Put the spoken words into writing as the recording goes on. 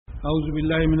اعوذ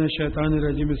باللہ من الشیطان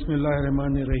الرجیم بسم اللہ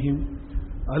الرحمن الرحیم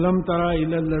الم تر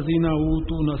الی الذین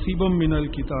اوتوا نصیبا من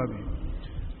الکتاب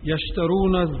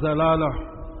یشترون الضلالہ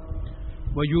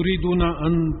ویریدون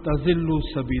ان تضلوا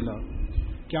السبیلا۔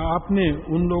 کیا آپ نے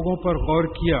ان لوگوں پر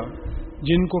غور کیا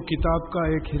جن کو کتاب کا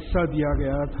ایک حصہ دیا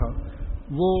گیا تھا؟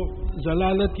 وہ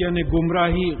ضلالت یعنی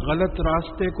گمراہی، غلط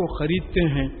راستے کو خریدتے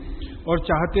ہیں اور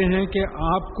چاہتے ہیں کہ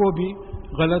آپ کو بھی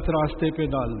غلط راستے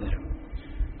پہ ڈال دیں۔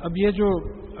 اب یہ جو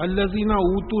الذین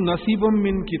اوتوا نصیبا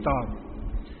من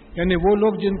کتاب یعنی وہ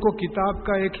لوگ جن کو کتاب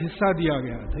کا ایک حصہ دیا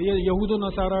گیا تھا، یہ یہود و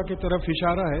نصارہ کی طرف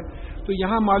اشارہ ہے۔ تو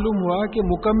یہاں معلوم ہوا کہ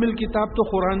مکمل کتاب تو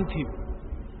قرآن تھی،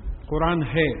 قرآن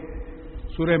ہے۔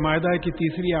 سورہ مائدہ کی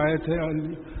 3 آیت ہے،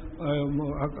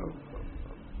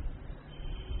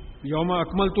 یوم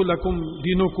اکملت لکم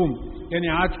دینکم، یعنی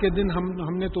آج کے دن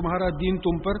ہم نے تمہارا دین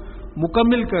تم پر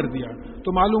مکمل کر دیا۔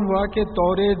 تو معلوم ہوا کہ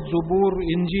توریت، زبور،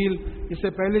 انجیل، اس سے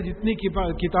پہلے جتنی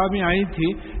کتابیں آئی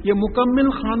تھیں یہ مکمل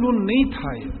قانون نہیں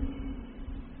تھا۔ یہ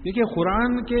دیکھیے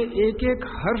قرآن کے ایک ایک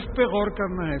حرف پہ غور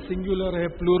کرنا ہے، سنگولر ہے،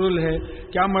 پلورل ہے،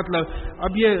 کیا مطلب۔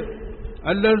 اب یہ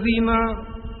الذین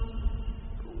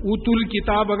اوتوا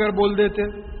الکتاب اگر بول دیتے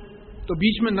تو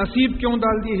بیچ میں نصیب کیوں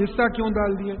ڈال دیے، حصہ کیوں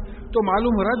ڈال دیے؟ تو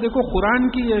معلوم ہو رہا ہے، دیکھو قرآن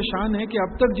کی یہ شان ہے کہ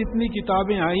اب تک جتنی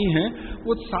کتابیں آئی ہیں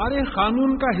وہ سارے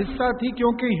قانون کا حصہ تھی،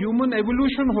 کیونکہ ہیومن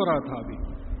ایوولوشن ہو رہا تھا ابھی،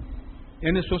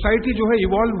 یعنی سوسائٹی جو ہے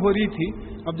ایوالو ہو رہی تھی۔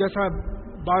 اب جیسا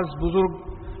بعض بزرگ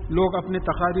لوگ اپنے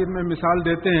تقاریر میں مثال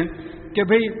دیتے ہیں کہ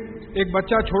بھئی ایک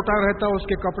بچہ چھوٹا رہتا، اس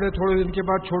کے کپڑے تھوڑے دن کے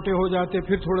بعد چھوٹے ہو جاتے،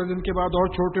 پھر تھوڑے دن کے بعد اور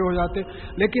چھوٹے ہو جاتے،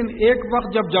 لیکن ایک وقت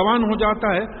جب جوان ہو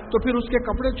جاتا ہے تو پھر اس کے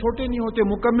کپڑے چھوٹے نہیں ہوتے،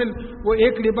 مکمل وہ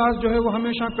ایک لباس جو ہے وہ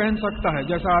ہمیشہ پہن سکتا ہے،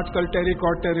 جیسا آج کل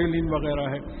ٹیریکاٹ، ٹیریلین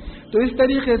وغیرہ ہے۔ تو اس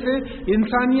طریقے سے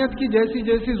انسانیت کی جیسی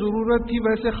جیسی ضرورت تھی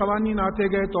ویسے قوانین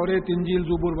آتے گئے، توریت، انجیل،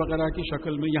 زبور وغیرہ کی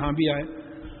شکل میں یہاں بھی آئے۔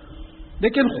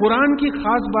 لیکن قرآن کی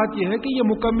خاص بات یہ ہے کہ یہ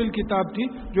مکمل کتاب تھی،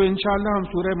 جو انشاءاللہ ہم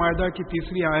سورہ مائدہ کی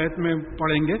 3 آیت میں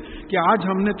پڑھیں گے کہ آج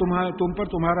ہم نے تم پر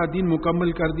تمہارا دین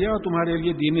مکمل کر دیا اور تمہارے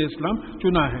لیے دین اسلام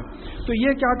چنا ہے۔ تو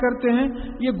یہ کیا کرتے ہیں؟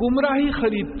 یہ گمراہی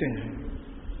خریدتے ہیں۔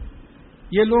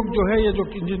 یہ لوگ جو ہے، یہ جو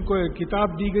جن کو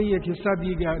کتاب دی گئی، ایک حصہ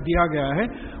دیا گیا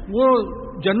ہے، وہ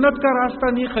جنت کا راستہ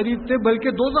نہیں خریدتے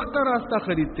بلکہ دوزخ کا راستہ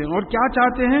خریدتے ہیں، اور کیا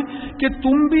چاہتے ہیں کہ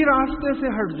تم بھی راستے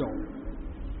سے ہٹ جاؤ۔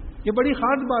 یہ بڑی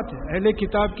خاص بات ہے، اہل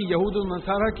کتاب کی، یہود و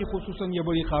نصارہ کی خصوصاً یہ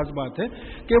بڑی خاص بات ہے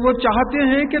کہ وہ چاہتے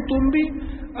ہیں کہ تم بھی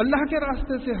اللہ کے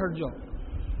راستے سے ہٹ جاؤ۔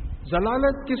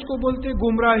 ضلالت کس کو بولتے ہیں؟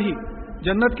 گمراہی۔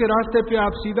 جنت کے راستے پہ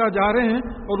آپ سیدھا جا رہے ہیں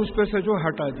اور اس پہ سے جو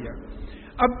ہٹا دیا۔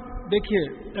 اب دیکھیے،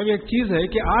 اب ایک چیز ہے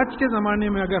کہ آج کے زمانے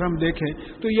میں اگر ہم دیکھیں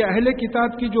تو یہ اہل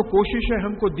کتاب کی جو کوشش ہے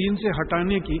ہم کو دین سے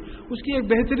ہٹانے کی، اس کی ایک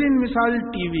بہترین مثال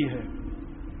ٹی وی ہے۔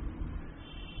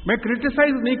 میں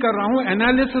کرٹیسائز نہیں کر رہا ہوں،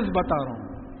 انالیسس بتا رہا ہوں۔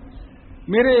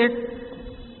 میرے ایک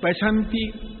پہچانتی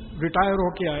ریٹائر ہو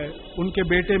کے آئے، ان کے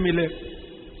بیٹے ملے،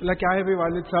 بولا کیا ہے بھائی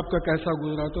والد صاحب کا کیسا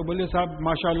گزرا؟ تو بولے صاحب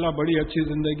ماشاءاللہ بڑی اچھی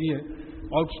زندگی ہے،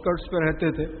 آؤٹ اسکرٹس پہ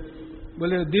رہتے تھے،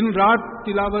 بولے دن رات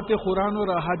تلاوت قرآن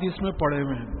اور احادیث میں پڑے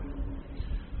ہوئے ہیں۔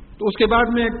 تو اس کے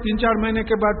بعد میں 3-4 مہینے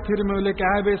کے بعد پھر میں بولے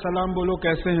کیا ہے بھائی سلام بولو،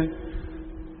 کیسے ہیں؟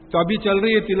 تو ابھی چل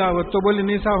رہی ہے تلاوت۔ تو بولے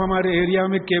نہیں صاحب ہمارے ایریا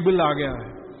میں کیبل آ گیا ہے،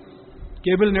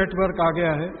 کیبل نیٹ ورک آ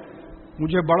گیا ہے،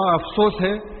 مجھے بڑا افسوس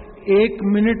ہے، 1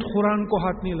 منٹ قرآن کو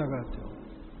ہاتھ نہیں لگاتے ہو۔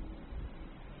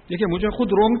 دیکھیں مجھے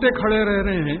خود رونگتے کھڑے رہ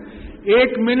رہے ہیں،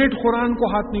 1 منٹ قرآن کو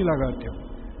ہاتھ نہیں لگاتے ہو۔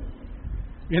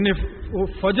 یعنی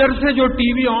فجر سے جو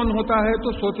ٹی وی آن ہوتا ہے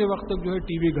تو سوتے وقت تک جو ہے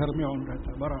ٹی وی گھر میں آن رہتا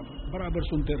ہے، برابر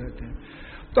سنتے رہتے ہیں۔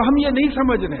 تو ہم یہ نہیں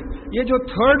سمجھ رہے، یہ جو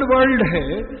تھرڈ ورلڈ ہے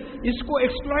اس کو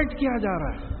ایکسپلائٹ کیا جا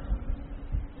رہا ہے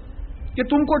کہ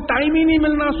تم کو ٹائم ہی نہیں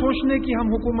ملنا سوچنے کی ہم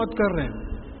حکومت کر رہے ہیں۔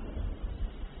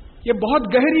 یہ بہت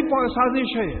گہری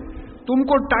سازش ہے، تم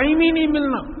کو ٹائم ہی نہیں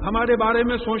ملنا ہمارے بارے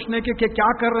میں سوچنے کے کہ کیا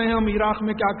کر رہے ہیں ہم، عراق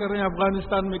میں کیا کر رہے ہیں،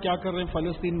 افغانستان میں کیا کر رہے ہیں،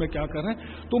 فلسطین میں کیا کر رہے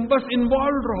ہیں۔ تم بس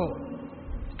انوالوڈ رہو۔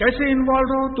 کیسے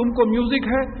انوالوڈ رہو؟ تم کو میوزک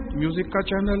ہے، میوزک کا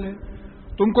چینل ہے،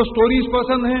 تم کو سٹوریز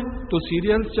پسند ہیں تو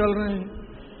سیریلز چل رہے ہیں،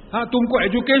 ہاں تم کو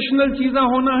ایجوکیشنل چیزیں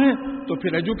ہونا ہے تو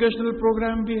پھر ایجوکیشنل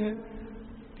پروگرام بھی ہے۔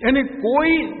 یعنی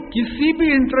کوئی کسی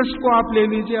بھی انٹرسٹ کو آپ لے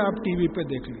لیجئے، آپ ٹی وی پہ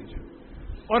دیکھ لیجئے،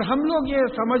 اور ہم لوگ یہ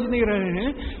سمجھ نہیں رہے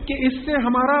ہیں کہ اس سے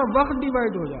ہمارا وقت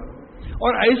ڈیوائڈ ہو جا رہا ہے۔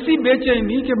 اور ایسی بے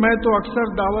چینی کہ میں تو اکثر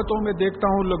دعوتوں میں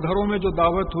دیکھتا ہوں، گھروں میں جو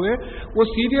دعوت ہوئے وہ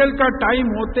سیریل کا ٹائم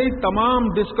ہوتے ہی تمام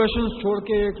ڈسکشنز چھوڑ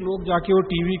کے ایک لوگ جا کے وہ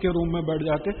ٹی وی کے روم میں بیٹھ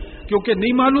جاتے، کیونکہ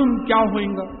نہیں معلوم کیا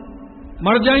ہوئیں گا،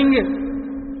 مر جائیں گے۔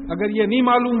 اگر یہ نہیں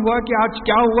معلوم ہوا کہ آج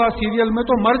کیا ہوا سیریل میں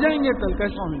تو مر جائیں گے، کل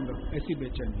کیسا ہوئیں گا؟ ایسی بے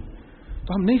چینی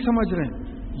تو ہم نہیں سمجھ رہے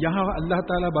ہیں۔ یہاں اللہ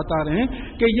تعالیٰ بتا رہے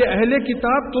ہیں کہ یہ اہل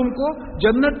کتاب تم کو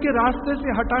جنت کے راستے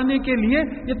سے ہٹانے کے لیے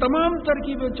یہ تمام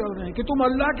ترکیبیں چل رہے ہیں کہ تم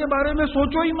اللہ کے بارے میں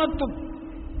سوچو ہی مت، تم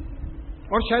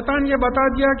اور شیطان یہ بتا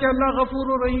دیا کہ اللہ غفور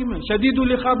و رحیم ہے، شدید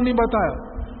العقاب نہیں بتایا،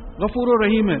 غفور و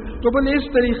رحیم ہے. تو بولے اس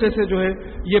طریقے سے جو ہے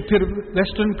یہ پھر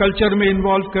ویسٹرن کلچر میں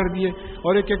انوالو کر دیے.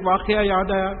 اور ایک واقعہ یاد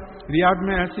آیا، ریاض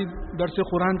میں ایسی درس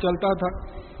قرآن چلتا تھا،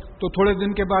 تو تھوڑے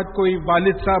دن کے بعد کوئی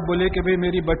والد صاحب بولے کہ بھئی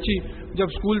میری بچی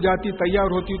جب اسکول جاتی تیار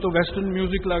ہوتی تو ویسٹرن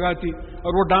میوزک لگاتی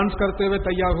اور وہ ڈانس کرتے ہوئے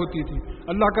تیار ہوتی تھی.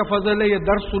 اللہ کا فضل ہے یہ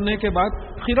درس سننے کے بعد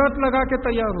خیرات لگا کے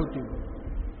تیار ہوتی.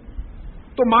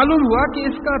 تو معلوم ہوا کہ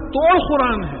اس کا توڑ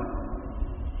قرآن ہے.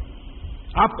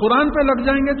 آپ قرآن پہ لگ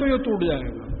جائیں گے تو یہ ٹوٹ جائے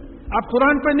گا، آپ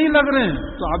قرآن پہ نہیں لگ رہے ہیں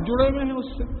تو آپ جڑے ہوئے ہیں اس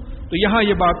سے. تو یہاں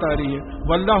یہ بات آ رہی ہے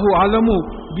واللہ عالم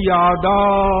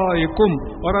بیاعدائکم،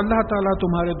 اور اللہ تعالیٰ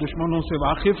تمہارے دشمنوں سے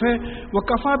واقف ہے.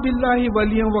 وکفی باللہ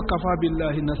ولیٰ وکفی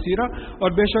باللہ نصیرا، اور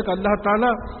بے شک اللہ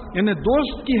تعالیٰ یعنی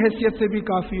دوست کی حیثیت سے بھی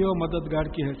کافی ہے اور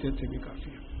مددگار کی حیثیت سے بھی کافی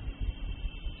ہے.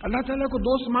 اللہ تعالیٰ کو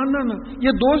دوست ماننا نا،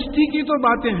 یہ دوستی کی تو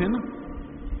باتیں ہیں نا،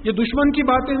 یہ دشمن کی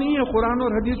باتیں نہیں ہیں. قرآن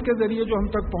اور حدیث کے ذریعے جو ہم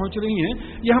تک پہنچ رہی ہیں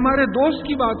یہ ہمارے دوست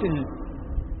کی باتیں ہیں.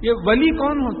 یہ ولی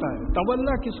کون ہوتا ہے؟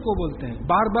 تولا کس کو بولتے ہیں؟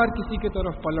 بار بار کسی کی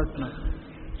طرف پلٹنا.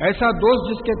 ایسا دوست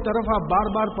جس کے طرف آپ بار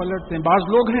بار پلٹتے ہیں. بعض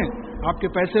لوگ ہیں آپ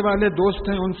کے پیسے والے دوست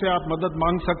ہیں، ان سے آپ مدد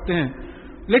مانگ سکتے ہیں،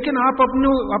 لیکن آپ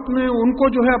اپنے ان کو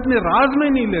جو ہے اپنے راز میں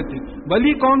نہیں لیتے.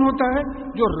 ولی کون ہوتا ہے؟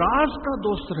 جو راز کا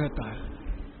دوست رہتا ہے.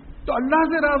 تو اللہ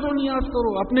سے راز و نیاز کرو،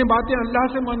 اپنے باتیں اللہ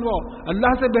سے منواؤ.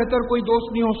 اللہ سے بہتر کوئی دوست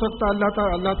نہیں ہو سکتا،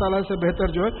 اللہ تعالیٰ سے بہتر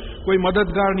جو ہے کوئی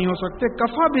مددگار نہیں ہو سکتے.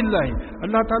 کفا باللہ،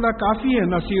 اللہ تعالیٰ کافی ہے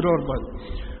نصیر اور بد.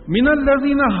 من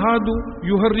الذین ہادوا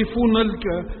یحرفون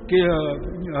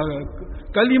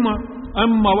الکلمہ عن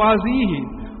مواضعہ،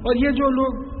 اور یہ جو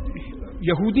لوگ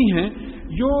یہودی ہیں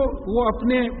جو وہ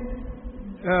اپنے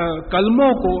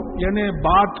کلموں کو یعنی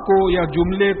بات کو یا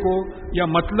جملے کو یا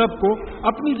مطلب کو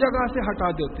اپنی جگہ سے ہٹا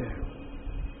دیتے ہیں.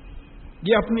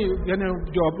 یہ اپنی یعنی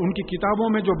جو ان کی کتابوں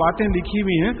میں جو باتیں لکھی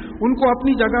ہوئی ہیں ان کو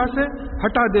اپنی جگہ سے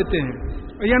ہٹا دیتے ہیں.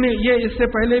 یعنی یہ اس سے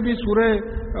پہلے بھی سورہ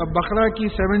بقرہ کی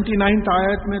 79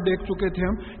 آیت میں دیکھ چکے تھے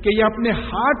ہم کہ یہ اپنے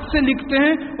ہاتھ سے لکھتے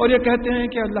ہیں اور یہ کہتے ہیں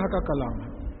کہ اللہ کا کلام ہے.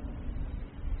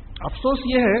 افسوس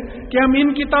یہ ہے کہ ہم ان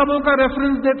کتابوں کا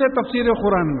ریفرنس دیتے تفسیر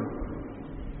قرآن میں.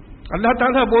 اللہ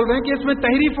تعالیٰ بول رہے ہیں کہ اس میں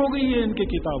تحریف ہو گئی ہے ان کی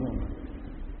کتابوں میں.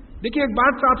 دیکھیے ایک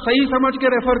بات آپ صحیح سمجھ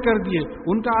کے ریفر کر دیے،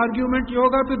 ان کا آرگیومنٹ یہ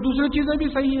ہوگا پھر دوسری چیزیں بھی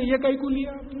صحیح ہیں، یہ کہیں کو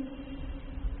لیا آپ نے.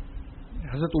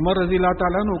 حضرت عمر رضی اللہ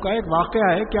تعالیٰ عنہ کا ایک واقعہ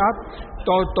ہے کہ آپ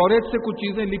توریت سے کچھ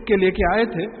چیزیں لکھ کے لے کے آئے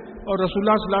تھے اور رسول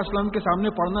اللہ صلی اللہ علیہ وسلم کے سامنے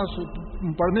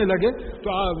پڑھنے لگے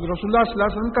تو رسول اللہ صلی اللہ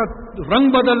علیہ وسلم کا رنگ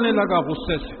بدلنے لگا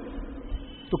غصے سے.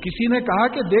 تو کسی نے کہا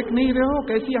کہ دیکھ نہیں رہے ہو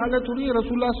کیسی حالت ہو رہی ہے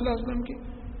رسول اللہ صلی اللہ علیہ وسلم کی.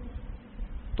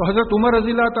 تو حضرت عمر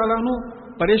رضی اللہ تعالیٰ عنہ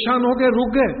پریشان ہو گئے، رک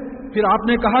گئے. پھر آپ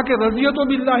نے کہا کہ رضیت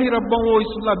باللہ ربا و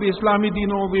اسلامی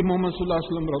دینوں بھی محمد صلی اللہ علیہ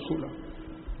وسلم رسولہ،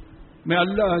 میں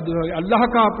اللہ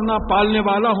کا اپنا پالنے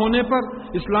والا ہونے پر،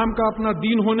 اسلام کا اپنا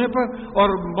دین ہونے پر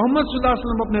اور محمد صلی اللہ علیہ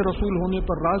وسلم اپنے رسول ہونے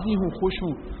پر راضی ہوں، خوش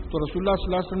ہوں. تو رسول اللہ صلی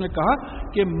اللہ علیہ وسلم نے کہا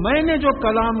کہ میں نے جو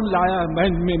کلام لایا،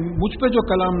 مجھ پہ جو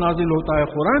کلام نازل ہوتا ہے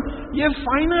قرآن، یہ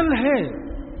فائنل ہے.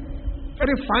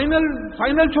 ارے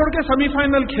فائنل چھوڑ کے سیمی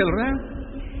فائنل کھیل رہے ہیں.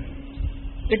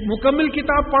 ایک مکمل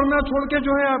کتاب پڑھنا چھوڑ کے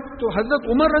جو ہے آپ تو حضرت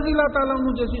عمر رضی اللہ تعالیٰ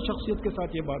عنہ جیسی شخصیت کے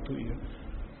ساتھ یہ بات ہوئی ہے.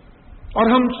 اور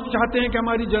ہم چاہتے ہیں کہ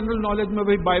ہماری جنرل نالج میں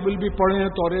بائبل بھی پڑھیں،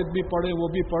 توریت بھی پڑھیں، وہ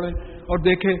بھی پڑھیں اور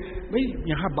دیکھیں بھئی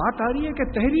یہاں بات آ رہی ہے کہ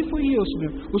تحریف ہوئی ہے، اس میں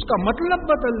اس کا مطلب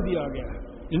بدل دیا گیا ہے.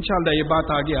 انشاءاللہ یہ بات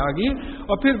آگے آ گئی.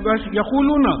 اور پھر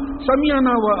یقولون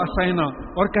سمعنا و عصینا،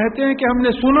 اور کہتے ہیں کہ ہم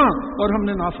نے سنا اور ہم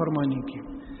نے نافرمانی کی.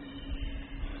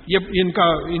 یہ ان کا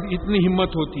اتنی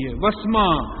ہمت ہوتی ہے. وسما،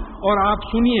 اور آپ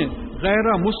سنیے، غیر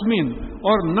مسمن،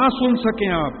 اور نہ سن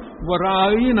سکیں آپ.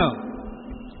 ورائنا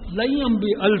لیم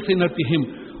بالسنتہم،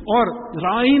 اور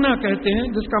رائنا کہتے ہیں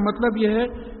جس کا مطلب یہ ہے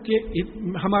کہ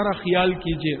ہمارا خیال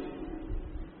کیجئے،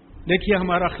 دیکھیے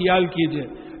ہمارا خیال کیجئے.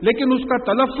 لیکن اس کا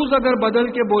تلفظ اگر بدل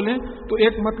کے بولیں تو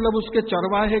ایک مطلب اس کے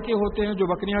چرواہے کے ہوتے ہیں جو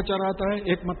بکریاں چراتا ہے،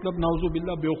 ایک مطلب نعوذ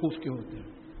باللہ بیوقوف کے ہوتے ہیں.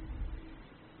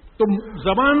 تو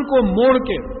زبان کو موڑ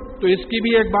کے، تو اس کی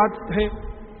بھی ایک بات ہے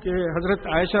کہ حضرت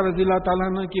عائشہ رضی اللہ تعالیٰ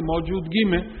عنہ کی موجودگی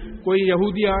میں کوئی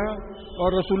یہودی آیا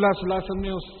اور رسول اللہ صلی اللہ علیہ وسلم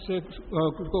نے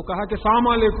اس کو کہا کہ السلام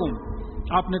علیکم.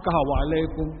 آپ نے کہا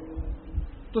وعلیکم.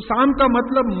 تو سام کا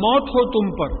مطلب موت ہو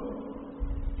تم پر،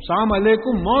 السلام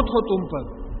علیکم موت ہو تم پر.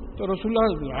 تو رسول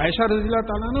اللہ عائشہ رضی اللہ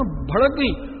تعالیٰ عنہ بھڑک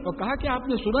گئی اور کہا کہ آپ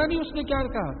نے سنا نہیں اس نے کیا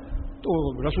کہا. تو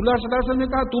رسول اللہ صلی اللہ علیہ وسلم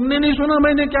نے کہا تم نے نہیں سنا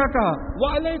میں نے کیا کہا،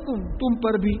 وعلیکم، تم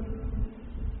پر بھی.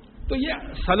 تو یہ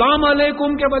سلام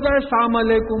علیکم کے بجائے سلام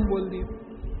علیکم بول دیے.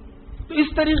 تو اس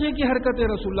طریقے کی حرکتیں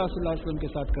رسول اللہ صلی اللہ علیہ وسلم کے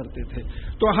ساتھ کرتے تھے.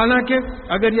 تو حالانکہ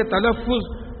اگر یہ تلفظ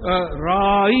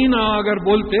رائنا اگر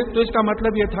بولتے تو اس کا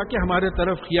مطلب یہ تھا کہ ہمارے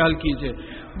طرف خیال کیجئے.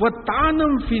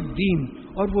 وَطَعْنًا فِي الدِّينِ،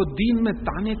 اور وہ دین میں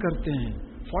تانے کرتے ہیں،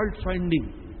 فالٹ فائنڈنگ.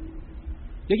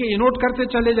 دیکھیے یہ نوٹ کرتے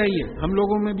چلے جائیے، ہم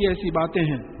لوگوں میں بھی ایسی باتیں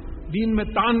ہیں، دین میں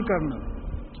تان کرنا.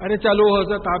 ارے چلو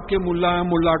حضرت آپ کے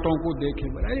ملاٹوں کو دیکھیں.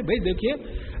 ارے بھائی دیکھیے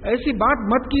ایسی بات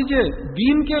مت کیجیے،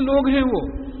 دین کے لوگ ہیں، وہ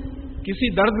کسی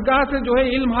دردگاہ سے جو ہے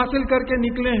علم حاصل کر کے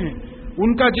نکلے ہیں،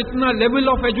 ان کا جتنا لیول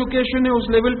آف ایجوکیشن ہے اس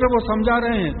لیول پہ وہ سمجھا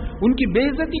رہے ہیں، ان کی بے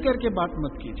عزتی کر کے بات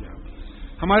مت کیجیے.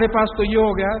 ہمارے پاس تو یہ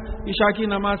ہو گیا عشاء کی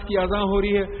نماز کی اذان ہو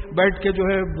رہی ہے، بیٹھ کے جو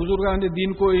ہے بزرگان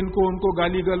دین کو ان کو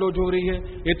گالی گلوچ ہو رہی ہے،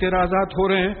 اعتراضات ہو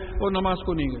رہے ہیں اور نماز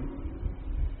کو نہیں گئے،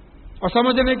 اور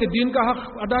سمجھ رہے ہیں کہ دین کا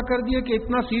حق ادا کر دیے کہ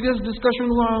اتنا سیریس ڈسکشن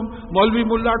ہوا، ہم مولوی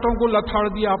ملاٹوں کو لتھاڑ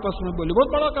دیا آپس میں، بولے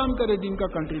بہت بڑا کام کرے دین کا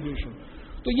کنٹریبیوشن.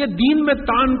 تو یہ دین میں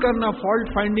تان کرنا،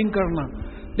 فالٹ فائنڈنگ کرنا.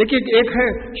 دیکھیے ایک ہے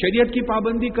شریعت کی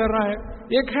پابندی کر رہا ہے،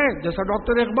 ایک ہے جیسا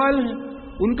ڈاکٹر اقبال ہیں،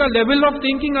 ان کا لیول آف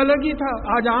تھنکنگ الگ ہی تھا،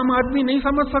 آج عام آدمی نہیں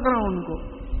سمجھ سک رہا ان کو،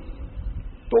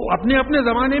 تو اپنے اپنے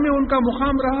زمانے میں ان کا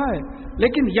مقام رہا ہے.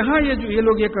 لیکن یہاں یہ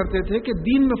لوگ یہ کرتے تھے کہ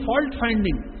دین میں فالٹ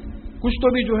فائنڈنگ، کچھ تو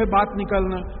بھی جو ہے بات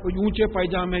نکالنا، اونچے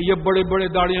پائجامے، یہ بڑے بڑے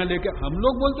داڑیاں لے کے، ہم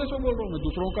لوگ بولتے سو بول رہا ہوں میں،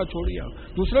 دوسروں کا چھوڑیے،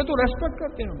 دوسرے تو ریسپیکٹ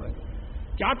کرتے ہیں ہمارے.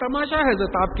 کیا تماشا ہے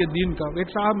حضرت آپ کے دین کا. ایک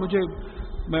صاحب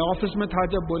میں آفس میں تھا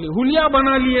جب بولے ہولیا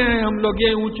بنا لیے ہیں ہم لوگ،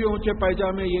 یہ اونچے اونچے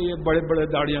پائجامے، یہ بڑے بڑے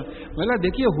داڑیاں. میں نے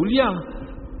دیکھیے ہولیا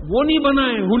وہ نہیں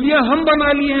بنائے، ہولیا ہم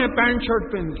بنا لیے ہیں پینٹ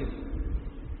شرٹ پہن کے.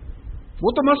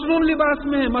 وہ تو مصنون لباس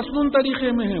میں ہے، مصنون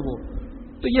طریقے میں ہے وہ.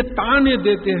 تو یہ تانے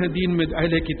دیتے ہیں دین میں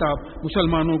اہل کتاب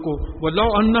مسلمانوں کو. وَلَوْ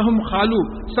أَنَّهُمْ خَالُوا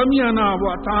سَمِعْنَا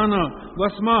وَأَطَعْنَا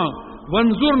وَاسْمَعْ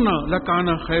وَانظُرْنَا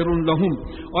لَكَانَ خَيْرٌ لَهُمْ.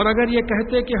 اور اگر یہ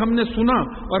کہتے کہ ہم نے سنا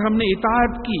اور ہم نے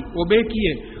اطاعت کی، اوبے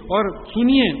کیے، اور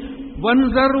سنیے،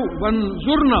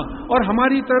 وَانظُرْنَا اور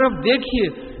ہماری طرف دیکھیے،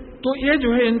 تو یہ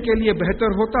جو ہے ان کے لیے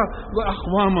بہتر ہوتا، وہ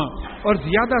اقواما اور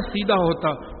زیادہ سیدھا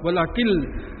ہوتا. وَلَكِنْ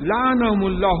لَعَنَهُمُ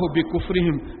اللَّهُ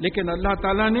بِكُفْرِهِمْ، لیکن اللہ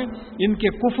تعالیٰ نے ان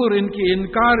کے کفر، ان کے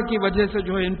انکار کی وجہ سے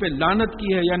جو ہے ان پہ لعنت کی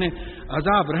ہے، یعنی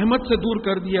عذاب رحمت سے دور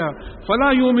کر دیا.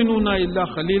 فَلَا يُؤْمِنُونَ إِلَّا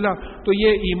قَلِيلًا، تو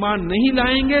یہ ایمان نہیں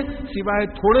لائیں گے سوائے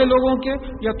تھوڑے لوگوں کے،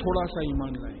 یا تھوڑا سا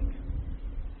ایمان لائیں گے.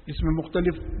 اس میں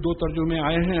مختلف دو ترجمے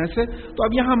آئے ہیں ایسے. تو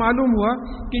اب یہاں معلوم ہوا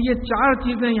کہ یہ چار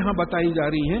چیزیں یہاں بتائی جا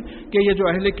رہی ہیں کہ یہ جو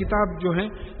اہل کتاب جو ہیں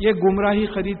یہ گمراہی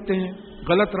خریدتے ہیں،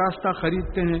 غلط راستہ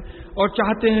خریدتے ہیں، اور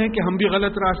چاہتے ہیں کہ ہم بھی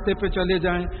غلط راستے پہ چلے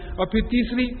جائیں. اور پھر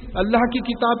تیسری، اللہ کی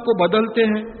کتاب کو بدلتے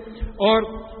ہیں اور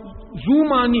زو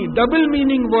معنی، ڈبل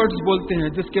میننگ ورڈز بولتے ہیں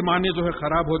جس کے معنی جو ہے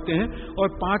خراب ہوتے ہیں.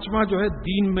 اور پانچواں جو ہے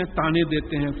دین میں تانے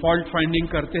دیتے ہیں، فالٹ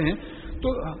فائنڈنگ کرتے ہیں. تو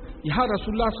یہاں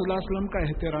رسول اللہ صلی اللہ علیہ وسلم کا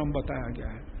احترام بتایا گیا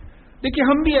ہے. دیکھیے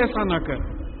ہم بھی ایسا نہ کریں،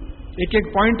 ایک ایک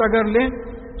پوائنٹ اگر لیں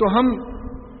تو ہم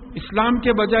اسلام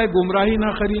کے بجائے گمراہی نہ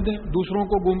خریدیں، دوسروں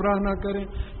کو گمراہ نہ کریں،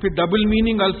 پھر ڈبل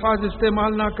میننگ الفاظ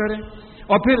استعمال نہ کریں،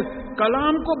 اور پھر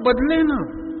کلام کو بدلیں نہ.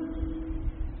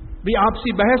 بھی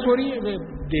آپسی بحث ہو رہی ہے،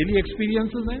 ڈیلی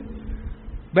ایکسپیرینسز ہیں،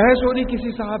 بحث ہو رہی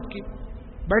کسی صاحب کی،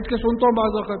 بیٹھ کے سنتا ہوں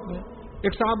بعض وقت میں،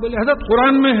 ایک صاحب بولے حضرت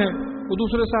قرآن میں ہے، وہ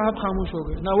دوسرے صاحب خاموش ہو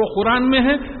گئے، نہ وہ قرآن میں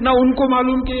ہے نہ ان کو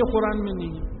معلوم کہ یہ قرآن میں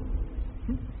نہیں ہے.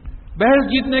 بحث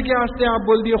جیتنے کے واسطے آپ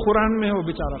بول دیے قرآن میں ہے، وہ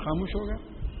بیچارہ خاموش ہو گیا.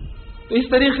 تو اس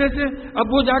طریقے سے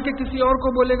اب وہ جا کے کسی اور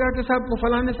کو بولے گا کہ صاحب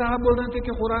فلاں صاحب بول رہے تھے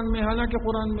کہ قرآن میں، حالانکہ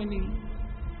قرآن میں نہیں.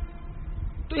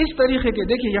 تو اس طریقے کے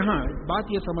دیکھیے یہاں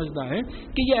بات یہ سمجھنا ہے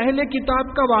کہ یہ اہل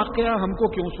کتاب کا واقعہ ہم کو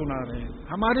کیوں سنا رہے ہیں،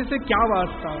 ہمارے سے کیا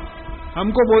واسطہ.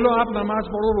 ہم کو بولو آپ نماز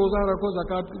پڑھو، روزہ رکھو،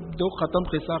 زکات دو، ختم،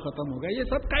 قصہ ختم ہو گیا. یہ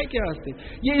سب کائے کے واسطے؟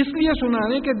 یہ اس لیے سنا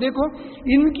رہے کہ دیکھو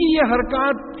ان کی یہ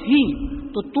حرکات تھی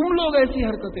تو تم لوگ ایسی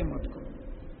حرکتیں مت کرو،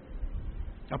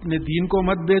 اپنے دین کو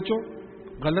مت بیچو،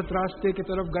 غلط راستے کی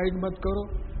طرف گائیڈ مت کرو،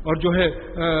 اور جو ہے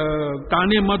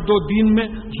تانے مت دو دین میں،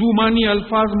 زومانی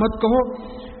الفاظ مت کہو.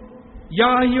 یا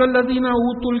ایھا الذین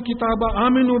اوتوا الکتاب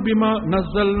آمنوا بما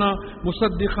نزلنا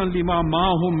مصدقا لما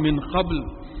معهم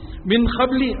من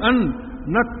قبل ان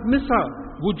نطمس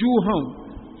وجوههم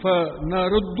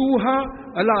فنردوها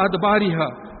على ادبارها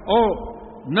او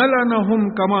نلعنهم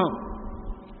كما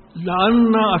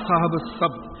لعنا اصحاب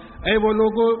السبت. اے وہ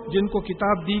لوگوں جن کو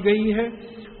کتاب دی گئی ہے،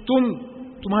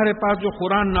 تمہارے پاس جو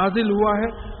قرآن نازل ہوا ہے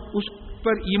اس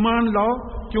پر ایمان لاؤ،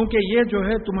 کیونکہ یہ جو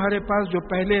ہے تمہارے پاس جو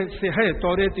پہلے سے ہے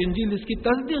توریت انجیل، اس کی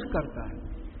تصدیق کرتا ہے.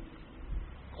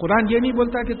 قرآن یہ نہیں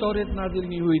بولتا کہ توریت نازل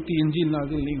نہیں ہوئی تھی، انجیل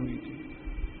نازل نہیں ہوئی تھی.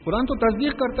 قرآن تو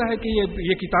تصدیق کرتا ہے کہ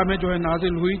یہ کتابیں جو ہے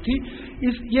نازل ہوئی تھی.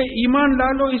 یہ ایمان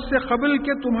لا لو اس سے قبل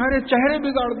کہ تمہارے چہرے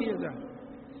بگاڑ دیے جائیں،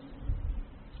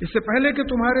 اس سے پہلے کہ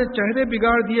تمہارے چہرے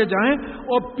بگاڑ دیے جائیں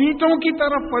اور پیٹوں کی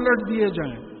طرف پلٹ دیے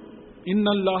جائیں. ان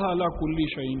اللہ علی کل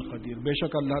شیء قدیر، بے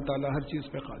شک اللہ تعالیٰ ہر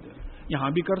چیز پہ قادر ہے. یہاں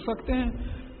بھی کر سکتے ہیں،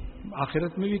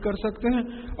 آخرت میں بھی کر سکتے ہیں.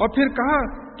 اور پھر کہا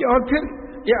کہ اور پھر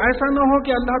یہ ایسا نہ ہو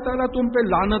کہ اللہ تعالیٰ تم پہ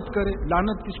لعنت کرے.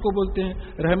 لعنت کس کو بولتے ہیں؟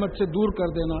 رحمت سے دور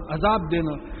کر دینا، عذاب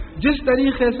دینا. جس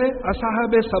طریقے سے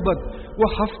اصحاب سبت وہ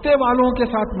ہفتے والوں کے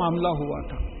ساتھ معاملہ ہوا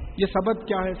تھا. یہ سبت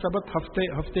کیا ہے؟ سبت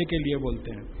ہفتے کے لیے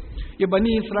بولتے ہیں. یہ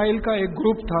بنی اسرائیل کا ایک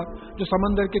گروپ تھا جو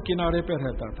سمندر کے کنارے پہ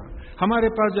رہتا تھا. ہمارے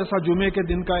پاس جیسا جمعے کے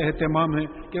دن کا اہتمام ہے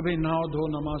کہ بھئی نہاؤ دھو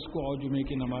نماز کو آؤ جمعے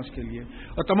کی نماز کے لیے،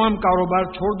 اور تمام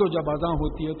کاروبار چھوڑ دو. جب اذان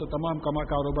ہوتی ہے تو تمام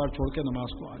کاروبار چھوڑ کے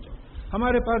نماز کو آ جاؤ.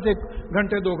 ہمارے پاس 1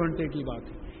 گھنٹے 2 گھنٹے کی بات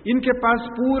ہے. ان کے پاس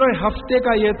پورے ہفتے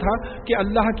کا یہ تھا کہ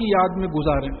اللہ کی یاد میں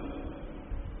گزاریں.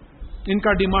 ان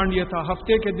کا ڈیمانڈ یہ تھا.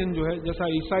 ہفتے کے دن جو ہے، جیسا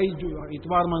عیسائی جو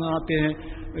اتوار مناتے ہیں،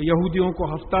 یہودیوں کو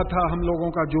ہفتہ تھا، ہم لوگوں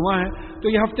کا جمعہ ہے، تو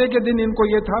یہ ہفتے کے دن ان کو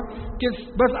یہ تھا کہ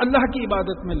بس اللہ کی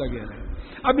عبادت میں لگے رہے.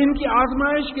 اب ان کی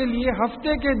آزمائش کے لیے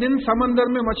ہفتے کے دن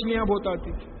سمندر میں مچھلیاں بہت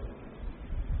آتی تھی.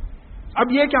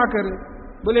 اب یہ کیا کرے؟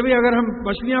 بولے بھئی اگر ہم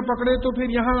مچھلیاں پکڑے تو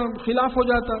پھر یہاں خلاف ہو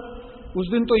جاتا.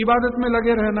 اس دن تو عبادت میں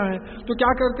لگے رہنا ہے. تو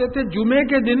کیا کرتے تھے؟ جمعے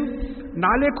کے دن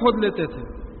نالے کھود لیتے تھے،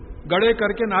 گڑے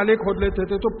کر کے نالے کھود لیتے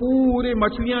تھے. تو پوری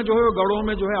مچھلیاں جو ہے وہ گڑوں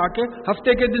میں جو ہے آ کے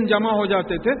ہفتے کے دن جمع ہو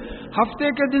جاتے تھے. ہفتے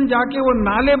کے دن جا کے وہ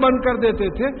نالے بند کر دیتے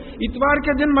تھے. اتوار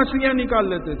کے دن مچھلیاں نکال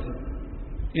لیتے تھے.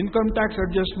 انکم ٹیکس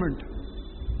ایڈجسٹمنٹ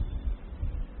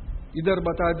ادھر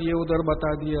بتا دیے ادھر بتا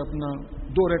دیے. اپنا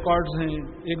 2 ریکارڈز ہیں،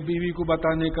 ایک بیوی کو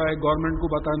بتانے کا، ایک گورنمنٹ کو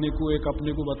بتانے کو، ایک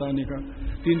اپنے کو بتانے کا.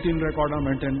 3 ریکارڈ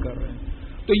مینٹین کر رہے ہیں.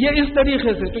 تو یہ اس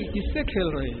طریقے سے، تو کس سے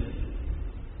کھیل رہے ہیں؟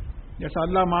 جیسا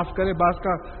اللہ معاف کرے، بعض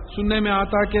کا سننے میں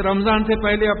آتا کہ رمضان سے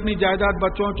پہلے اپنی جائیداد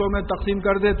بچوں میں تقسیم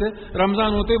کر دیتے،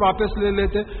 رمضان ہوتے واپس لے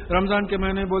لیتے. رمضان کے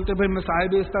مہینے بولتے بھائی میں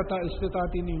صاحب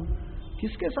استطاعت ہی نہیں ہوں.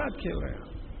 کس کے ساتھ کھیل رہے ہیں؟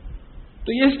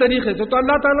 تو یہ اس طریقے سے. تو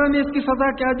اللہ تعالیٰ نے اس کی سزا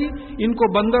کیا دی؟ ان کو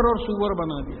بندر اور سور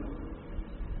بنا دیا.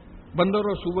 بندر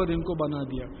اور سور ان کو بنا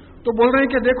دیا. تو بول رہے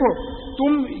ہیں کہ دیکھو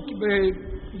تم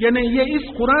یعنی یہ اس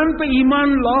قرآن پہ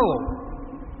ایمان لاؤ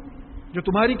جو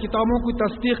تمہاری کتابوں کی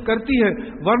تصدیق کرتی ہے،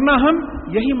 ورنہ ہم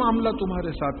یہی معاملہ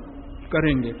تمہارے ساتھ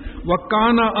کریں گے.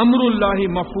 وَكَانَ أَمْرُ اللَّهِ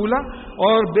مَفْعُولًا،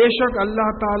 اور بے شک اللہ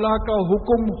تعالیٰ کا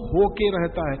حکم ہو کے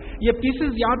رہتا ہے. یہ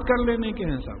پیسز یاد کر لینے کے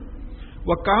ہیں صاحب.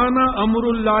 وَكَانَ أَمْرُ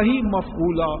اللَّهِ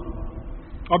مَفْعُولًا،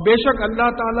 اور بے شک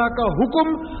اللہ تعالیٰ کا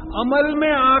حکم عمل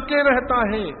میں آ کے رہتا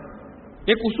ہے.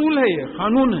 ایک اصول ہے، یہ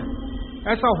قانون ہے.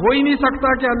 ایسا ہو ہی نہیں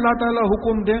سکتا کہ اللہ تعالیٰ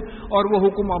حکم دے اور وہ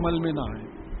حکم عمل میں نہ آئے.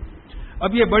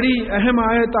 اب یہ بڑی اہم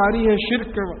آیت آ رہی ہے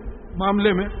شرک کے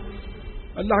معاملے میں.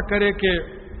 اللہ کرے کہ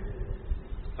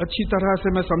اچھی طرح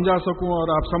سے میں سمجھا سکوں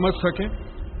اور آپ سمجھ سکیں.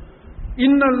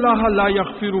 ان اللہ لا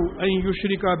یغفر ان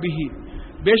یشرک بہ،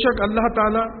 بے شک اللہ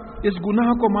تعالیٰ اس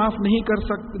گناہ کو معاف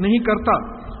نہیں کرتا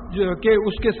کہ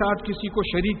اس کے ساتھ کسی کو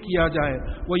شریک کیا جائے.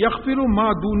 وہ یغفر ما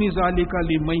دون ذالک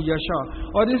لمن یشاء،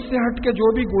 اور اس سے ہٹ کے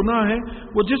جو بھی گناہ ہے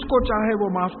وہ جس کو چاہے وہ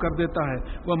معاف کر دیتا ہے.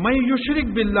 ومن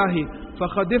یشرک باللہ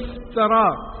فقد افترى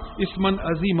اسما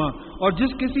عظیما، اور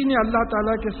جس کسی نے اللہ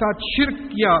تعالیٰ کے ساتھ شرک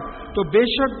کیا تو بے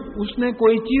شک اس نے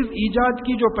کوئی چیز ایجاد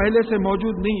کی جو پہلے سے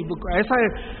موجود نہیں.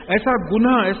 ایسا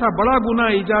گناہ، ایسا بڑا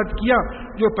گناہ ایجاد کیا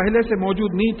جو پہلے سے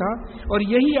موجود نہیں تھا. اور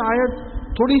یہی آیت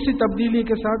تھوڑی سی تبدیلی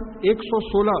کے ساتھ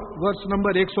 116 ورس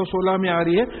نمبر 116 میں آ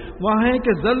رہی ہے. وہاں ہے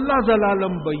کہ ذل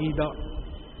ضلالم بعیدا،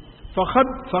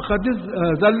 فقد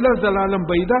ذل ضلالم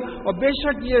بعیدا، اور بے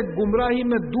شک یہ گمراہی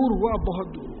میں دور ہوا،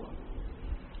 بہت دور ہوا.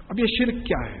 اب یہ شرک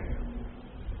کیا ہے؟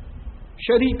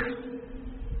 شریک،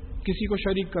 کسی کو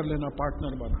شریک کر لینا،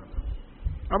 پارٹنر بنانا.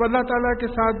 اب اللہ تعالیٰ کے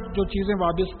ساتھ جو چیزیں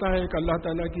وابستہ ہے، ایک اللہ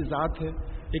تعالیٰ کی ذات ہے،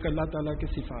 ایک اللہ تعالیٰ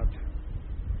کی صفات ہے.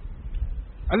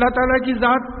 اللہ تعالیٰ کی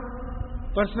ذات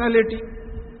پرسنالٹی،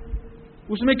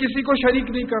 اس میں کسی کو شریک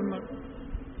نہیں کرنا.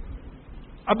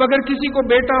 اب اگر کسی کو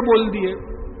بیٹا بول دیے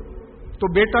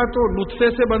تو بیٹا تو نطفے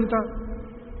سے بنتا.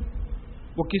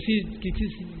 وہ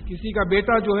کسی کا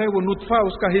بیٹا جو ہے وہ نطفہ،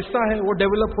 اس کا حصہ ہے، وہ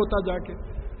ڈیولپ ہوتا جا کے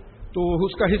تو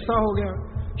اس کا حصہ ہو گیا.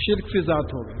 شرک فی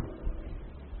ذات ہو گیا.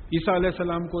 عیسیٰ علیہ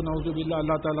السلام کو نعوذ باللہ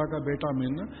اللہ تعالیٰ کا بیٹا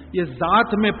ملنا، یہ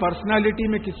ذات میں، پرسنالٹی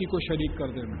میں کسی کو شریک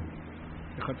کر دینا،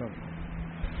 ختم.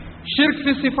 شرک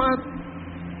فی صفات،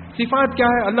 صفات کیا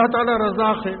ہے؟ اللہ تعالیٰ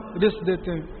رزاق ہے، رزق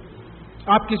دیتے ہیں.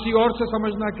 آپ کسی اور سے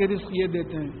سمجھنا کہ رزق یہ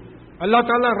دیتے ہیں. اللہ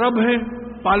تعالیٰ رب ہیں،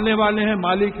 پالنے والے ہیں،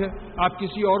 مالک ہے. آپ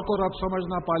کسی اور کو رب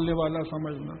سمجھنا، پالنے والا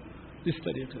سمجھنا، اس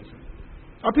طریقے سے.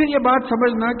 اور پھر یہ بات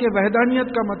سمجھنا کہ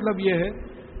وحدانیت کا مطلب یہ ہے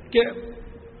کہ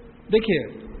دیکھیے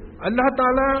اللہ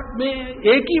تعالیٰ میں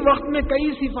ایک ہی وقت میں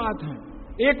کئی صفات ہیں،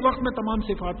 ایک وقت میں تمام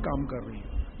صفات کام کر رہی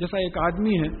ہیں. جیسا ایک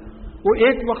آدمی ہے، وہ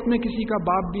ایک وقت میں کسی کا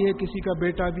باپ بھی ہے، کسی کا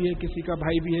بیٹا بھی ہے، کسی کا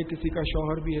بھائی بھی ہے، کسی کا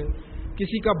شوہر بھی ہے،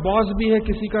 کسی کا باس بھی ہے،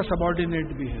 کسی کا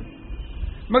سبارڈینیٹ بھی ہے.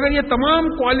 مگر یہ تمام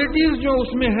کوالٹیز جو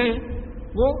اس میں ہیں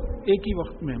وہ ایک ہی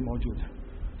وقت میں موجود ہیں.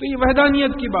 تو یہ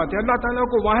وحدانیت کی بات ہے، اللہ تعالیٰ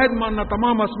کو واحد ماننا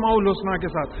تمام اسماء الحسنہ کے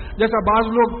ساتھ. جیسا بعض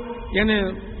لوگ یعنی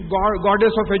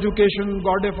goddess of education,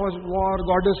 goddess of war,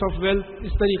 goddess of wealth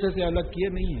اس طریقے سے الگ کیے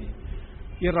نہیں ہیں.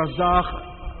 یہ رزاق،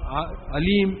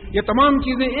 علیم، یہ تمام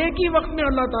چیزیں ایک ہی وقت میں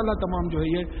اللہ تعالیٰ تمام جو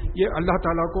ہے یہ اللہ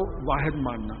تعالیٰ کو واحد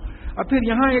ماننا. اب پھر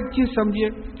یہاں ایک چیز سمجھیے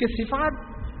کہ صفات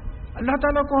اللہ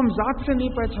تعالیٰ کو ہم ذات سے نہیں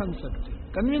پہچان سکتے،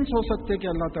 کنونس ہو سکتے کہ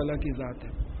اللہ تعالیٰ کی ذات ہے.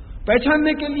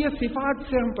 پہچاننے کے لیے صفات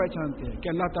سے ہم پہچانتے ہیں کہ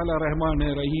اللہ تعالیٰ رحمان ہے،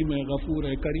 رحیم ہے، غفور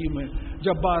ہے، کریم ہے،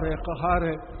 جبار ہے، قہار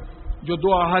ہے. جو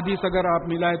دو احادیث اگر آپ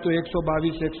ملائے تو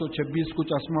 122 126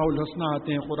 کچھ اسماء الحسنہ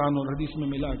آتے ہیں قرآن اور حدیث میں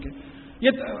ملا کے.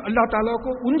 یہ اللہ تعالیٰ کو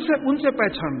ان سے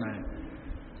پہچاننا ہے.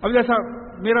 اب جیسا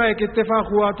میرا ایک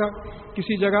اتفاق ہوا تھا،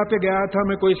 کسی جگہ پہ گیا تھا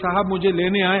میں، کوئی صاحب مجھے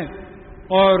لینے آئے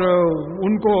اور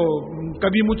ان کو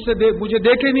کبھی مجھے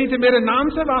دیکھے نہیں تھے، میرے نام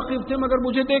سے واقف تھے مگر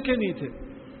مجھے دیکھے نہیں تھے.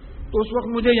 تو اس وقت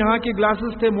مجھے یہاں کے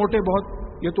گلاسز تھے موٹے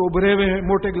بہت، یہ تو ابھرے ہوئے ہیں،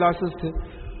 موٹے گلاسز تھے.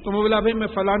 تو میں بولا بھائی میں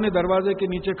فلانے دروازے کے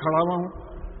نیچے کھڑا ہوا ہوں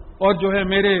اور جو ہے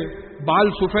میرے بال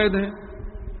سفید ہیں،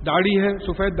 داڑھی ہے،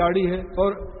 سفید داڑھی ہے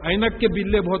اور اینک کے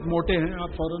بلے بہت موٹے ہیں،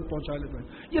 آپ فوراً پہنچا لیتے ہیں.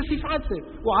 یہ صفات سے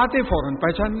وہ آتے فوراً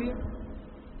پہچان لیے.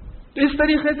 تو اس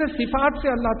طریقے سے صفات سے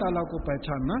اللہ تعالیٰ کو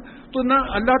پہچاننا، تو نہ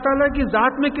اللہ تعالیٰ کی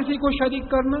ذات میں کسی کو شریک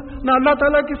کرنا، نہ اللہ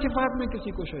تعالیٰ کی صفات میں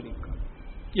کسی کو شریک کرنا.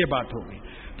 یہ بات ہوگی.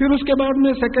 پھر اس کے بعد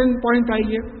میں سیکنڈ پوائنٹ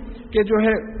آئیے کہ جو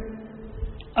ہے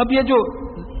اب یہ جو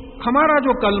ہمارا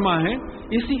جو کلمہ ہے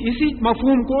اسی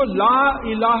مفہوم کو لا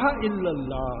الہ الا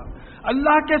اللہ،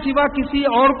 اللہ کے سوا کسی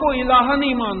اور کو الہ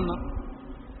نہیں ماننا.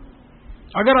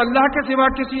 اگر اللہ کے سوا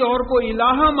کسی اور کو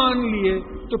الہ مان لیے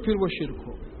تو پھر وہ شرک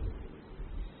ہو.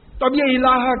 تو اب یہ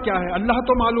الہ کیا ہے؟ اللہ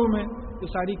تو معلوم ہے کہ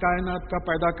ساری کائنات کا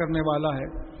پیدا کرنے والا ہے،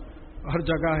 ہر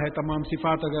جگہ ہے، تمام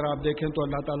صفات اگر آپ دیکھیں تو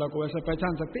اللہ تعالیٰ کو ایسا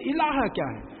پہچان سکتے. الہ کیا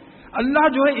ہے؟ اللہ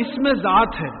جو ہے اس میں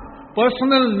ذات ہے،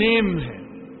 پرسنل نیم ہے،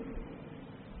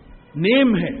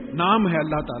 نام ہے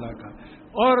اللہ تعالیٰ کا.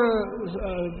 اور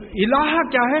الہ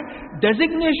کیا ہے؟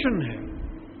 ڈیزگنیشن ہے.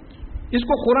 اس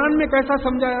کو قرآن میں کیسا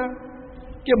سمجھایا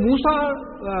کہ موسیٰ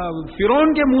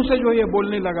فرعون کے منہ سے جو یہ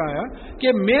بولنے لگایا کہ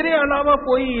میرے علاوہ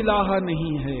کوئی الہ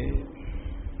نہیں ہے.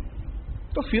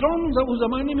 تو فرعون اس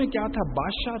زمانے میں کیا تھا؟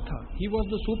 بادشاہ تھا. He was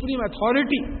the supreme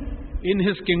authority in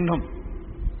his kingdom.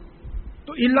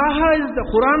 تو الہ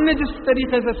قرآن نے جس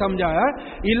طریقے سے سمجھایا،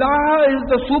 الہ is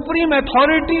the supreme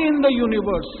authority in the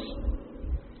universe.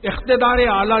 اقتدار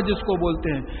اعلیٰ جس کو بولتے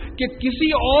ہیں کہ کسی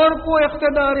اور کو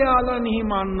اقتدار اعلیٰ نہیں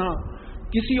ماننا،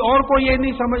 کسی اور کو یہ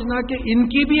نہیں سمجھنا کہ ان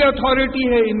کی بھی اتھارٹی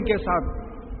ہے ان کے ساتھ.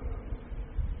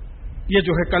 یہ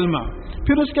جو ہے کلمہ.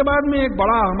 پھر اس کے بعد میں ایک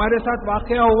بڑا ہمارے ساتھ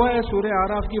واقعہ ہوا ہے، سورہ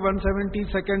اعراف کی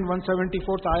 172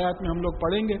 174 آیات میں ہم لوگ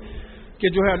پڑھیں گے کہ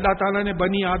جو ہے اللہ تعالیٰ نے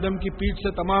بنی آدم کی پیٹھ سے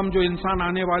تمام جو انسان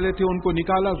آنے والے تھے ان کو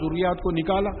نکالا، ذریات کو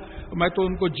نکالا. میں تو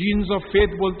ان کو جینز آف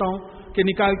فیتھ بولتا ہوں کہ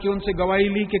نکال کے ان سے گواہی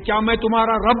لی کہ کیا میں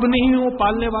تمہارا رب نہیں ہوں،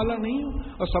 پالنے والا نہیں ہوں؟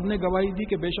 اور سب نے گواہی دی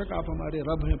کہ بے شک آپ ہمارے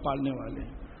رب ہیں، پالنے والے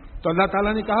ہیں. تو اللہ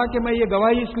تعالیٰ نے کہا کہ میں یہ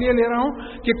گواہی اس لیے لے رہا ہوں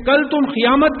کہ کل تم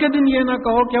قیامت کے دن یہ نہ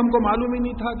کہو کہ ہم کو معلوم ہی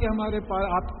نہیں تھا کہ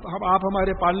آپ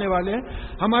ہمارے پالنے والے ہیں.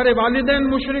 ہمارے والدین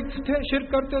مشرک تھے، شرک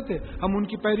کرتے تھے، ہم ان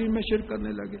کی پیروی میں شرک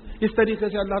کرنے لگے. اس طریقے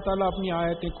سے اللہ تعالیٰ اپنی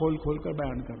آیتیں کھول کھول کر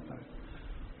بیان کرتا ہے.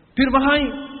 پھر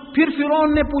فرعون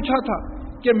نے پوچھا تھا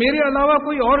کہ میرے علاوہ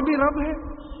کوئی اور بھی رب ہے؟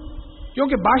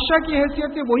 کیونکہ بادشاہ کی حیثیت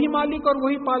سے وہی مالک اور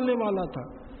وہی پالنے والا تھا.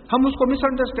 ہم اس کو مس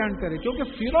انڈرسٹینڈ کریں کیونکہ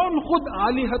فرعون خود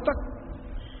آلہہ تک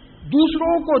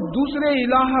دوسروں کو، دوسرے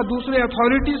الہ، دوسرے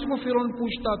اتھارٹیز کو فرعون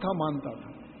پوچھتا تھا، مانتا تھا.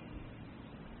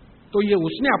 تو یہ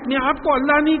اس نے اپنے آپ کو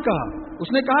اللہ نہیں کہا، اس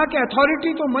نے کہا کہ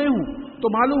اتھارٹی تو میں ہوں. تو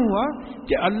معلوم ہوا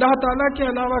کہ اللہ تعالیٰ کے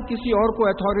علاوہ کسی اور کو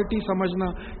اتھارٹی سمجھنا،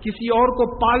 کسی اور کو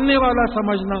پالنے والا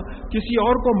سمجھنا، کسی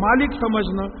اور کو مالک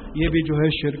سمجھنا، یہ بھی جو ہے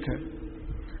شرک ہے.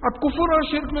 اب کفر اور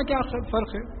شرک میں کیا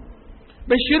فرق ہے؟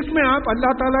 بھائی شرک میں آپ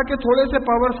اللہ تعالیٰ کے تھوڑے سے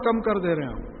پاورز کم کر دے رہے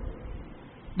ہیں.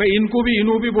 بھائی ان کو بھی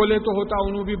انہوں بھی بولے تو ہوتا،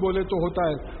 انہوں بھی بولے تو ہوتا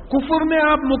ہے. کفر میں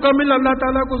آپ مکمل اللہ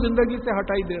تعالیٰ کو زندگی سے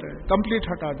ہٹا ہی دے رہے ہیں، کمپلیٹ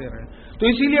ہٹا دے رہے ہیں. تو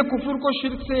اسی لیے کفر کو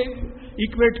شرک سے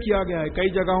ایکویٹ کیا گیا ہے. کئی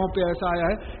جگہوں پہ ایسا آیا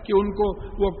ہے کہ ان کو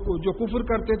وہ جو کفر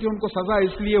کرتے تھے ان کو سزا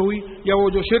اس لیے ہوئی، یا وہ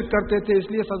جو شرک کرتے تھے اس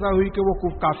لیے سزا ہوئی کہ وہ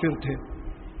کافر تھے.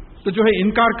 تو جو ہے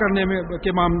انکار کرنے میں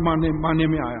کے معنی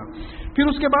میں آیا. پھر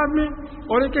اس کے بعد میں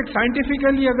اور ایک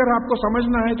سائنٹیفکلی اگر آپ کو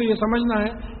سمجھنا ہے تو یہ سمجھنا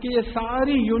ہے کہ یہ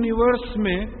ساری یونیورس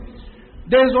میں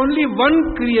there is only one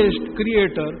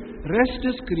creator, rest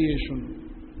is creation.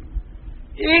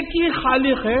 ایک ہی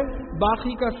خالق ہے،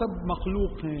 باقی کا سب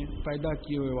مخلوق ہیں، پیدا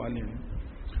کیے ہوئے والے ہیں.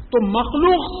 تو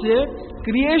مخلوق سے،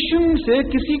 کریشن سے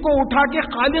کسی کو اٹھا کے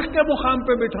خالق کے مقام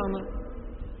پہ بٹھانا،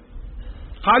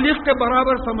 خالق کے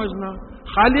برابر سمجھنا،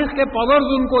 خالق کے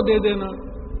پاورز ان کو دے دینا.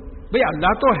 بھئی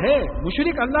اللہ تو ہے،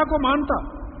 مشرک اللہ کو مانتا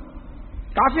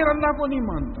کافر اللہ کو نہیں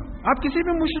مانتا. آپ کسی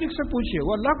بھی مشرک سے پوچھئے،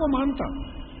 وہ اللہ کو مانتا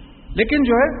لیکن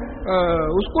جو ہے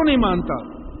اس کو نہیں مانتا.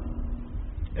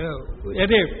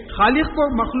 خالق کو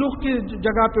مخلوق کی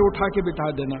جگہ پہ اٹھا کے بٹھا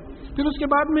دینا. پھر اس کے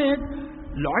بعد میں ایک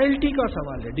لائلٹی کا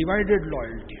سوال ہے، ڈیوائیڈڈ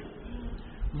لائلٹی.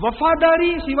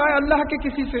 وفاداری سوائے اللہ کے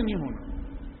کسی سے نہیں ہونا.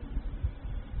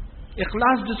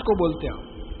 اخلاص جس کو بولتے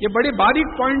ہیں، یہ بڑے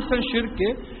باریک پوائنٹس ہیں شرک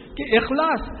کے کہ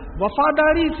اخلاص،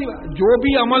 وفاداری سوائے جو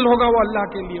بھی عمل ہوگا وہ اللہ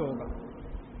کے لیے ہوگا.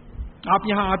 آپ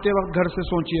یہاں آتے وقت گھر سے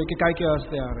سوچئے کہ کائے کے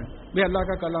واسطے آ رہے ہیں؟ بھئی اللہ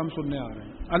کا کلام سننے آ رہے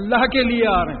ہیں، اللہ کے لیے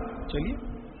آ رہے ہیں. چلیے،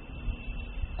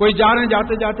 کوئی جا رہے ہیں،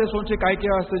 جاتے جاتے سوچے کائے کے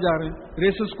واسطے جا رہے ہیں؟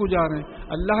 ریسس کو جا رہے ہیں،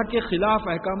 اللہ کے خلاف،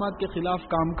 احکامات کے خلاف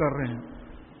کام کر رہے ہیں،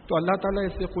 تو اللہ تعالیٰ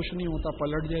اس سے خوش نہیں ہوتا،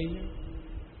 پلٹ جائیے.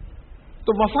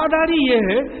 تو وفاداری یہ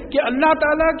ہے کہ اللہ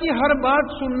تعالیٰ کی ہر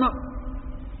بات سننا.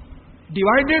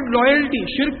 ڈیوائیڈڈ لائلٹی،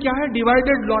 شرک کیا ہے؟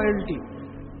 Divided loyalty.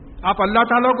 آپ اللہ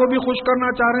تعالیٰ کو بھی خوش کرنا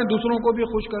چاہ رہے ہیں، دوسروں کو بھی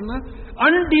خوش کرنا.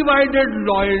 انڈیوائیڈڈ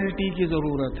لائلٹی کی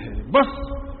ضرورت ہے. بس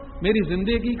میری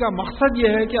زندگی کا مقصد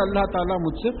یہ ہے کہ اللہ تعالیٰ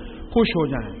مجھ سے خوش ہو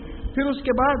جائیں. پھر اس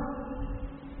کے بعد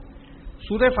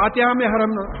سورہ فاتحہ میں ہر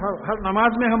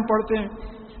نماز میں ہم پڑھتے ہیں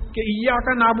کہ ایاک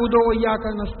نعبد و ایاک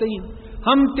نستعین،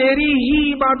 ہم تیری ہی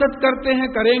عبادت کرتے ہیں،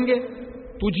 کریں گے،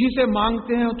 تجھی سے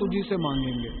مانگتے ہیں اور تجھی سے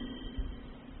مانگیں گے.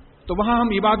 تو وہاں ہم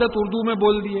عبادت اردو میں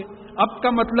بول دیے، اب کا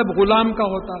مطلب غلام کا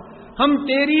ہوتا. ہم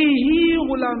تیری ہی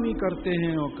غلامی کرتے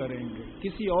ہیں اور کریں گے،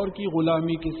 کسی اور کی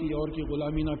غلامی، کسی اور کی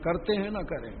غلامی نہ کرتے ہیں نہ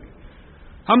کریں گے.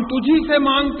 ہم تجھی سے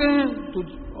مانگتے ہیں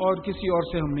اور کسی اور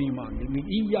سے ہم نہیں مانگیں گے.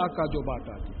 ایا کا جو بات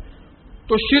آتی،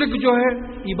 تو شرک جو ہے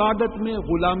عبادت میں،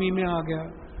 غلامی میں آ گیا،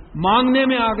 مانگنے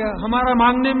میں آ گیا. ہمارا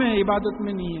مانگنے میں ہے، عبادت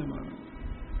میں نہیں ہے.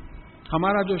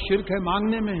 ہمارا جو شرک ہے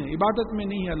مانگنے میں ہے، عبادت میں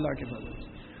نہیں ہے اللہ کے فضل سے.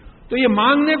 تو یہ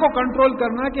مانگنے کو کنٹرول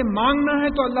کرنا کہ مانگنا ہے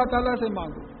تو اللہ تعالیٰ سے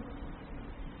مانگو.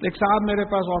 ایک صاحب میرے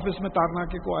پاس آفس میں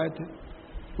تارناکے کو آئے تھے،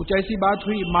 کچھ ایسی بات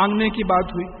ہوئی، مانگنے کی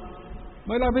بات ہوئی. میں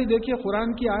بولا بھائی دیکھیے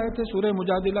قرآن کی آیت ہے، سورہ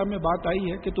مجادلہ میں بات آئی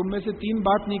ہے کہ تم میں سے 3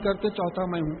 بات نہیں کرتے، چوتھا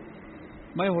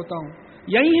میں ہوتا ہوں.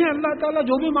 یہی ہے اللہ تعالیٰ،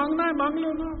 جو بھی مانگنا ہے مانگ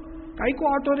لو نا. کائی کو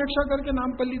آٹو رکشا کر کے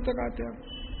نام پلی تک آتے ہیں؟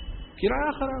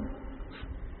 کرایہ خراب،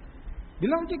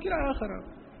 بلا کے کرایہ خراب.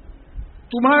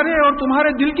 تمہارے اور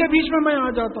تمہارے دل کے بیچ میں آ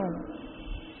جاتا ہوں،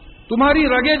 تمہاری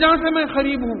رگے جاں سے میں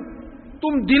قریب ہوں.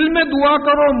 تم دل میں دعا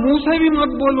کرو، منہ سے بھی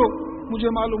مت بولو،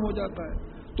 مجھے معلوم ہو جاتا ہے.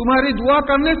 تمہاری دعا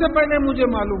کرنے سے پہلے مجھے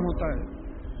معلوم ہوتا ہے.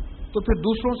 تو پھر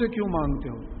دوسروں سے کیوں مانگتے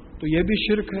ہو؟ تو یہ بھی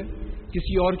شرک ہے،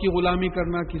 کسی اور کی غلامی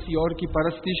کرنا، کسی اور کی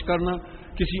پرستش کرنا،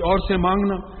 کسی اور سے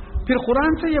مانگنا. پھر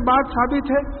قرآن سے یہ بات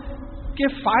ثابت ہے کہ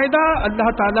فائدہ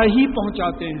اللہ تعالیٰ ہی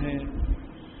پہنچاتے ہیں،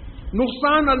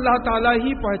 نقصان اللہ تعالیٰ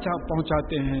ہی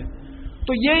پہنچاتے ہیں.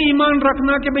 تو یہ ایمان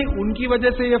رکھنا کہ بھئی ان کی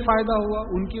وجہ سے یہ فائدہ ہوا،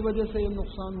 ان کی وجہ سے یہ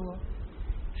نقصان ہوا،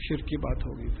 شرک کی بات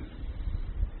ہوگی. پھر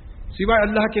سوائے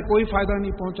اللہ کے کوئی فائدہ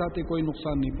نہیں پہنچاتے، کوئی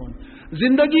نقصان نہیں پہنچاتے.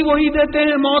 زندگی وہی دیتے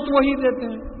ہیں، موت وہی دیتے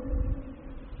ہیں.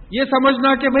 یہ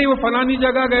سمجھنا کہ بھئی وہ فلانی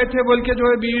جگہ گئے تھے بول کے جو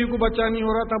ہے بیوی کو بچہ نہیں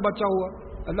ہو رہا تھا، بچہ ہوا.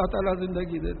 اللہ تعالیٰ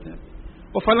زندگی دیتے ہیں.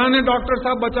 وہ فلانے ڈاکٹر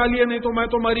صاحب بچا لیے، نہیں تو میں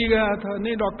تو مر ہی گیا تھا.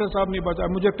 نہیں، ڈاکٹر صاحب نہیں بچا،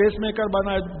 مجھے پیس میکر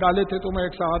بنا ڈالے تھے تو میں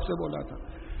ایک صاحب سے بولا تھا.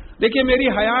 دیکھیے میری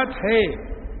حیات ہے،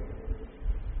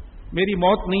 میری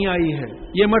موت نہیں آئی ہے.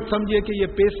 یہ مت سمجھیے کہ یہ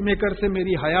پیس میکر سے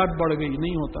میری حیات بڑھ گئی،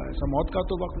 نہیں ہوتا ایسا. موت کا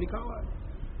تو وقت لکھا ہوا ہے.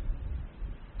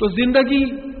 تو زندگی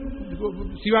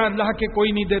سوائے اللہ کے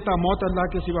کوئی نہیں دیتا، موت اللہ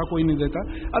کے سوا کوئی نہیں دیتا.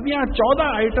 اب یہاں 14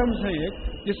 آئٹمز ہیں ایک،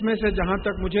 جس میں سے جہاں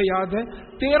تک مجھے یاد ہے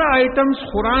 13 آئٹمز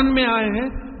قرآن میں آئے ہیں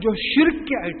جو شرک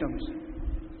کے آئٹمز ہیں.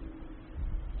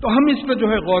 تو ہم اس پہ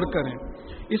جو ہے غور کریں.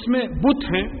 اس میں بت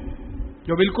ہیں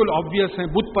جو بالکل آبویس ہیں.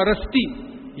 بت پرستی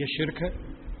یہ شرک ہے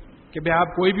کہ بھئی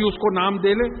آپ کوئی بھی اس کو نام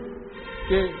دے لیں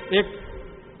کہ ایک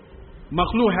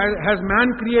مخلوق ہیز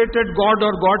مین کریٹڈ گاڈ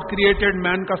اور گاڈ کریٹڈ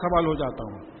مین کا سوال ہو جاتا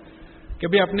ہوں کہ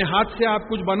بھئی اپنے ہاتھ سے آپ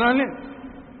کچھ بنا لیں.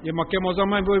 یہ مکہ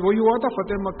معظمہ میں وہی ہوا تھا،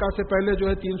 فتح مکہ سے پہلے جو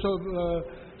ہے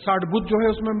 360 بت جو ہے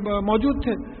اس میں موجود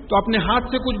تھے. تو اپنے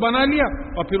ہاتھ سے کچھ بنا لیا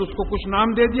اور پھر اس کو کچھ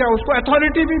نام دے دیا، اس کو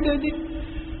اتھارٹی بھی دے دی.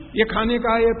 یہ کھانے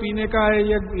کا ہے، یہ پینے کا ہے،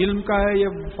 یہ علم کا ہے،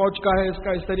 یہ فوج کا ہے، اس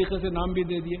کا اس طریقے سے نام بھی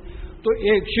دے دیے. تو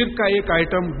ایک شرک کا ایک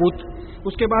آئٹم بت.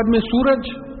 اس کے بعد میں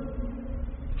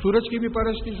سورج کی بھی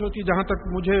پرستش ہوتی. جہاں تک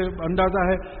مجھے اندازہ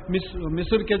ہے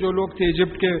مصر کے جو لوگ تھے،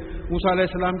 ایجپٹ کے، موسیٰ علیہ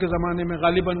السلام کے زمانے میں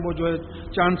غالباً وہ جو ہے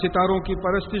چاند ستاروں کی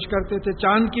پرستش کرتے تھے.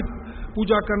 چاند کی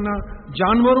پوجا کرنا،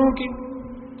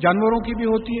 جانوروں کی بھی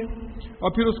ہوتی ہے. اور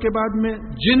پھر اس کے بعد میں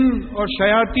جن اور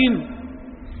شیاطین،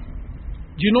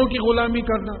 جنوں کی غلامی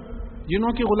کرنا.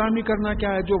 جنوں کی غلامی کرنا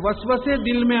کیا ہے؟ جو وسوسے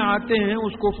دل میں آتے ہیں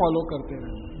اس کو فالو کرتے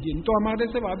رہنا. جن تو ہمارے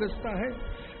سے وابستہ ہے،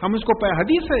 ہم اس کو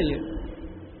حدیث ہے،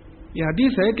 یہ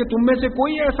حدیث ہے کہ تم میں سے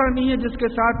کوئی ایسا نہیں ہے جس کے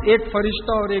ساتھ ایک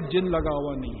فرشتہ اور ایک جن لگا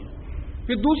ہوا نہیں ہے.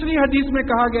 پھر دوسری حدیث میں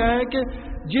کہا گیا ہے کہ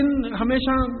جن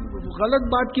ہمیشہ غلط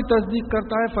بات کی تصدیق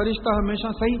کرتا ہے، فرشتہ ہمیشہ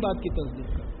صحیح بات کی تصدیق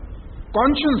کرتا ہے.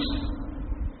 کانشنس،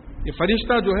 یہ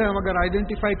فرشتہ جو ہے ہم اگر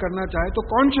آئیڈینٹیفائی کرنا چاہے تو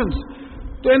کانشنس،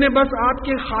 تو انہیں بس آپ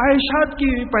کے خواہشات کی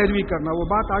پیروی کرنا. وہ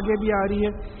بات آگے بھی آ رہی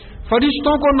ہے.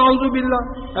 فرشتوں کو نعوذ باللہ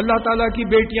اللہ تعالیٰ کی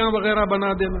بیٹیاں وغیرہ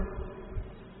بنا دینا،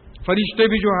 فرشتے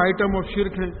بھی جو آئٹم آف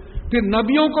شرک ہیں. پھر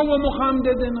نبیوں کو وہ مقام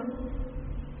دے دینا.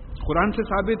 قرآن سے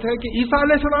ثابت ہے کہ عیسیٰ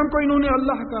علیہ السلام کو انہوں نے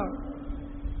اللہ کہا.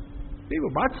 وہ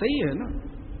بات صحیح ہے نا،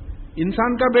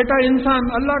 انسان کا بیٹا انسان،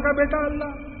 اللہ کا بیٹا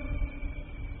اللہ.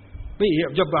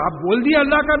 جب آپ بول دیے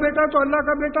اللہ کا بیٹا تو اللہ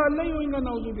کا بیٹا اللہ ہی ہوگا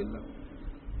نعوذ باللہ.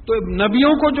 تو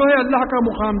نبیوں کو جو ہے اللہ کا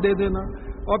مقام دے دینا.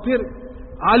 اور پھر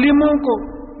عالموں کو،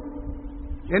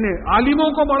 یعنی عالموں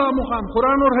کو بڑا مقام.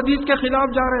 قرآن اور حدیث کے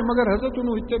خلاف جا رہے ہیں مگر حضرت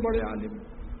انہوں اتنے بڑے عالم.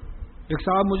 ایک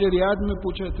صاحب مجھے ریاض میں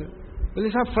پوچھے تھے، بولے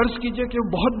صاحب فرض کیجئے کہ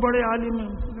بہت بڑے عالم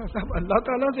ہیں. صاحب اللہ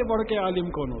تعالیٰ سے بڑھ کے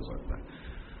عالم کون ہو سکتا ہے؟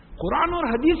 قرآن اور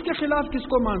حدیث کے خلاف کس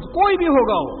کو مان؟ کوئی بھی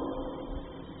ہوگا،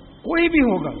 کوئی بھی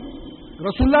ہوگا.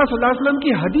 رسول اللہ صلی اللہ علیہ وسلم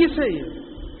کی حدیث ہے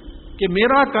یہ کہ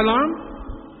میرا کلام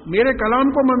میرے کلام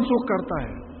کو منسوخ کرتا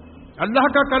ہے، اللہ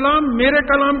کا کلام میرے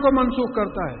کلام کو منسوخ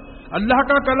کرتا ہے، اللہ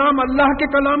کا کلام اللہ کے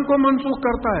کلام کو منسوخ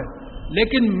کرتا ہے،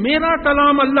 لیکن میرا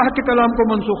کلام اللہ کے کلام کو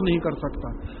منسوخ نہیں کر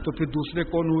سکتا. تو پھر دوسرے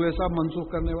کون ہوئے صاحب منسوخ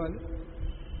کرنے والے؟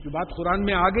 جو بات قرآن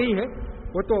میں آ گئی ہے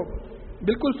وہ تو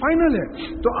بالکل فائنل ہے.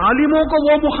 تو عالموں کو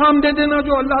وہ مقام دے دینا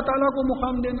جو اللہ تعالیٰ کو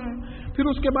مقام دینا ہے. پھر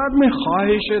اس کے بعد میں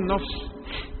خواہش نفس،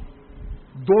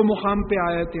 دو مقام پہ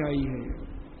آیتیں آئی ہیں.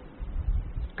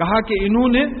 کہا کہ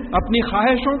انہوں نے اپنی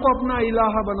خواہشوں کو اپنا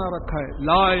الہ بنا رکھا ہے.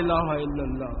 لا الہ الا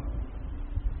اللہ،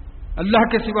 اللہ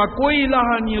کے سوا کوئی الہ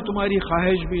نہیں ہے، تمہاری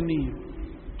خواہش بھی نہیں ہے.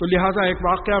 تو لہٰذا ایک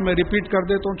واقعہ میں ریپیٹ کر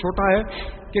دیتا ہوں، چھوٹا ہے،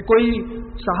 کہ کوئی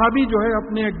صحابی جو ہے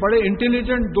اپنے ایک بڑے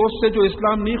انٹیلیجنٹ دوست سے جو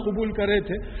اسلام نہیں قبول کرے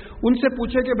تھے، ان سے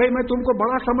پوچھے کہ بھائی میں تم کو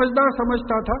بڑا سمجھدار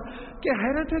سمجھتا تھا، کہ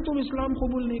حیرت ہے تم اسلام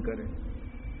قبول نہیں کرے.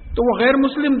 تو وہ غیر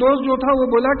مسلم دوست جو تھا وہ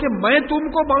بولا کہ میں تم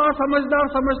کو بڑا سمجھدار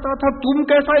سمجھتا تھا، تم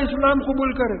کیسا اسلام قبول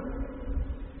کرے؟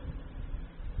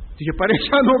 یہ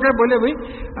پریشان ہو گئے، بولے بھائی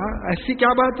ایسی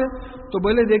کیا بات ہے؟ تو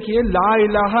بولے دیکھیے لا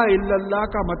الہ الا اللہ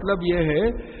کا مطلب یہ ہے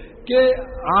کہ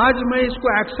آج میں اس کو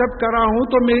ایکسپٹ کرا ہوں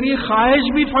تو میری خواہش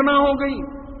بھی فنا ہو گئی.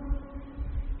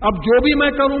 اب جو بھی میں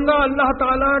کروں گا اللہ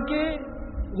تعالیٰ کے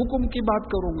حکم کی بات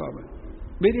کروں گا، میں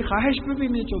میری خواہش پہ بھی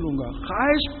نہیں چلوں گا.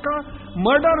 خواہش کا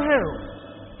مرڈر ہے،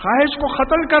 خواہش کو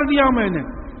قتل کر دیا میں نے.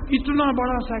 اتنا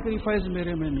بڑا سیکریفائز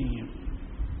میرے میں نہیں ہے.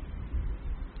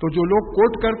 تو جو لوگ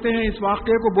کوٹ کرتے ہیں اس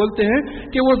واقعے کو، بولتے ہیں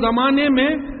کہ وہ زمانے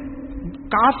میں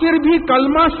کافر بھی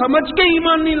کلمہ سمجھ کے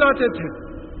ایمان نہیں لاتے تھے.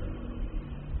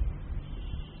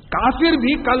 کافر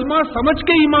بھی کلمہ سمجھ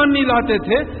کے ایمان نہیں لاتے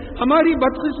تھے. ہماری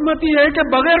بدقسمتی ہے کہ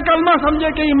بغیر کلمہ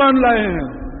سمجھے کے ایمان لائے ہیں.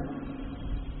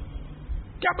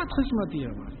 کیا بدقسمتی ہے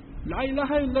ہماری. لا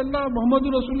الہ الا اللہ محمد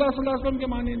رسول اللہ صلی اللہ علیہ وسلم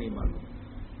کے معنی نہیں معلوم.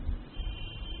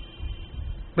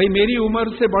 بھئی میری عمر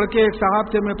سے بڑھ کے ایک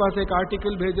صاحب تھے میرے پاس، ایک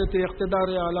آرٹیکل بھیجے تھے،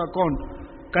 اقتدار اعلیٰ کون،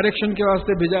 کریکشن کے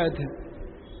واسطے بھیجائے تھے.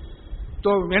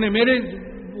 تو میں نے میرے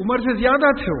عمر سے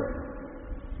زیادہ تھے،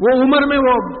 وہ عمر میں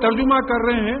وہ ترجمہ کر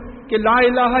رہے ہیں کہ لا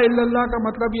الہ الا اللہ کا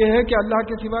مطلب یہ ہے کہ اللہ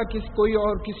کے سوا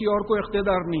کسی اور کو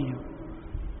اقتدار نہیں ہے.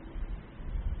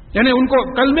 یعنی ان کو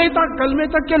کلمے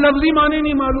تک کے لفظی معنی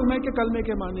نہیں معلوم ہے کہ کلمے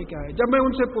کے معنی کیا ہے. جب میں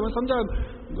ان سے سمجھا،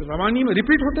 زبانی میں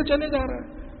ریپیٹ ہوتے چلے جا رہا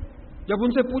ہے. جب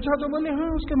ان سے پوچھا تو بولے ہاں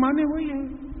اس کے معنی وہی ہیں.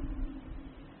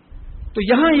 تو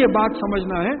یہاں یہ بات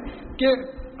سمجھنا ہے کہ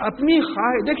اپنی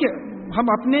خواہش، دیکھیے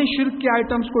ہم اپنے شرک کے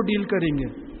آئٹمس کو ڈیل کریں گے،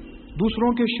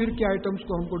 دوسروں کے شرک کے آئٹمس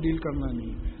کو ہم کو ڈیل کرنا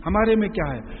نہیں. ہمارے میں کیا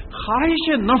ہے؟ خواہش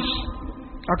نفس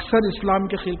اکثر اسلام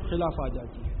کے خلاف آ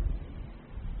جاتی ہے.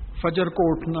 فجر کو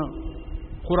اٹھنا،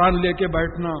 قرآن لے کے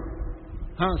بیٹھنا،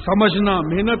 ہاں سمجھنا،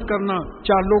 محنت کرنا،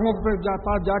 چار لوگوں کے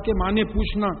پاس جا کے معنی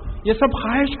پوچھنا، یہ سب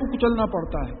خواہش کو کچلنا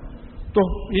پڑتا ہے. تو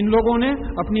ان لوگوں نے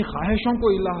اپنی خواہشوں کو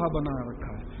الہ بنا رکھا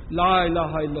ہے. لا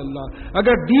الہ الا اللہ.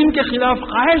 اگر دین کے خلاف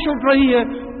خواہش اٹھ رہی ہے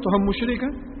تو ہم مشرک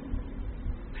ہیں.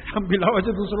 ہم بلا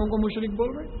وجہ دوسروں کو مشرک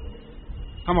بول رہے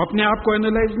ہیں، ہم اپنے آپ کو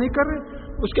اینالائز نہیں کر رہے.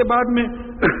 اس کے بعد میں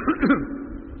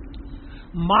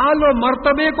مال و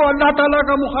مرتبے کو اللہ تعالیٰ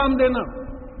کا مقام دینا.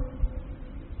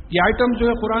 یہ آئٹم جو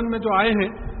ہے قرآن میں جو آئے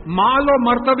ہیں، مال و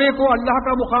مرتبے کو اللہ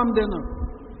کا مقام دینا.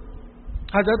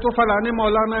 حضرت فلانے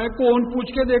مولانا ہے، کون پوچھ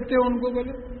کے دیکھتے ہیں ان کو؟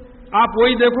 بولے آپ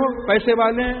وہی دیکھو، پیسے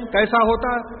والے ہیں، کیسا ہوتا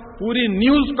ہے. پوری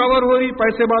نیوز کور ہو رہی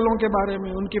پیسے والوں کے بارے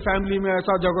میں، ان کی فیملی میں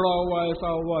ایسا جھگڑا ہوا،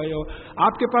 ایسا ہوا ہے.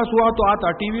 آپ کے پاس ہوا تو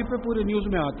آتا ٹی وی پہ، پوری نیوز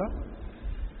میں آتا.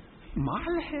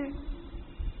 مال ہے،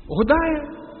 عہدہ ہے،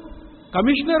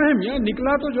 کمشنر ہے، میاں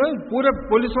نکلا تو جو ہے پورے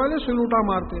پولیس والے سلوٹا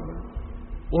مارتے ہیں.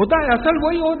 عہدہ ہے، اصل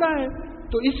وہی عہدہ ہے.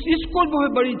 تو اس کو جو ہے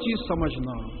بڑی چیز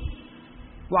سمجھنا.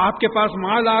 وہ آپ کے پاس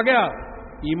مال آ گیا،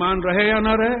 ایمان رہے یا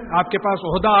نہ رہے، آپ کے پاس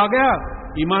عہدہ آ گیا،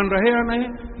 ایمان رہے یا نہیں،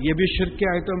 یہ بھی شرک کے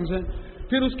آئٹمز ہیں۔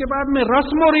 پھر اس کے بعد میں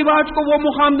رسم و رواج کو وہ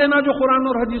مقام دینا جو قرآن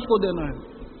اور حدیث کو دینا ہے۔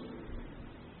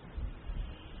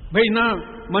 بھئی نہ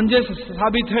منجے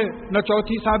ثابت ہے، نہ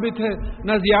چوتھی ثابت ہے،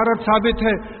 نہ زیارت ثابت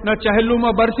ہے، نہ چہلم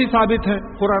و برسی ثابت ہے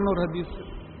قرآن اور حدیث سے۔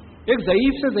 ایک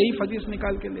ضعیف سے ضعیف حدیث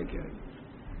نکال کے لے کے آئے،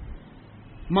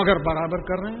 مگر برابر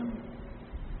کر رہے ہیں،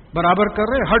 برابر کر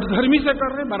رہے ہیں، ہٹ دھرمی سے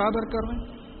کر رہے ہیں، برابر کر رہے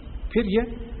ہیں۔ پھر یہ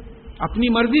اپنی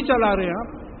مرضی چلا رہے ہیں، آپ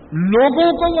لوگوں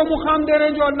کو وہ مقام دے رہے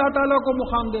ہیں جو اللہ تعالیٰ کو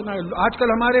مقام دینا ہے۔ آج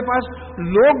کل ہمارے پاس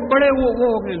لوگ بڑے وہ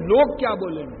ہو گئے، لوگ کیا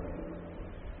بولیں گے۔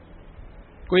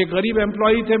 کوئی غریب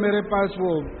امپلائی تھے میرے پاس،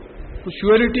 وہ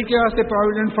شیورٹی کے واسطے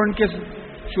پروویڈنٹ فنڈ کے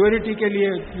شیورٹی کے لیے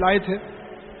لائے تھے،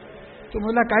 تو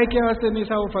بولا کائے کے واسطے نہیں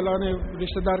صاحب، وہ فلاں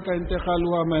رشتہ دار کا انتقال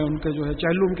ہوا، میں ان کے جو ہے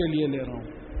چہلوم کے لیے لے رہا ہوں۔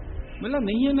 بولا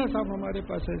نہیں ہے نا صاحب ہمارے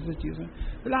پاس ایسی چیزیں۔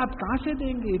 بولا آپ کہاں سے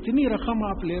دیں گے، اتنی رقم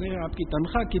آپ لے رہے ہیں، آپ کی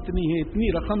تنخواہ کتنی ہے، اتنی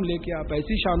رقم لے کے آپ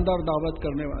ایسی شاندار دعوت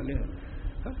کرنے والے ہیں،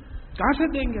 کہاں سے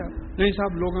دیں گے آپ؟ نہیں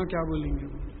صاحب لوگاں کیا بولیں گے۔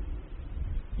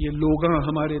 یہ لوگاں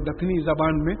ہمارے دکنی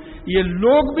زبان میں یہ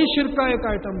لوگ بھی شرک کا ایک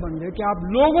آئٹم بن گئے کہ آپ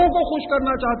لوگوں کو خوش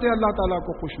کرنا چاہتے ہیں، اللہ تعالیٰ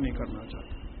کو خوش نہیں کرنا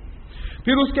چاہتے۔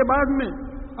 پھر اس کے بعد میں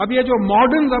اب یہ جو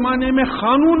ماڈرن زمانے میں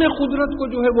قانون قدرت کو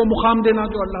جو ہے وہ مقام دینا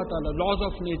جو اللہ تعالیٰ، laws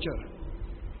of nature,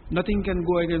 nothing can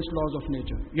go against laws of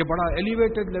nature, یہ بڑا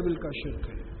ایلیویٹڈ لیول کا شرک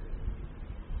ہے۔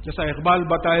 جیسا اقبال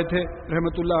بتائے تھے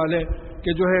رحمت اللہ علیہ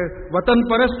کہ جو ہے وطن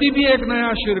پرستی بھی ایک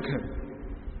نیا شرک ہے،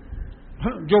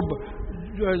 جو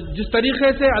جس طریقے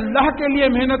سے اللہ کے لیے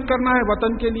محنت کرنا ہے،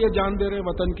 وطن کے لیے جان دے رہے ہیں،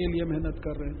 وطن کے لیے محنت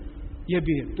کر رہے ہیں، یہ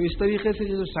بھی ہے۔ تو اس طریقے سے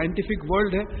جو سائنٹیفک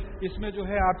ورلڈ ہے اس میں جو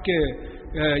ہے آپ کے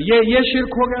یہ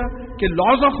شرک ہو گیا کہ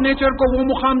لاز آف نیچر کو وہ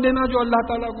مقام دینا جو اللہ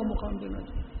تعالیٰ کو مقام دینا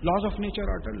چاہیے۔ لاز آف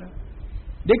نیچر اٹل ہے،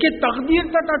 دیکھیے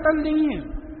تقدیر تک اٹل نہیں ہے۔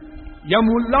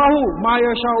 یم اللہ ما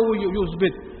یشاء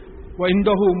یثبت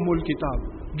وعندہ ام الکتاب،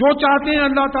 جو چاہتے ہیں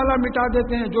اللہ تعالیٰ مٹا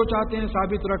دیتے ہیں، جو چاہتے ہیں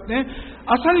ثابت رکھتے ہیں۔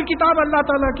 اصل کتاب اللہ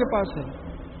تعالیٰ کے پاس ہے،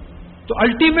 تو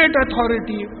الٹیمیٹ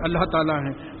اتھارٹی اللہ تعالیٰ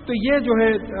ہے۔ تو یہ جو ہے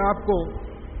آپ کو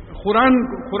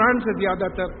قرآن سے زیادہ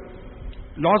تر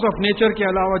لاز آف نیچر کے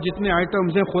علاوہ جتنے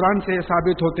آئٹمز ہیں قرآن سے یہ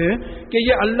ثابت ہوتے ہیں کہ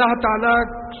یہ اللہ تعالیٰ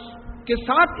کے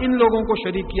ساتھ ان لوگوں کو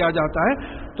شریک کیا جاتا ہے۔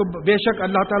 تو بے شک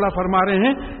اللہ تعالیٰ فرما رہے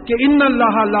ہیں کہ ان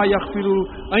اللہ لا یغفر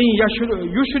ان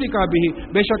یشرک بہ،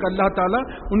 بے شک اللہ تعالیٰ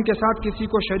ان کے ساتھ کسی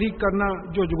کو شریک کرنا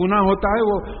جو گناہ ہوتا ہے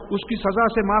وہ اس کی سزا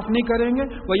سے معاف نہیں کریں گے۔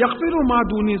 ویغفر ما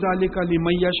دون ذلک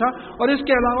لمن یشاء، اور اس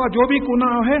کے علاوہ جو بھی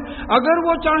گناہ ہے اگر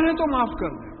وہ چاہیں تو معاف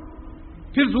کر دیں۔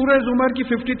 پھر سورہ زمر کی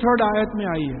 53 آیت میں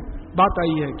بات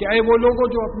آئی ہے کہ اے وہ لوگوں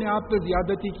جو اپنے آپ پہ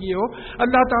زیادتی کیے ہو،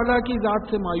 اللہ تعالیٰ کی ذات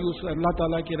سے مایوس، اللہ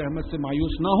تعالیٰ کی رحمت سے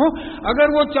مایوس نہ ہو،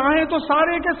 اگر وہ چاہیں تو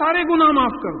سارے کے سارے گناہ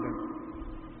معاف کر دیں۔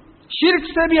 شرک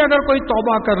سے بھی اگر کوئی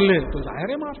توبہ کر لے تو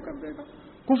ظاہر ہے معاف کر دے گا،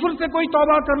 کفر سے کوئی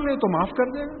توبہ کر لے تو معاف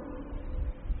کر دے گا۔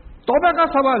 توبہ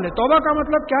کا سوال ہے، توبہ کا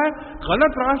مطلب کیا ہے؟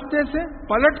 غلط راستے سے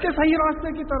پلٹ کے صحیح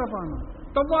راستے کی طرف آنا۔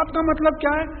 تب وہ آپ کا مطلب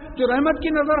کیا ہے؟ جو رحمت کی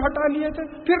نظر ہٹا لیے تھے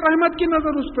پھر رحمت کی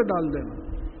نظر اس پہ ڈال دینا۔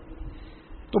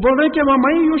 تو بول رہے ہیں کہ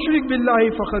وَمَن یشرک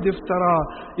بِاللَّہِ فَقَدِ افْتَرَىٰ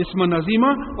اسْمًا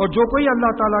عَظِیمًا، اور جو کوئی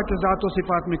اللہ تعالیٰ کے ذات و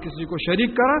صفات میں کسی کو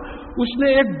شریک کرا اس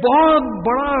نے ایک بہت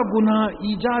بڑا گناہ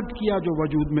ایجاد کیا جو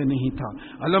وجود میں نہیں تھا۔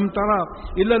 أَلَمْ تَرَ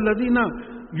إِلَى الَّذِينَ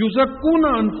يُزَكُّونَ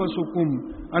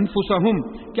أَنفُسَهُمْ،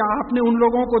 کیا آپ نے ان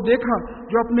لوگوں کو دیکھا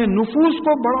جو اپنے نفوس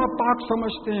کو بڑا پاک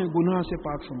سمجھتے ہیں، گناہ سے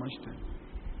پاک سمجھتے ہیں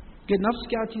کہ نفس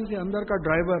کیا چیز ہے؟ اندر کا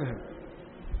ڈرائیور ہے۔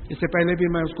 اس سے پہلے بھی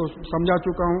میں اس کو سمجھا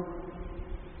چکا ہوں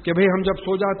کہ بھئی ہم جب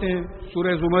سو جاتے ہیں،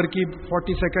 سورہ زمر کی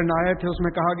 42 آیت ہے، اس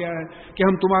میں کہا گیا ہے کہ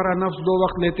ہم تمہارا نفس 2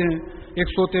 وقت لیتے ہیں،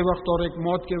 ایک سوتے وقت اور ایک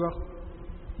موت کے وقت۔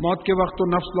 موت کے وقت تو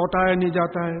نفس لوٹایا نہیں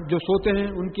جاتا ہے، جو سوتے ہیں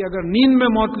ان کی اگر نیند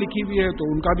میں موت لکھی ہوئی ہے تو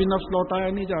ان کا بھی نفس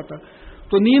لوٹایا نہیں جاتا۔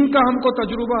 تو نیند کا ہم کو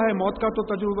تجربہ ہے، موت کا تو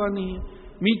تجربہ نہیں ہے۔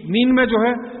 نیند میں جو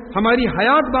ہے ہماری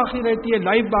حیات باقی رہتی ہے،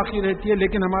 لائف باقی رہتی ہے،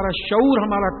 لیکن ہمارا شعور،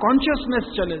 ہمارا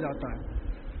کانشیسنیس چلے جاتا ہے۔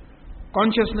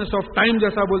 کانشیسنیس آف ٹائم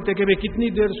جیسا بولتے کہ کتنی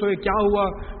دیر سوئے، کیا ہوا،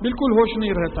 بالکل ہوش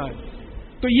نہیں رہتا ہے۔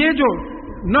 تو یہ جو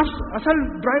نفس اصل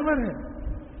ڈرائیور ہے،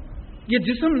 یہ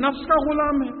جسم نفس کا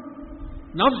غلام ہے۔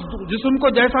 نفس جسم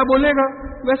کو جیسا بولے گا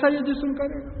ویسا یہ جسم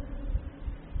کرے گا۔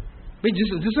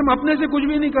 جسم اپنے سے کچھ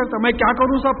بھی نہیں کرتا۔ میں کیا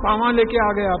کروں صاحب، پاواں لے کے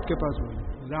آ گئے آپ کے پاس،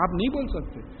 آپ نہیں بول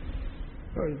سکتے۔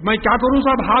 میں کیا کروں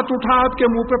صاحب، ہاتھ اٹھا آپ کے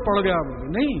منہ پہ پڑ گیا، بولے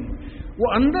نہیں۔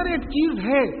 وہ اندر ایک چیز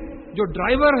ہے جو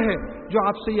ڈرائیور ہے جو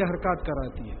آپ سے یہ حرکات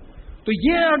کراتی ہے۔ تو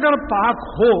یہ اگر پاک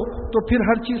ہو تو پھر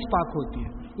ہر چیز پاک ہوتی ہے،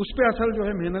 اس پہ اصل جو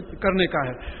ہے محنت کرنے کا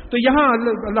ہے۔ تو یہاں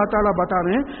اللہ تعالیٰ بتا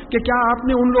رہے ہیں کہ کیا آپ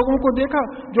نے ان لوگوں کو دیکھا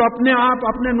جو اپنے آپ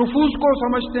اپنے نفوس کو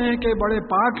سمجھتے ہیں کہ بڑے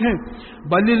پاک ہیں؟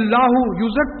 بل اللہ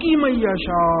یزکی من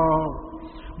یشاء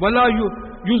ولا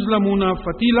یظلمون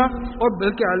فتیلا، اور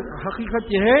بلکہ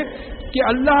حقیقت یہ ہے کہ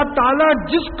اللہ تعالیٰ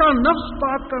جس کا نفس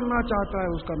پاک کرنا چاہتا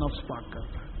ہے اس کا نفس پاک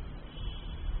کرتا ہے،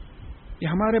 یہ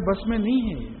ہمارے بس میں نہیں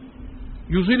ہے۔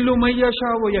 یضل من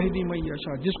یشاء و یہدی من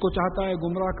یشاء، جس کو چاہتا ہے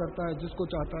گمراہ کرتا ہے، جس کو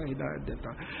چاہتا ہے ہدایت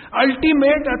دیتا ہے۔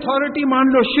 الٹیمیٹ اتھارٹی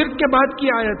مان لو، شرک کے بعد کی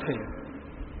آیت ہے،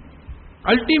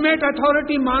 الٹیمیٹ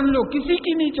اتھارٹی مان لو، کسی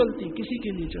کی نہیں چلتی، کسی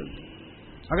کی نہیں چلتی۔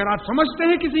 اگر آپ سمجھتے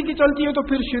ہیں کسی کی چلتی ہے تو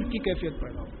پھر شرک کی کیفیت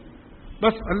پیدا ہو،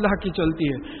 بس اللہ کی چلتی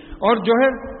ہے۔ اور جو ہے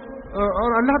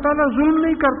اور اللہ تعالیٰ ظلم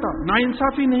نہیں کرتا،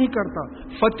 ناانصافی نہیں کرتا۔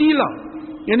 فتیلہ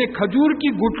یعنی کھجور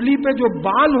کی گٹلی پہ جو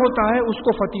بال ہوتا ہے اس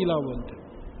کو فتیلہ بولتے ہیں،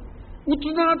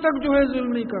 اتنا تک جو ہے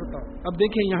ظلم نہیں کرتا۔ اب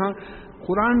دیکھیں یہاں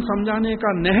قرآن سمجھانے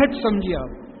کا نہج سمجھیے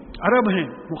آپ، عرب ہیں،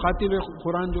 مخاطب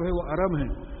قرآن جو ہے وہ عرب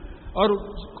ہیں، اور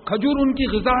کھجور ان کی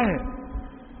غذا ہے،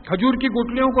 کھجور کی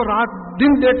گٹلیوں کو رات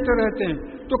دن دیکھتے رہتے ہیں۔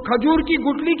 تو کھجور کی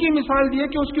گٹلی کی مثال دی ہے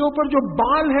کہ اس کے اوپر جو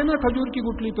بال ہے نا کھجور کی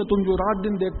گٹلی پہ، تم جو رات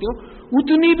دن دیکھتے ہو،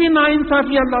 اتنی بھی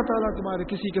ناانصافی اللہ تعالیٰ تمہارے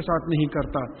کسی کے ساتھ نہیں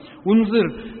کرتا۔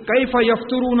 انظر کیف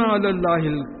یفترون علی اللہ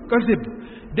الکذب،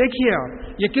 دیکھیے آپ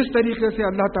یہ کس طریقے سے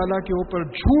اللہ تعالیٰ کے اوپر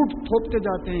جھوٹ تھوپتے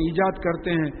جاتے ہیں، ایجاد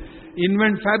کرتے ہیں،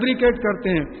 انوینٹ فیبریکیٹ کرتے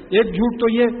ہیں۔ ایک جھوٹ تو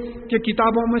یہ کہ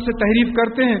کتابوں میں سے تحریف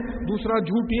کرتے ہیں، دوسرا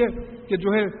جھوٹ یہ کہ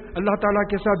جو ہے اللہ تعالیٰ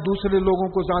کے ساتھ دوسرے لوگوں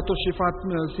کو ذات و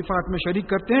صفات میں شریک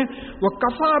کرتے ہیں۔ وہ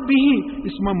کفا بھی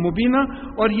اسم مبینہ،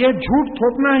 اور یہ جھوٹ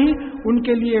تھوپنا ہی ان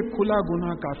کے لیے کھلا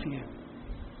گناہ کافی ہے،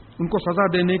 ان کو سزا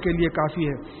دینے کے لیے کافی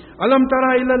ہے۔ الم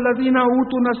تری الی الذین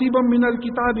اوتوا نصیبا من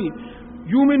الکتاب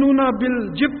یؤمنون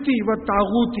بالجبت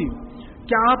والطاغوت،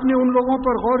 کیا آپ نے ان لوگوں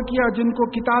پر غور کیا جن کو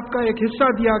کتاب کا ایک حصہ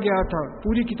دیا گیا تھا،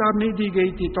 پوری کتاب نہیں دی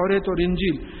گئی تھی، توریت اور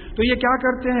انجیل؟ تو یہ کیا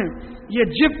کرتے ہیں، یہ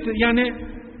جبت یعنی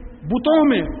بتوں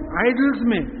میں، آئیڈلز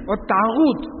میں، اور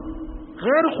طاغوت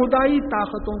غیر خدائی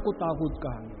طاقتوں کو طاغوت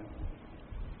کہا گیا۔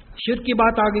 شرک کی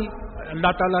بات آ گئی،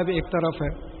 اللہ تعالیٰ بھی ایک طرف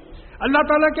ہے، اللہ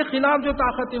تعالیٰ کے خلاف جو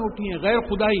طاقتیں اٹھی ہیں، غیر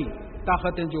خدائی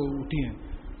طاقتیں جو اٹھی ہیں،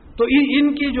 تو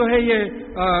ان کی جو ہے یہ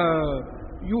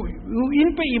ان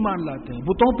پہ ایمان لاتے ہیں،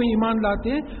 بتوں پہ ایمان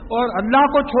لاتے ہیں، اور اللہ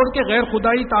کو چھوڑ کے غیر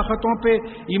خدائی طاقتوں پہ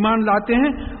ایمان لاتے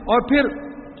ہیں۔ اور پھر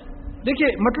دیکھیے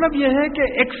مطلب یہ ہے کہ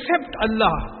ایکسپٹ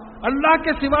اللہ، اللہ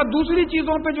کے سوا دوسری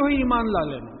چیزوں پہ جو ہے ایمان لا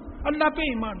لینا، اللہ پہ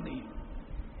ایمان نہیں۔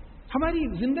 ہماری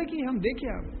زندگی ہم دیکھیں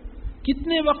آپ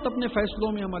کتنے وقت اپنے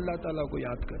فیصلوں میں ہم اللہ تعالیٰ کو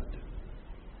یاد کرتے،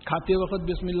 کھاتے وقت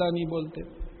بسم اللہ نہیں بولتے،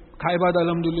 کھائے بعد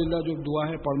الحمدللہ جو دعا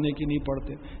ہے پڑھنے کی نہیں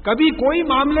پڑھتے، کبھی کوئی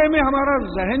معاملے میں ہمارا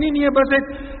ذہن ہی نہیں ہے، بس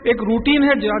ایک روٹین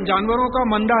ہے، جانوروں کا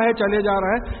منڈا ہے چلے جا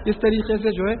رہا ہے، اس طریقے سے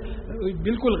جو ہے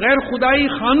بالکل غیر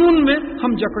خدائی قانون میں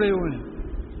ہم جکڑے ہوئے ہیں۔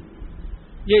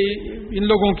 یہ ان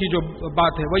لوگوں کی جو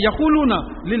بات ہے، وَيَقُولُونَ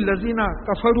لِلَّذِينَ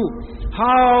كَفَرُوا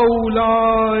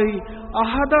هَؤُلَاءِ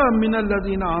أَهْدَىٰ مِنَ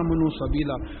الَّذِينَ آمَنُوا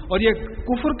سَبِيلًا، اور یہ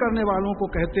کفر کرنے والوں کو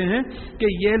کہتے ہیں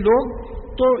کہ یہ لوگ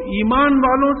تو ایمان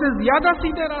والوں سے زیادہ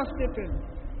سیدھے راستے پہ ہیں۔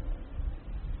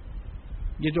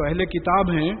 یہ جو اہل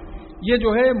کتاب ہیں یہ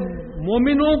جو ہے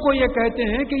مومنوں کو یہ کہتے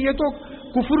ہیں کہ یہ تو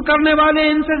کفر کرنے والے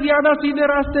ان سے زیادہ سیدھے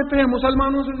راستے پہ ہیں،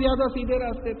 مسلمانوں سے زیادہ سیدھے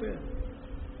راستے پہ ہیں،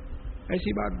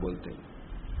 ایسی بات بولتے ہیں۔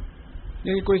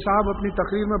 لیکن کوئی صاحب اپنی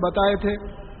تقریر میں بتائے تھے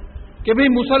کہ بھئی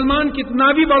مسلمان کتنا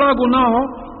بھی بڑا گناہ ہو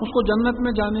اس کو جنت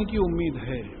میں جانے کی امید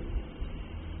ہے،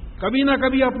 کبھی نہ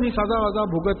کبھی اپنی سزا وزا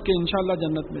بھگت کے انشاءاللہ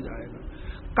جنت میں جائے گا۔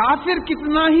 کافر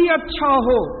کتنا ہی اچھا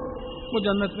ہو وہ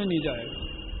جنت میں نہیں جائے گا۔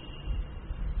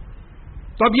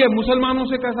 تو اب یہ مسلمانوں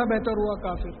سے کیسا بہتر ہوا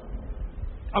کافر؟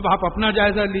 اب آپ اپنا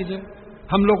جائزہ لیجئے،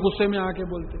 ہم لوگ غصے میں آ کے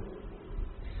بولتے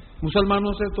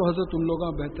مسلمانوں سے تو حضرت ان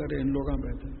لوگاں بہتر ہے، ان لوگاں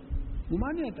بہتر ہے،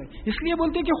 گمان نہیں آتا ہے، اس لیے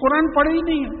بولتے کہ قرآن پڑھے ہی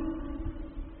نہیں ہے۔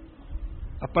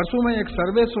 اب پرسوں میں ایک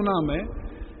سروے سنا میں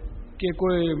کہ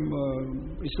کوئی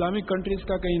اسلامک کنٹریز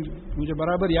کا، کہیں مجھے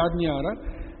برابر یاد نہیں آ رہا،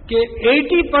 کہ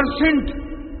 80%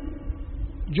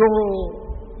 جو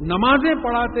نمازیں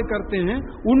پڑھاتے کرتے ہیں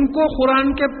ان کو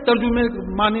قرآن کے ترجمے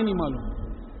معنی نہیں معلوم۔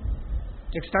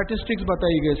 ایک اسٹیٹسٹکس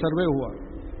بتائی گئی، سروے ہوا،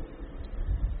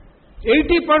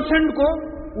 80% کو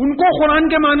ان کو قرآن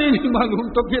کے معنی نہیں معلوم،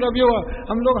 تو پھر اب یہ ہوا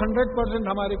ہم لوگ 100%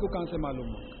 ہمارے کو کہاں سے معلوم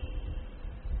ہو؟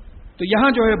 تو یہاں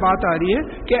جو ہے بات آ رہی ہے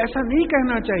کہ ایسا نہیں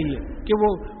کہنا چاہیے کہ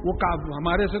وہ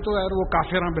ہمارے سے تو یار وہ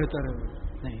کافراں بہتر ہے،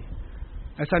 نہیں،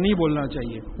 ایسا نہیں بولنا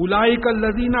چاہیے۔ اولئک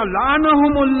الذین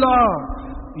لعنہم اللہ،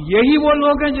 یہی وہ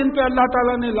لوگ ہیں جن پہ اللہ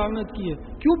تعالیٰ نے لعنت کی ہے۔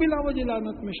 کیوں بلا وجہ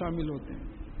لعنت میں شامل ہوتے ہیں؟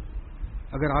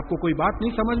 اگر آپ کو کوئی بات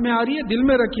نہیں سمجھ میں آ رہی ہے دل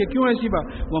میں رکھیے، کیوں ایسی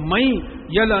بات؟ وَمَن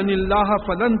یلعن اللہ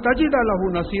فلن تجد لہ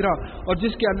نصیرا، اور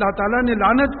جس کے اللہ تعالیٰ نے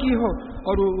لعنت کی ہو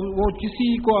اور وہ کسی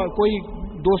کو کوئی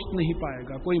دوست نہیں پائے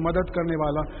گا، کوئی مدد کرنے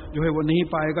والا جو ہے وہ نہیں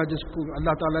پائے گا جس کو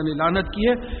اللہ تعالیٰ نے لعنت کی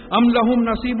ہے. ام لہم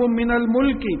نصیب من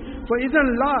الملک فاذا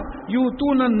لا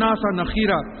یؤتون الناس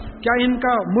نخیرا، کیا ان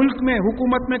کا ملک میں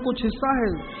حکومت میں کچھ حصہ ہے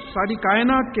ساری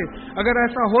کائنات کے؟ اگر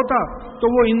ایسا ہوتا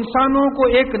تو وہ انسانوں کو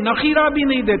ایک نخیرہ بھی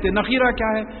نہیں دیتے. نخیرہ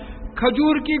کیا ہے؟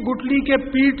 کھجور کی گٹلی کے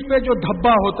پیٹ پہ جو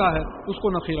دھبا ہوتا ہے اس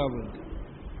کو نخیرہ بولتے.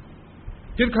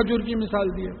 پھر کھجور کی مثال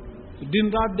دی ہے، دن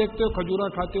رات دیکھتے ہو کھجورا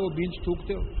کھاتے ہو، بیج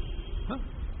تھوکتے ہو. ہاں؟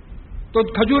 تو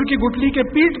کھجور کی گٹلی کے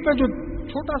پیٹ پہ جو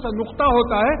چھوٹا سا نقطہ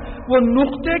ہوتا ہے وہ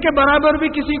نقطے کے برابر بھی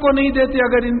کسی کو نہیں دیتے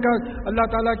اگر ان کا اللہ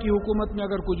تعالیٰ کی حکومت میں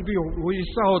اگر کچھ بھی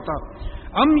حصہ ہوتا.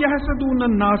 ام یحسدون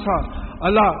الناس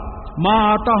علی ما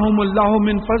آتاہم اللہ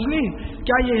من فضلہ،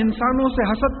 کیا یہ انسانوں سے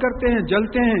حسد کرتے ہیں،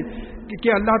 جلتے ہیں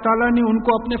کہ اللہ تعالیٰ نے ان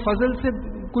کو اپنے فضل سے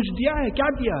کچھ دیا ہے؟ کیا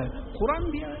دیا ہے؟ قرآن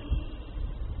دیا ہے.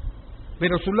 پھر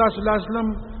رسول اللہ صلی اللہ علیہ وسلم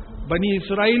بنی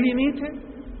اسرائیلی نہیں تھے،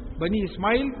 بنی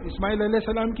اسماعیل علیہ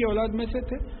السلام کی اولاد میں سے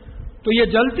تھے. تو یہ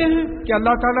جلتے ہیں کہ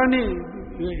اللہ تعالیٰ نے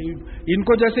ان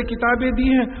کو جیسے کتابیں دی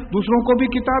ہیں دوسروں کو بھی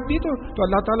کتاب دی. تو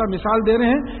اللہ تعالیٰ مثال دے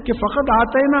رہے ہیں کہ فقط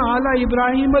آتینا اعلی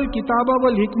ابراہیم الکتاب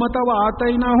والحکمت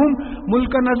وآتیناہم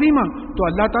ملکا عظیما. تو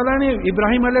اللہ تعالیٰ نے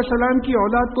ابراہیم علیہ السلام کی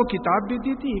اولاد کو کتاب بھی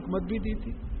دی تھی، حکمت بھی دی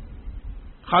تھی.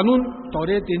 قانون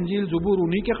توریت انجیل زبور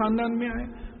انہی کے خاندان میں آئے،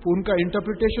 ان کا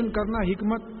انٹرپریٹیشن کرنا،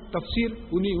 حکمت تفسیر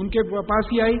ان کے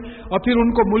پاس ہی آئی. اور پھر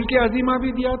ان کو ملک عظیمہ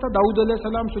بھی دیا تھا. داؤد علیہ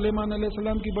السلام، سلیمان علیہ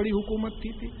السلام کی بڑی حکومت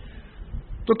تھی.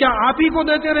 تو کیا آپ ہی کو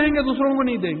دیتے رہیں گے، دوسروں کو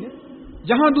نہیں دیں گے؟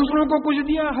 جہاں دوسروں کو کچھ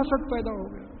دیا حسد پیدا ہو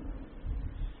گیا.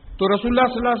 تو رسول اللہ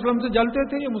صلی اللہ علیہ وسلم سے جلتے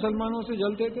تھے، یہ مسلمانوں سے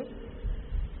جلتے تھے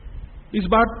اس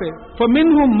بات پہ.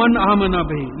 فمنہم من آمن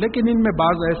بہ، لیکن ان میں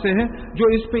بعض ایسے ہیں جو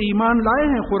اس پہ ایمان لائے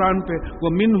ہیں قرآن پہ.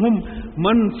 ومنہم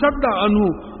من صد عنہ،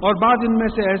 اور بعض ان میں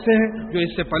سے ایسے ہیں جو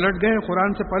اس سے پلٹ گئے،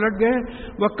 قرآن سے پلٹ گئے.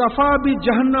 وکفا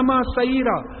بجہنم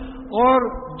سعیرا، اور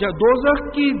دوزخ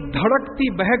کی دھڑکتی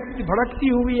بھڑکتی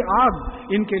ہوئی آگ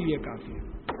ان کے لیے کافی ہے.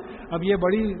 اب یہ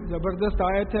بڑی زبردست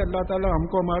آیت ہے. اللہ تعالی ہم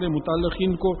کو ہمارے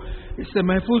متعلقین کو اس سے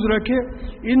محفوظ رکھے.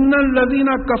 ان الذین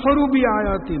کفروا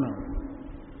بآیاتنا،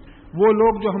 وہ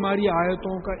لوگ جو ہماری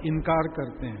آیتوں کا انکار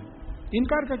کرتے ہیں.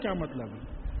 انکار کا کیا مطلب ہے؟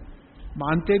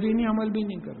 مانتے بھی نہیں، عمل بھی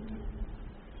نہیں کرتے.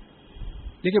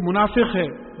 دیکھیں منافق ہے،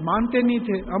 مانتے نہیں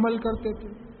تھے، عمل کرتے تھے.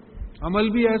 عمل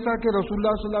بھی ایسا کہ رسول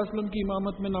اللہ صلی اللہ علیہ وسلم کی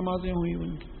امامت میں نمازیں ہوئی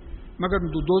ان کی، مگر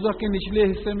دوزخ کے نچلے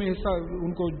حصے میں حصہ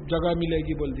ان کو جگہ ملے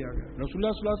گی بول دیا گیا. رسول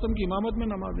اللہ صلی اللہ علیہ وسلم کی امامت میں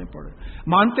نمازیں پڑھے،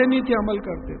 مانتے نہیں تھے، عمل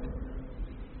کرتے تھے.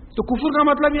 تو کفر کا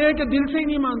مطلب یہ ہے کہ دل سے ہی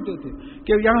نہیں مانتے تھے.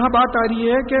 کہ یہاں بات آ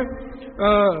رہی ہے کہ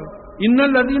ان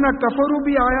الذین کفروا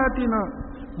بآیاتنا،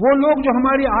 وہ لوگ جو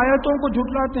ہماری آیتوں کو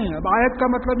جھٹلاتے ہیں. اب آیت کا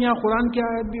مطلب یہاں قرآن کی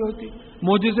آیت بھی ہوتی،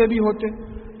 معجزے بھی ہوتے.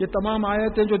 یہ تمام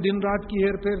آیتیں جو دن رات کی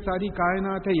ہیر پھیر ساری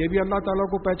کائنات ہے، یہ بھی اللہ تعالیٰ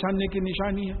کو پہچاننے کی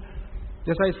نشانی ہے.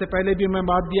 جیسا اس سے پہلے بھی میں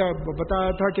بتایا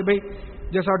تھا کہ بھئی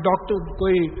جیسا ڈاکٹر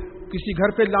کوئی کسی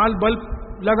گھر پہ لال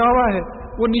بلب لگا ہوا ہے،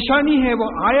 وہ نشانی ہے، وہ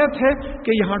آیت ہے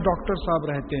کہ یہاں ڈاکٹر صاحب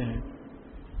رہتے ہیں.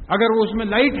 اگر وہ اس میں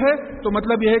لائٹ ہے تو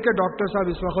مطلب یہ ہے کہ ڈاکٹر صاحب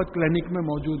اس وقت کلینک میں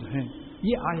موجود ہیں.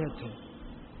 یہ آیت ہے.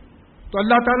 تو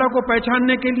اللہ تعالیٰ کو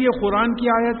پہچاننے کے لیے قرآن کی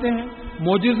آیتیں ہیں،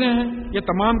 معجزے ہیں، یہ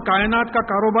تمام کائنات کا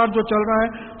کاروبار جو چل رہا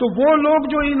ہے. تو وہ لوگ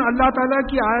جو ان اللہ تعالیٰ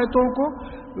کی آیتوں کو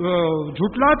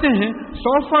جھٹلاتے ہیں،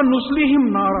 سوف نصلیہم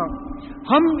نارا،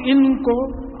 ہم ان کو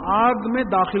آگ میں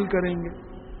داخل کریں گے.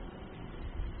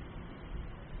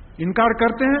 انکار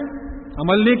کرتے ہیں،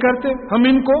 عمل نہیں کرتے، ہم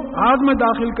ان کو آگ میں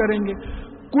داخل کریں گے.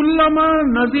 کلما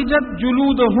نضجت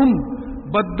جلودہم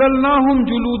بدلناہم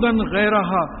جلودا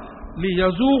غیرہا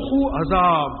لیذوقوا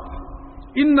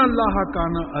عذاب ان اللہ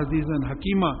کان عزیزا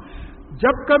حکیما.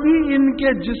 جب کبھی ان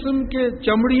کے جسم کے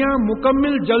چمڑیاں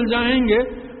مکمل جل جائیں گے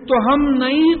تو ہم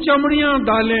نئی چمڑیاں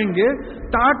ڈالیں گے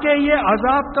تاکہ یہ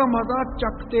عذاب کا مزہ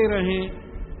چکھتے رہیں.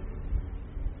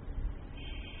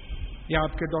 یہ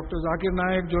آپ کے ڈاکٹر ذاکر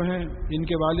نائک جو ہیں، ان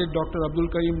کے والد ڈاکٹر عبد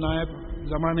الکریم نائک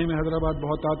زمانے میں حیدرآباد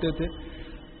بہت آتے تھے.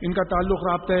 ان کا تعلق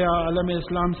رابطہ عالم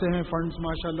اسلام سے ہیں. فنڈز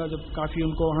ماشاءاللہ جب کافی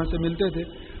ان کو وہاں سے ملتے تھے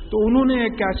تو انہوں نے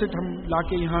ایک کیسٹ ہم لا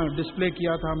کے یہاں ڈسپلے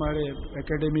کیا تھا، ہمارے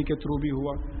اکیڈمی کے تھرو بھی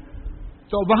ہوا.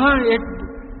 تو وہاں ایک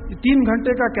 3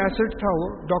 گھنٹے کا کیسٹ تھا، وہ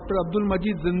ڈاکٹر عبد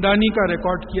المجید زندانی کا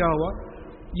ریکارڈ کیا ہوا.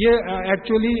 یہ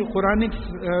actually Quranic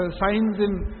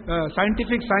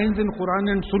scientific science in Quran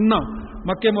and سننا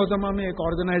مکہ معظمہ میں ایک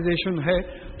آرگنائزیشن ہے،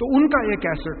 تو ان کا یہ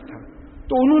کیسٹ تھا.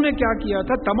 تو انہوں نے کیا کیا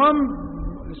تھا، تمام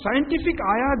سائنٹیفک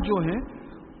آیات جو ہیں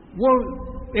وہ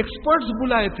ایکسپرٹس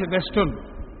بلائے تھے ویسٹرن،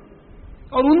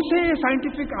 اور ان سے یہ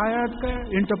سائنٹیفک آیات کا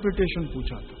انٹرپریٹیشن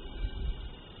پوچھا تھا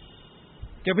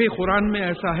کہ بھئی قرآن میں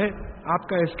ایسا ہے، آپ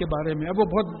کا اس کے بارے میں. اب وہ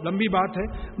بہت لمبی بات ہے،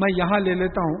 میں یہاں لے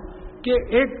لیتا ہوں کہ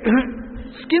ایک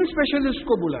اسکن اسپیشلسٹ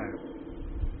کو بلایا،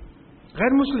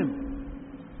 غیر مسلم،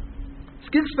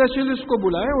 स्किन स्पेशलिस्ट को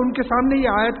बुलाया, उनके सामने ये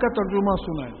आयत का तर्जुमा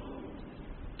सुनाया।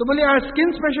 तो बोले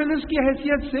स्किन स्पेशलिस्ट की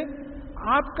हैसियत से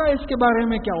आपका इसके बारे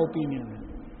में क्या ओपिनियन है?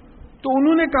 तो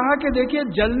उन्होंने कहा कि देखिए,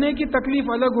 जलने की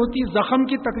तकलीफ अलग होती, जख्म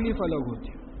की तकलीफ अलग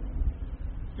होती।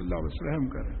 अल्लाह बस रहम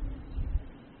करे।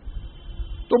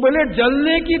 तो बोले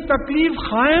जलने की तकलीफ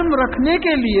कायम रखने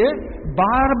के लिए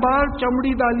बार बार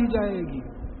चमड़ी डाली जाएगी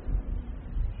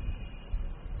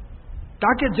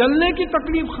ताकि जलने की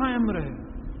तकलीफ कायम रहे।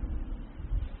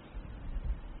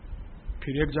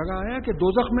 फिर एक जगह आया कि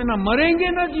दोज़ख में ना मरेंगे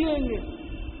ना जिएंगे।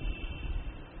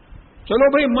 चलो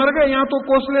भाई मर गए, यहां तो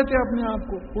कोस लेते अपने आप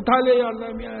को, उठा ले या अल्लाह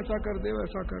मियां ऐसा कर दे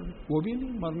वैसा कर दे, वो भी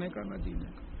नहीं, मरने का ना जीने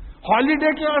का।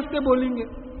 हॉलीडे के वास्ते बोलेंगे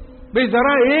भाई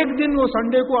जरा एक दिन, वो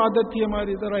संडे को आदत थी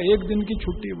हमारी, जरा एक दिन की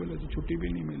छुट्टी, बोले तो छुट्टी भी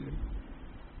नहीं मिलेगी।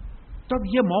 तब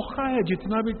ये मौका है,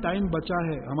 जितना भी टाइम बचा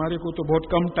है, हमारे को तो बहुत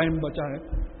कम टाइम बचा है,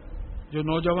 जो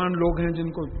नौजवान लोग हैं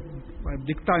जिनको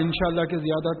दिखता इंशाअल्लाह के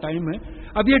ज्यादा टाइम है,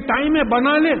 अब ये टाइम है,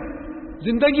 बना ले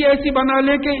जिंदगी ऐसी बना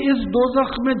ले कि इस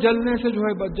दोज़ख में जलने से जो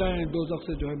है बच जाएं, दोज़ख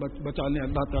से जो है बचा लें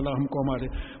अल्लाह ताला हमको, हमारे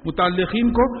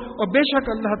मुताल्लिकीन को। और बेशक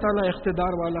अल्लाह ताला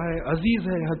इख्तिदार वाला है, अजीज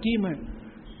है, हकीम है।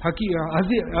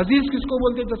 अजीज किसको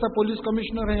बोलते? जैसा पुलिस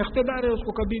कमिश्नर है, इख्तिदार है,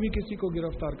 उसको कभी भी किसी को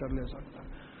गिरफ्तार कर ले सकता है।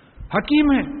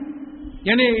 हकीम है,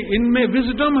 यानी इनमें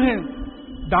विजडम है,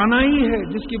 दानाई है,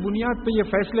 जिसकी बुनियाद पे ये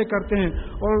फैसले करते हैं,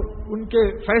 और उनके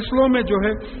फैसलों में जो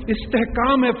है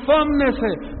इस्तेहकाम है, फर्मनेस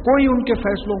है, कोई उनके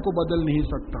फैसलों को बदल नहीं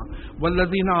सकता।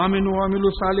 वल्लज़ीना आमिनू व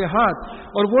अमिलू सालिहात,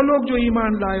 और वो लोग जो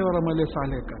ईमान लाए और अमल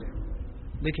सालेह करें।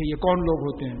 देखिए ये कौन लोग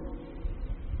होते हैं?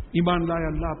 ईमान लाए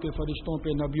अल्लाह पे, फरिश्तों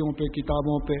पे, नबियों पे,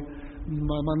 किताबों पे,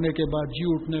 मरने के बाद जी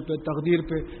उठने पे, तकदीर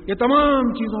पे, ये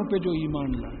तमाम चीजों पे जो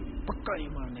ईमान लाए, पक्का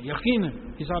ईमान है, यकीन है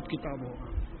हिसाब किताब होगा।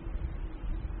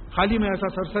 खाली मैं ऐसा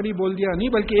सरसरी बोल दिया नहीं,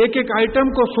 बल्कि एक एक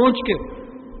आइटम को सोच के,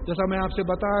 जैसा मैं आपसे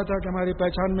बताया था कि हमारी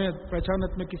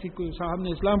पहचानत में किसी को साहब ने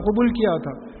इस्लाम कबूल किया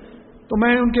था, तो मैं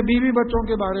उनके बीवी बच्चों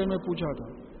के बारे में पूछा था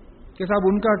कि साहब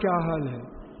उनका क्या हाल है।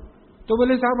 तो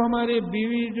बोले साहब हमारे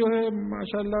बीवी जो है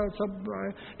माशाल्लाह सब,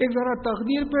 एक जरा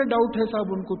तकदीर पे डाउट है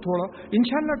साहब उनको थोड़ा,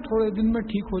 इंशाल्लाह थोड़े दिन में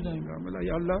ठीक हो जाएगा। बोला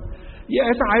या अल्लाह, ये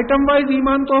ऐसा आइटम वाइज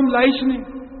ईमान तो हम लाइश नहीं,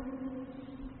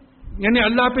 यानी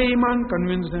अल्लाह पे ईमान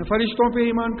कन्विंस्ड है, फरिश्तों पे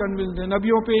ईमान कन्विंस्ड है,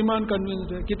 नबियों पे ईमान कन्विंस्ड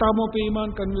है, किताबों पे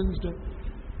ईमान कन्विंस्ड है,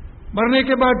 मरने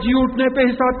के बाद जी उठने पे,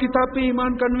 हिसाब किताब पे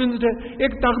ईमान कन्विंस्ड है,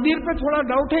 एक तकदीर पे थोड़ा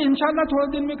डाउट है, इंशाल्लाह थोड़े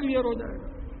दिन में क्लियर हो जाएगा।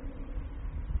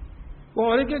 वो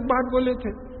और एक बात बोले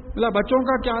थे, बोला बच्चों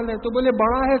का क्या हाल है? तो बोले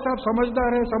बड़ा है साहब,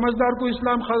 समझदार है, समझदार को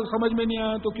इस्लाम समझ में नहीं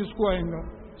आया तो किसको आएगा,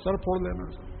 सर फोड़ लेना।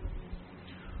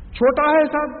 छोटा है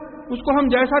साहब, उसको हम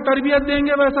जैसा तरबियत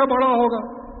देंगे वैसा बड़ा होगा।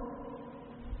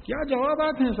 क्या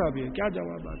जवाबात हैं साहब, ये क्या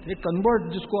जवाबात है? कन्वर्ट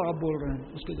जिसको आप बोल रहे हैं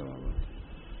उसके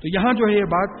जवाबात। तो यहां जो है ये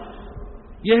बात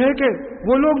यह है कि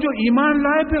वो लोग जो ईमान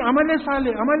लाए, फिर अमल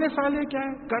साले क्या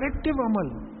है? करेक्टिव अमल,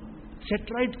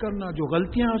 सेट राइट करना, जो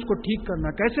गलतियां हैं उसको ठीक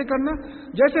करना। कैसे करना?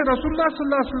 जैसे रसूलुल्लाह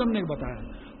सल्लल्लाहु अलैहि वसल्लम ने बताया,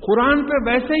 कुरान पे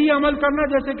वैसे ही अमल करना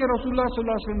जैसे कि रसूलुल्लाह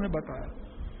सल्लल्लाहु अलैहि वसल्लम ने बताया,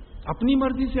 अपनी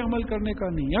मर्जी से अमल करने का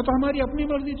नहीं। या तो हमारी अपनी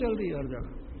मर्जी चल रही है हर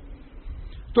जगह।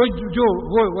 तो जो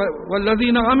वो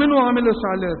वल्लज़ीना आमिनू व अमिलू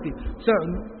सालिहाति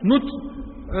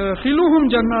नुदखिलुहुम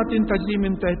जन्नातिन तजरी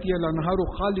मिन तहतिहा अल-अनहारु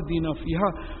खालिदीना फीहा,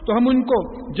 तो हम उनको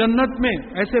जन्नत में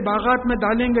ऐसे बागात में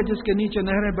डालेंगे जिसके नीचे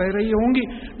नहरें बह रही होंगी,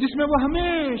 जिसमें वो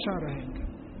हमेशा रहेंगे।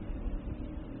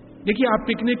 देखिए आप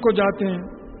पिकनिक को जाते हैं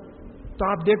तो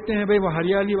आप देखते हैं भाई वो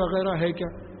हरियाली वगैरह है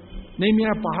क्या? नहीं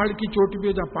मियाँ, पहाड़ की चोटी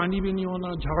पे जहाँ पानी भी नहीं होना,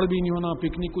 झाड़ भी नहीं होना,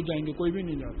 पिकनिक को जाएंगे, कोई भी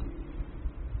नहीं जाता।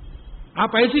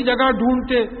 आप ऐसी जगह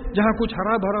ढूंढते जहां कुछ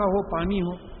हरा भरा हो, पानी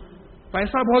हो।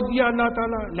 पैसा बहुत दिया अल्लाह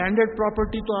ताला, लैंडेड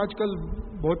प्रॉपर्टी तो आजकल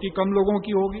बहुत ही कम लोगों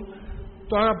की होगी,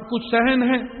 तो आप कुछ सहन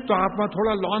है तो आप वहां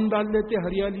थोड़ा लॉन डाल लेते,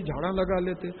 हरियाली झाड़ा लगा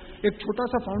लेते, एक छोटा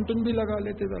सा फाउंटेन भी लगा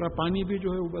लेते, जरा पानी भी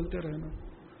जो है उबलते रहना।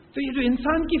 तो ये जो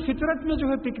इंसान की फितरत में जो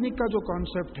है पिकनिक का जो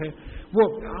कॉन्सेप्ट है, वो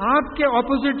आपके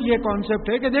ऑपोजिट ये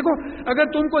कॉन्सेप्ट है कि देखो अगर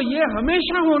तुमको ये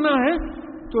हमेशा होना है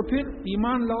तो फिर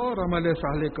ईमान लाओ और अमल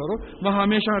साले करो, वहां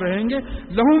हमेशा रहेंगे।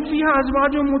 लहुम फीहा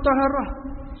अज़वाजुम मुतहर्रा,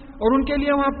 और उनके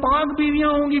लिए वहां पाक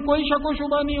बीवियां होंगी, कोई शक व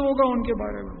शुबा नहीं होगा उनके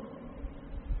बारे में,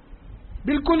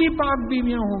 बिल्कुल ही पाक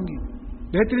बीवियां होंगी।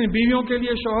 बेहतरीन बीवियों के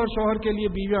लिए शौहर, शौहर के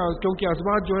लिए बीवियां, क्योंकि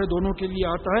अज़वाज जो है दोनों के लिए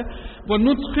आता है। वो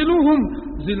नुदखिलुहुम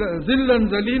ज़िल्लन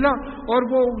ज़लीला, और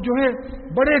वो जो है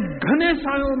बड़े घने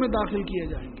सायों में दाखिल किए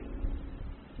जाएंगे।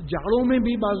 जाड़ों में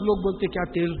भी बाज लोग बोलते क्या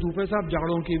तेज धूप है साहब,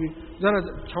 जाड़ों की भी जरा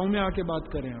छांव में आके बात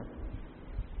करें आप।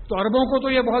 तो अरबों को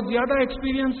तो ये बहुत ज्यादा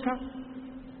एक्सपीरियंस था,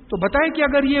 تو بتائے کہ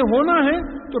اگر یہ ہونا ہے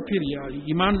تو پھر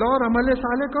ایمان لاؤ اور عمل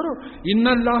صالح کرو. ان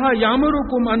اللہ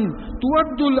یامرکم ان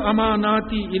تؤدوا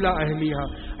الامانات الی اہلیہا،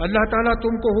 اللہ تعالیٰ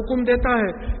تم کو حکم دیتا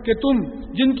ہے کہ تم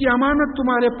جن کی امانت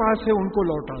تمہارے پاس ہے ان کو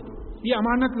لوٹا دو. یہ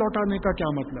امانت لوٹانے کا کیا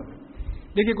مطلب ہے؟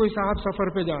 دیکھیے کوئی صاحب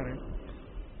سفر پہ جا رہے ہیں،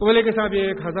 تو بولے کہ صاحب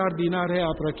یہ 1000 دینار ہے،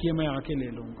 آپ رکھیے میں آ کے لے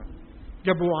لوں گا.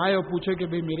 جب وہ آئے اور پوچھے کہ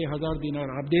بھئی میرے 1000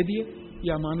 دینار آپ دے دیے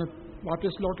یا امانت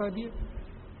واپس لوٹا دیے.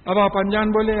 اب آپ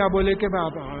انجان بولے یا بولے کہ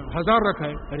آپ 1000 رکھا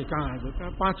ہے، ارے کہاں ہے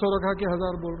 500 رکھا کہ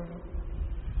 1000 بول رہے ہیں.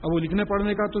 اب وہ لکھنے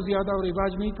پڑھنے کا تو زیادہ اور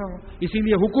رواج نہیں تھا، اسی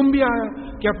لیے حکم بھی آیا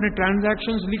کہ اپنے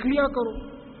ٹرانزیکشنز لکھ لیا کرو.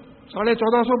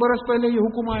 1450 برس پہلے یہ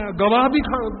حکم آیا، گواہ بھی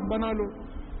بنا لو.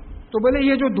 تو بولے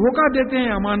یہ جو دھوکہ دیتے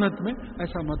ہیں امانت میں،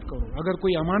 ایسا مت کرو. اگر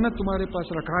کوئی امانت تمہارے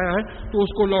پاس رکھایا ہے تو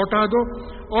اس کو لوٹا دو.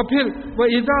 اور پھر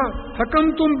وَإِذَا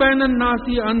حَكَمْتُمْ بَيْنَ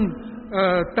النَّاسِ أَن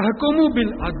تحکموا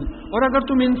بالعدل، اور اگر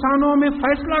تم انسانوں میں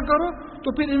فیصلہ کرو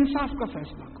تو پھر انصاف کا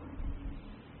فیصلہ کرو.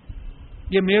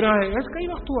 یہ میرا ہے. ایسا کئی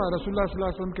وقت ہوا رسول اللہ صلی اللہ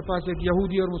علیہ وسلم کے پاس ایک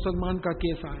یہودی اور مسلمان کا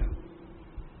کیس آیا،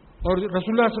 اور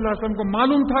رسول اللہ صلی اللہ علیہ وسلم کو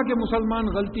معلوم تھا کہ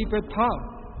مسلمان غلطی پہ تھا،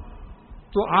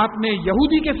 تو آپ نے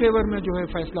یہودی کے فیور میں جو ہے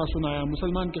فیصلہ سنایا،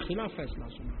 مسلمان کے خلاف فیصلہ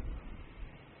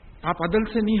سنایا. آپ عدل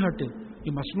سے نہیں ہٹے،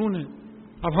 یہ مسنون ہے.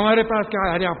 اب ہمارے پاس کیا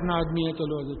ہے، ارے اپنا آدمی ہے،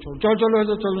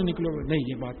 چلو چلو نکلو. نہیں،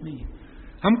 یہ بات نہیں ہے.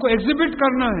 ہم کو ایگزیبٹ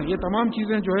کرنا ہے، یہ تمام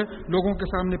چیزیں جو ہے لوگوں کے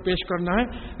سامنے پیش کرنا ہے.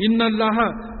 ان اللہ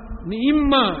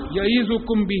نعما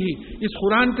یعظکم بہ، اس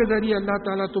قرآن کے ذریعے اللہ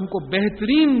تعالیٰ تم کو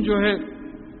بہترین جو ہے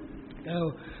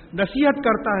نصیحت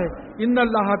کرتا ہے. ان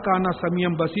اللہ کان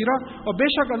سمیعا بصیرا، اور بے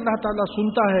شک اللہ تعالیٰ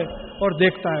سنتا ہے اور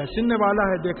دیکھتا ہے، سننے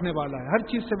والا ہے، دیکھنے والا ہے، ہر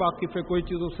چیز سے واقف ہے، کوئی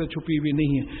چیز اس سے چھپی ہوئی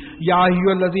نہیں ہے. یا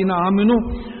ایھا الذین آمنوا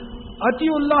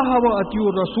اطیعوا اللہ و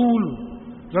اطیعوا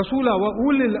الرسول و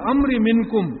اولی الامر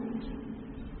منکم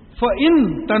فإن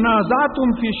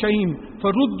تنازعتم فی شیء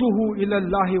فردوه الی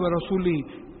اللہ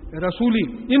ورسولہ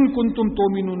ان کنتم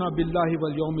تؤمنون باللہ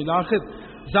والیوم الآخر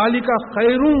ذالک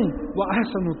خیر و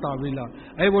احسن تاویلا.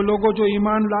 اے وہ لوگوں جو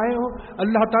ایمان لائے ہو،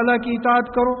 اللہ تعالیٰ کی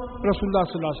اطاعت کرو، رسول اللہ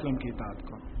صلی اللہ علیہ وسلم کی اطاعت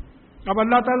کرو. اب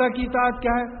اللہ تعالیٰ کی اطاعت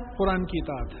کیا ہے؟ قرآن کی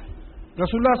اطاعت ہے.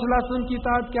 رسول اللہ صلی اللہ علیہ وسلم کی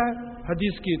اطاعت کیا ہے؟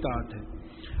 حدیث کی اطاعت ہے.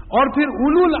 اور پھر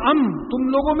اولو الامر، تم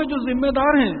لوگوں میں جو ذمہ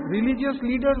دار ہیں، ریلیجیس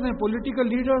لیڈرز ہیں، پولیٹیکل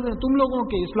لیڈرز ہیں، تم لوگوں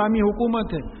کے اسلامی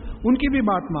حکومت ہے، ان کی بھی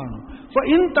بات مانو.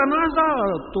 فإن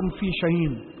تنازعتم فی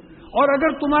شیء، اور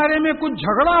اگر تمہارے میں کچھ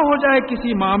جھگڑا ہو جائے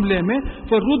کسی معاملے میں،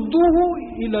 فردوہ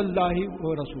الی اللہ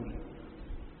و رسول،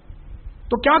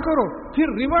 تو کیا کرو؟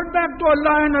 پھر revert back to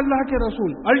Allah and اللہ کے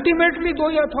رسول. الٹیمیٹلی دو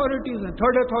ہی اتھارٹیز ہیں،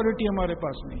 تھرڈ اتھارٹی ہمارے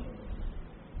پاس نہیں.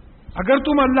 اگر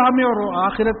تم اللہ میں اور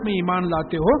آخرت میں ایمان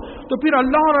لاتے ہو تو پھر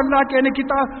اللہ اور اللہ کے یعنی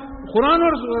کتاب قرآن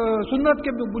اور سنت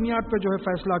کے بنیاد پہ جو ہے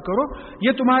فیصلہ کرو.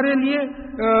 یہ تمہارے لیے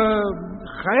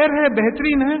خیر ہے،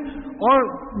 بہترین ہے، اور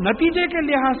نتیجے کے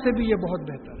لحاظ سے بھی یہ بہت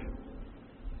بہتر ہے.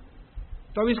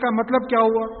 تو اس کا مطلب کیا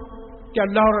ہوا کہ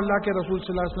اللہ اور اللہ کے رسول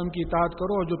صلی اللہ علیہ وسلم کی اطاعت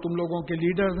کرو، اور جو تم لوگوں کے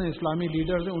لیڈرز ہیں، اسلامی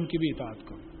لیڈرز ہیں، ان کی بھی اطاعت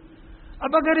کرو.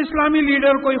 اب اگر اسلامی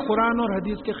لیڈر کوئی قرآن اور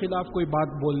حدیث کے خلاف کوئی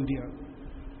بات بول دیا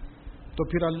تو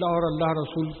پھر اللہ اور اللہ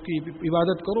رسول کی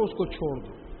عبادت کرو، اس کو چھوڑ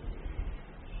دو.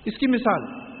 اس کی مثال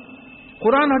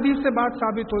قرآن حدیث سے بات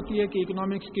ثابت ہوتی ہے کہ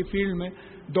اکنامکس کی فیلڈ میں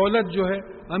دولت جو ہے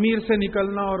امیر سے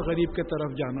نکلنا اور غریب کے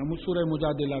طرف جانا سورہ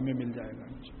مجادلہ میں مل جائے گا.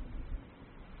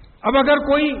 اب اگر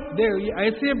کوئی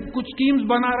ایسے کچھ اسکیمز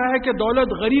بنا رہا ہے کہ دولت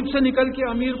غریب سے نکل کے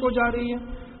امیر کو جا رہی ہے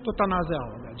تو تنازع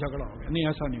ہو گیا، جھگڑا ہو گیا. نہیں،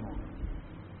 ایسا نہیں ہوگا.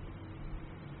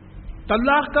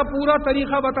 طلاق کا پورا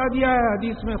طریقہ بتا دیا ہے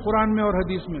حدیث میں، قرآن میں اور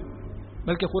حدیث میں،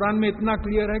 بلکہ قرآن میں اتنا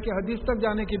کلیئر ہے کہ حدیث تک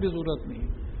جانے کی بھی ضرورت نہیں.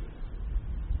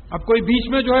 اب کوئی بیچ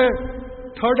میں جو ہے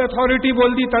تھرڈ اتھارٹی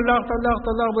بول دی طلاق طلاق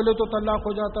طلاق، بولے تو طلاق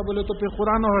ہو جاتا، بولے تو پھر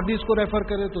قرآن اور حدیث کو ریفر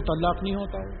کرے تو طلاق نہیں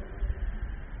ہوتا ہے.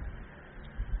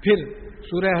 پھر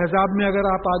سورہ احزاب میں اگر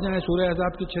آپ آ جائیں، سورہ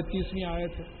احزاب کی 36ویں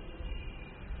آیت ہے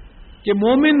کہ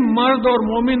مومن مرد اور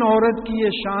مومن عورت کی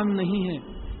یہ شان نہیں ہے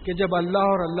کہ جب اللہ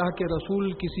اور اللہ کے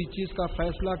رسول کسی چیز کا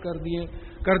فیصلہ کر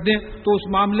دیں تو اس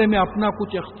معاملے میں اپنا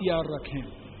کچھ اختیار رکھیں.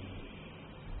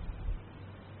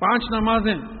 5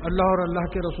 نمازیں اللہ اور اللہ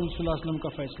کے رسول صلی اللہ علیہ وسلم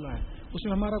کا فیصلہ ہے، اس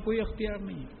میں ہمارا کوئی اختیار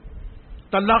نہیں ہے.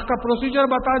 طلاق کا پروسیجر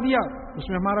بتا دیا، اس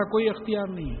میں ہمارا کوئی اختیار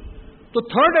نہیں ہے. تو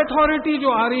تھرڈ اتھارٹی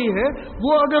جو آ رہی ہے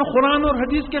وہ اگر قرآن اور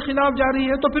حدیث کے خلاف جا رہی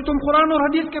ہے تو پھر تم قرآن اور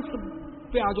حدیث کے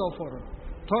پہ آ جاؤ فوراً.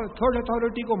 تھرڈ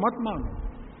اتھارٹی کو مت مانو،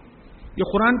 یہ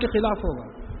قرآن کے خلاف ہوگا.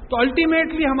 تو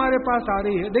الٹیمیٹلی ہمارے پاس آ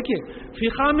رہی ہے. دیکھیے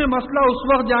فقہ میں مسئلہ اس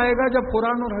وقت جائے گا جب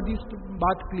قرآن اور حدیث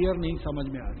بات کلیئر نہیں سمجھ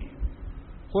میں آ رہی ہے.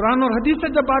 قرآن اور حدیث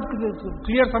سے جب بات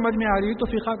کلیئر سمجھ میں آ رہی ہے تو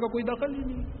فقہ کا کوئی دخل ہی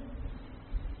نہیں.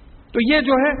 تو یہ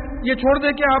جو ہے یہ چھوڑ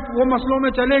دے کہ آپ وہ مسئلوں میں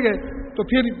چلے گئے تو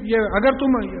پھر یہ اگر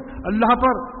تم اللہ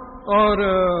پر اور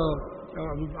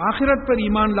آخرت پر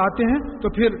ایمان لاتے ہیں تو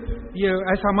پھر یہ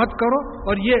ایسا مت کرو،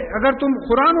 اور یہ اگر تم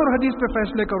قرآن اور حدیث پہ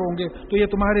فیصلے کرو گے تو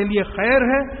یہ تمہارے لیے خیر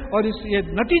ہے، اور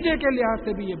یہ نتیجے کے لحاظ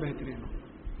سے بھی یہ بہترین ہے۔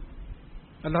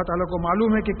 اللہ تعالیٰ کو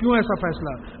معلوم ہے کہ کیوں ایسا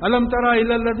فیصلہ۔ الم تری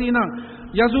الی الذین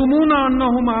یزعمون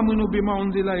انہم آمنوا بما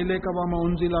انزل الیک وما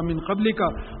انزل من قبلک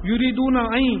یریدون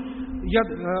ان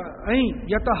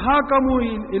یتحاکموا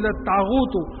الی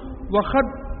الطاغوت وقد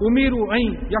امروا ان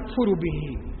یکفروا بہ۔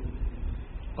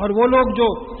 اور وہ لوگ جو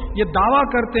یہ دعویٰ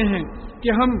کرتے ہیں کہ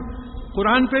ہم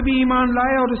قرآن پہ بھی ایمان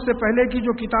لائے اور اس سے پہلے کی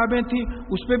جو کتابیں تھیں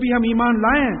اس پہ بھی ہم ایمان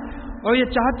لائے ہیں، اور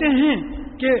یہ چاہتے ہیں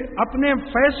کہ اپنے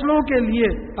فیصلوں کے لیے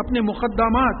اپنے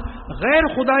مقدمات غیر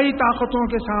خدائی طاقتوں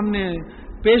کے سامنے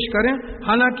پیش کریں،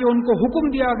 حالانکہ ان کو حکم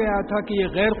دیا گیا تھا کہ یہ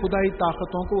غیر خدائی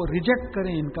طاقتوں کو ریجیکٹ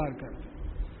کریں، انکار کریں۔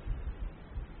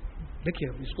 دیکھیے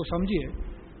اس کو سمجھیے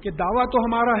کہ دعویٰ تو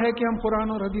ہمارا ہے کہ ہم قرآن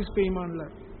اور حدیث پہ ایمان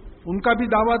لائیں، ان کا بھی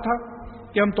دعویٰ تھا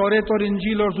کہ ہم توریت اور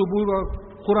انجیل اور زبور اور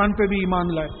قرآن پہ بھی ایمان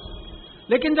لائیں،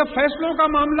 لیکن جب فیصلوں کا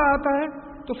معاملہ آتا ہے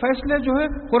تو فیصلے جو ہے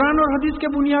قرآن اور حدیث کے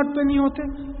بنیاد پہ نہیں ہوتے،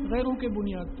 غیروں کے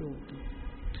بنیاد پہ ہوتے۔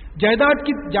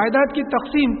 جائیداد کی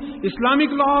تقسیم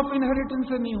اسلامک لا آف انہیریٹنس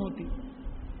سے نہیں ہوتی،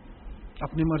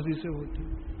 اپنی مرضی سے ہوتی۔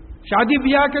 شادی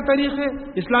بیاہ کے طریقے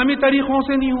اسلامی طریقوں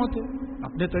سے نہیں ہوتے،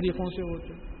 اپنے طریقوں سے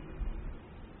ہوتے۔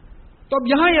 تو اب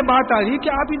یہاں یہ بات آ رہی ہے کہ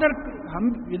آپ ادھر ہم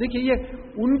یہ دیکھیے، یہ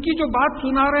ان کی جو بات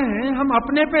سنا رہے ہیں ہم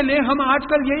اپنے پہ لیں، ہم آج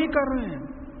کل یہی کر رہے ہیں۔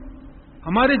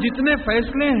 ہمارے جتنے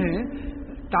فیصلے ہیں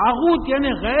طاغوت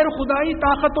یعنی غیر خدائی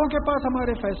طاقتوں کے پاس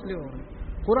ہمارے فیصلے ہو رہے ہیں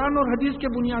قرآن اور حدیث کے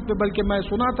بنیاد پہ۔ بلکہ میں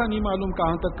سنا تھا، نہیں معلوم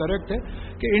کہاں تک کریکٹ ہے،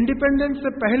 کہ انڈیپینڈنس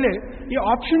سے پہلے یہ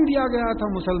آپشن دیا گیا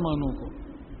تھا مسلمانوں کو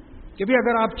کہ بھی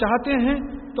اگر آپ چاہتے ہیں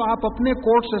تو آپ اپنے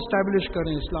کورٹس اسٹیبلش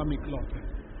کریں اسلامک لا پہ،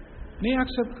 نہیں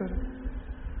ایکسپٹ کریں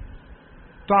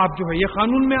تو آپ جو ہے یہ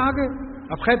قانون میں آ گئے۔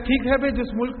 اب خیر ٹھیک ہے بھائی، جس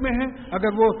ملک میں ہے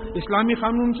اگر وہ اسلامی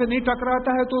قانون سے نہیں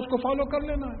ٹکراتا ہے تو اس کو فالو کر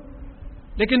لینا ہے،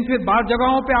 لیکن پھر بعض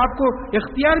جگہوں پہ آپ کو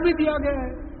اختیار بھی دیا گیا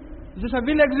ہے، جیسا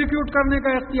ول ایگزیکیوٹ کرنے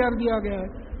کا اختیار دیا گیا ہے،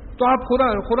 تو آپ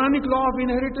قرآنک لا آف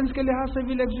انہیریٹنس کے لحاظ سے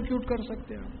ول ایگزیکیوٹ کر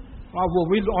سکتے ہیں۔ آپ وہ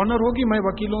ول آنر ہوگی، میں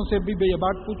وکیلوں سے بھی یہ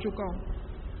بات پوچھ چکا ہوں۔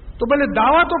 تو بھلے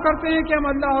دعویٰ تو کرتے ہیں کہ ہم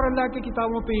اللہ اور اللہ کی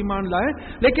کتابوں پہ ایمان لائیں،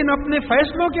 لیکن اپنے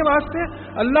فیصلوں کے واسطے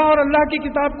اللہ اور اللہ کی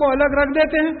کتاب کو الگ رکھ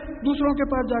دیتے ہیں، دوسروں کے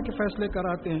پاس جا کے فیصلے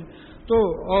کراتے ہیں۔ تو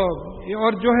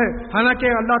اور جو ہے حالانکہ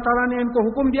اللہ تعالیٰ نے ان کو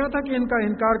حکم دیا تھا کہ ان کا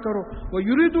انکار کرو۔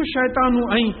 وَيُرِيدُ الشَّيْطَانُ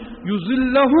أَن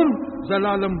يُضِلَّهُمْ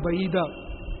ضَلَالًا بَعِيدًا،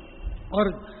 اور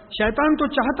شیطان تو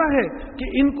چاہتا ہے کہ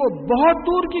ان کو بہت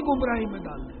دور کی گمراہی میں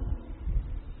ڈال دے۔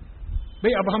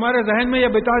 بھئی اب ہمارے ذہن میں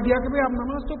یہ بتا دیا کہ بھئی آپ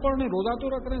نماز تو پڑھ رہے ہیں، روزہ تو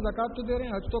رکھ رہے ہیں، زکوٰۃ تو دے رہے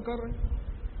ہیں، حج تو کر رہے ہیں،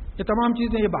 یہ تمام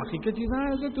چیزیں یہ باقی کی چیزیں ہیں،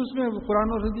 تو اس میں قرآن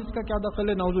اور حدیث کا کیا دخل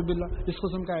ہے؟ نعوذ باللہ، اس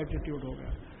قسم کا ایٹیٹیوڈ ہو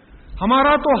گیا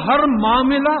ہمارا۔ تو ہر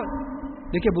معاملہ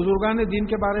دیکھیے، بزرگان دین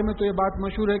کے بارے میں تو یہ بات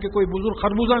مشہور ہے کہ کوئی بزرگ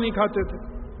خربوزہ نہیں کھاتے تھے۔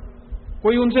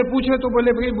 کوئی ان سے پوچھے تو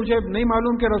بولے بھئی مجھے نہیں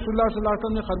معلوم کہ رسول اللہ صلی اللہ علیہ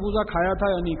وسلم نے خربوزہ کھایا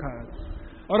تھا یا نہیں کھایا تھا،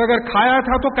 اور اگر کھایا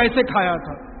تھا تو کیسے کھایا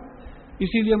تھا،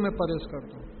 اسی لیے میں پرہیز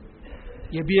کرتا ہوں۔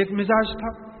 یہ بھی ایک مزاج تھا،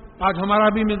 آج ہمارا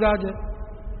بھی مزاج ہے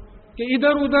کہ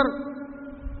ادھر ادھر۔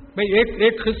 بھئی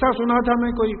ایک قصہ سنا تھا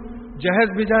میں، کوئی جہیز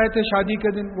بھجائے تھے شادی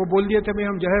کے دن، وہ بول دیے تھے بھئی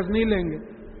ہم جہیز نہیں لیں گے،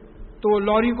 تو وہ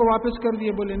لوری کو واپس کر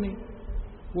دیے، بولے نہیں۔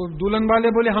 وہ دلہن والے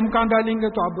بولے ہم کہاں ڈالیں گے،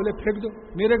 تو آپ بولے پھینک دو،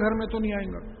 میرے گھر میں تو نہیں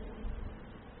آئیں گا۔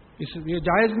 یہ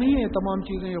جائز نہیں ہے، یہ تمام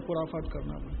چیزیں یہ خرافات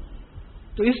کرنا۔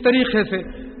 تو اس طریقے سے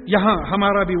یہاں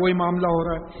ہمارا بھی وہی معاملہ ہو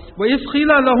رہا ہے۔ وَإِذْ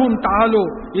قِيلَ لَهُمْ تَعَالَوْا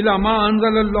إِلَى مَا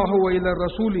أَنزَلَ اللَّهُ وَإِلَى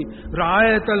الرَّسُولِ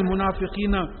رَأَيْتَ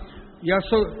الْمُنَافِقِينَ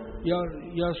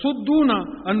يَصُدُّونَ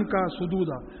عَنْكَ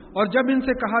صُدُودًا، اور جب ان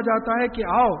سے کہا جاتا ہے کہ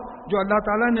آؤ جو اللہ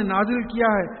تعالیٰ نے نازل کیا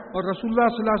ہے اور رسول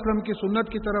اللہ صلی اللہ علیہ وسلم کی سنت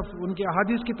کی طرف، ان کے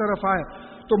احادیث کی طرف آئے،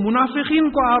 تو منافقین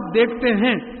کو آپ دیکھتے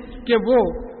ہیں کہ وہ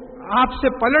آپ سے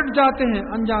پلٹ جاتے ہیں،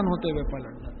 انجان ہوتے ہوئے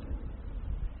پلٹ جاتے ہیں۔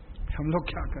 ہم لوگ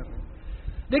کیا کر رہے ہیں؟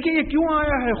 دیکھیں یہ کیوں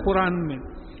آیا ہے قرآن میں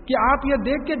کہ آپ یہ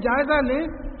دیکھ کے جائزہ لیں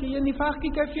کہ یہ نفاق کی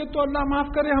کیفیت تو اللہ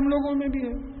معاف کرے ہم لوگوں میں بھی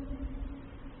ہے۔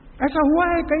 ایسا ہوا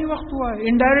ہے، کئی وقت ہوا ہے،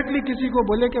 انڈائریکٹلی کسی کو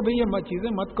بولے کہ بھئی یہ چیزیں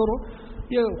مت کرو،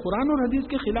 یہ قرآن اور حدیث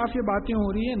کے خلاف یہ باتیں ہو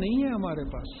رہی ہیں، نہیں ہے ہمارے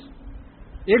پاس۔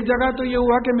 ایک جگہ تو یہ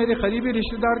ہوا کہ میرے قریبی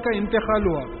رشتہ دار کا انتقال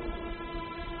ہوا،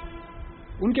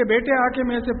 ان کے بیٹے آ کے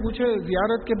میں سے پوچھے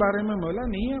زیارت کے بارے میں، مولا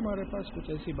نہیں ہے ہمارے پاس کچھ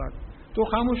ایسی بات، تو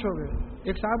خاموش ہو گئے۔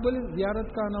 ایک صاحب بولے زیارت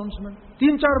کا اناؤنسمنٹ،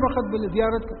 3-4 وقت بولے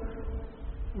زیارت کا،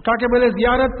 اٹھا کے بولے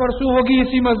زیارت پرسوں ہوگی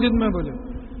اسی مسجد میں، بولے۔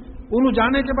 انہوں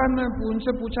جانے کے بعد میں ان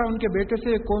سے پوچھا ان کے بیٹے سے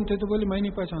کون تھے، تو بولے میں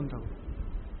نہیں پہچانتا ہوں۔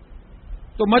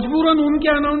 تو مجبوراً ان کے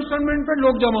اناؤنسمنٹ پہ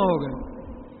لوگ جمع ہو گئے۔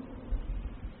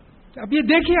 اب یہ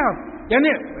دیکھیے آپ، یعنی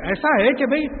ایسا ہے کہ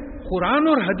بھئی قرآن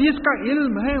اور حدیث کا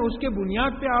علم ہے، اس کے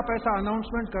بنیاد پہ آپ ایسا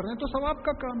اناؤنسمنٹ کر رہے ہیں تو ثواب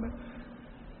کا کام ہے۔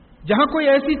 جہاں کوئی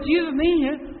ایسی چیز نہیں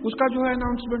ہے اس کا جو ہے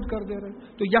اناؤنسمنٹ کر دے رہے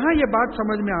ہیں. تو یہاں یہ بات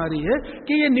سمجھ میں آ رہی ہے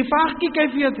کہ یہ نفاق کی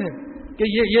کیفیت ہے کہ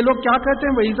یہ لوگ کیا کہتے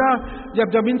ہیں,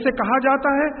 وَإِذَا جب ان سے کہا جاتا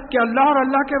ہے کہ اللہ اور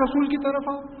اللہ کے رسول کی طرف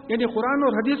آؤ, یعنی قرآن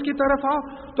اور حدیث کی طرف آؤ,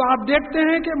 تو آپ دیکھتے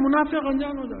ہیں کہ منافق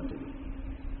انجان ہو جاتے ہیں,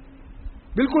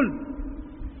 بالکل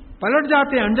پلٹ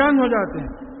جاتے ہیں, انجان ہو جاتے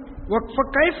ہیں.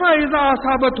 فَكَيْفَ إِذَا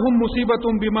أَصَابَتْهُمْ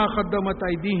مُصِيبَةٌ بِمَا قَدَّمَتْ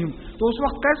أَيْدِيهِمْ, تو اس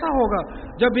وقت کیسا ہوگا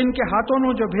جب ان کے ہاتھوں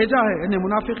نے جو بھیجا ہے, یعنی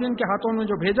منافقین کے ہاتھوں نے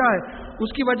جو بھیجا ہے,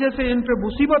 اس کی وجہ سے ان پہ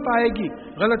مصیبت آئے گی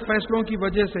غلط فیصلوں کی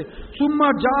وجہ سے.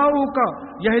 ثُمَّ جَاءُوكَ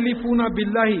يَحْلِفُونَ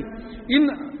بِاللَّهِ إِنْ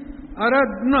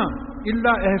أَرَدْنَا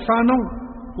إِلَّا إِحْسَانًا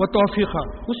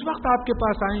وَتَوْفِيقًا, اس وقت آپ کے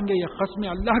پاس آئیں گے یہ قسمیں,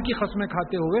 اللہ کی قسمیں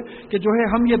کھاتے ہوئے کہ جو ہے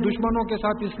ہم یہ دشمنوں کے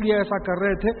ساتھ اس لیے ایسا کر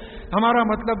رہے تھے, ہمارا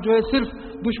مطلب جو ہے صرف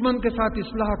دشمن کے ساتھ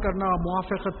اصلاح کرنا,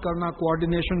 موافقت کرنا,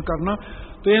 کوآرڈینیشن کرنا.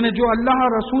 تو یعنی جو اللہ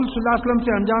رسول صلی اللہ علیہ وسلم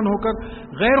سے انجان ہو کر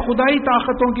غیر خدائی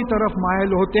طاقتوں کی طرف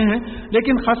مائل ہوتے ہیں,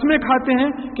 لیکن قسمیں کھاتے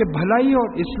ہیں کہ بھلائی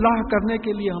اور اصلاح کرنے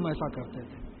کے لیے ہم ایسا کرتے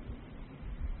تھے.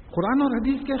 قرآن اور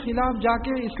حدیث کے خلاف جا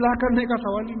کے اصلاح کرنے کا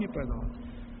سوال ہی نہیں پیدا ہوتا.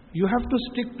 You have to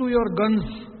stick to your guns.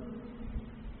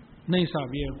 نہیں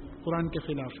صاحب, یہ قرآن کے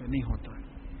خلاف ہے, نہیں ہوتا ہے.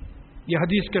 یہ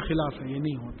حدیث کے خلاف ہے, یہ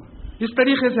نہیں ہوتا. اس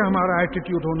طریقے سے ہمارا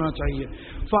ایٹیٹیوڈ ہونا چاہیے.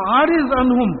 فَعَارِضْ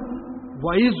عَنْهُمْ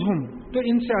وَعِظْهُمْ, تو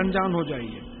ان سے انجان ہو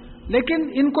جائیے, لیکن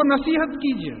ان کو نصیحت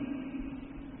کیجیے.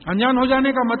 انجان ہو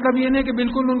جانے کا مطلب یہ نہیں کہ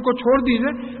بالکل ان کو چھوڑ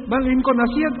دیجیے, بلکہ ان کو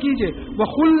نصیحت کیجیے.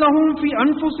 وَقُلْ لَهُمْ فِي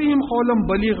أَنفُسِهِمْ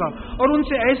قَوْلًا بَلِيغًا, اور ان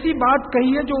سے ایسی بات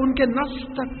کہیے جو ان کے نفس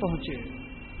تک پہنچے,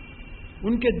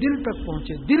 ان کے دل تک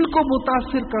پہنچے, دل کو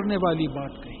متاثر کرنے والی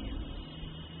بات کہیے.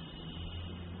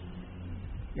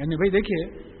 یعنی بھائی دیکھیے,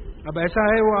 اب ایسا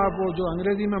ہے وہ جو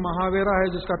انگریزی میں محاورہ ہے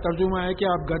جس کا ترجمہ ہے کہ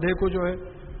آپ گدھے کو جو ہے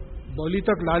بولی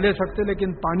تک لا لے سکتے لیکن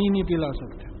پانی نہیں پلا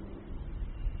سکتے.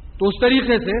 تو اس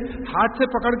طریقے سے ہاتھ سے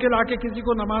پکڑ کے لا کے کسی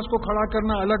کو نماز کو کھڑا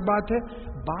کرنا الگ بات ہے,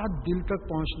 بات دل تک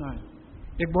پہنچنا ہے.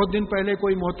 ایک بہت دن پہلے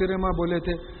کوئی محترمہ بولے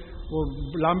تھے, وہ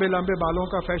لمبے لمبے بالوں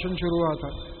کا فیشن شروع ہوا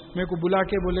تھا, میرے کو بلا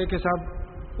کے بولے کہ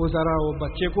صاحب وہ ذرا وہ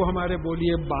بچے کو ہمارے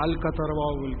بولیے بال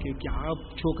کترواؤ بول کے, کیا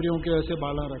چھوکریوں کے ایسے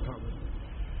بالا رکھا ہوا.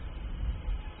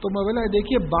 تو میں بولا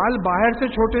دیکھیے, بال باہر سے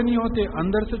چھوٹے نہیں ہوتے,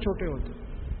 اندر سے چھوٹے ہوتے.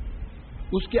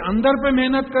 اس کے اندر پہ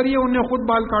محنت کریے, انہیں خود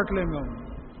بال کاٹ لیں گے.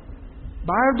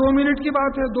 باہر 2 منٹ کی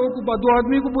بات ہے, دو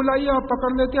آدمی کو بلائیے, آپ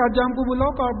پکڑ لیتے, حجام کو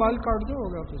بلاؤ, بال کاٹ دو,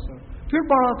 ہوگا تو سر پھر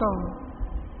بڑھاتا ہوں.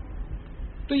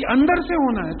 تو یہ اندر سے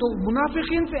ہونا ہے. تو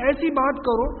منافقین سے ایسی بات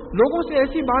کرو, لوگوں سے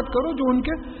ایسی بات کرو جو ان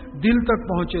کے دل تک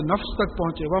پہنچے, نفس تک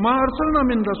پہنچے. وما ارسلنا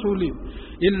من رسول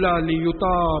الا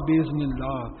لیطاع باذن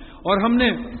اللہ, اور ہم نے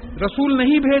رسول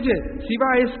نہیں بھیجے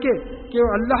سوائے اس کے کہ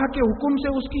اللہ کے حکم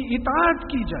سے اس کی اطاعت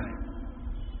کی جائے.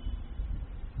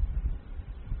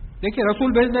 دیکھیں,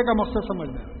 رسول بھیجنے کا مقصد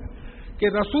سمجھنا ہے کہ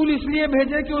رسول اس لیے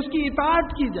بھیجے کہ اس کی اطاعت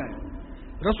کی جائے.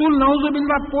 رسول نعوذ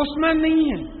باللہ پوسٹ مین نہیں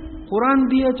ہے, قرآن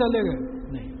دیے چلے گئے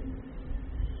نہیں.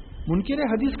 منکر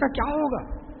حدیث کا کیا ہوگا؟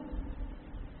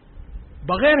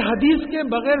 بغیر حدیث کے,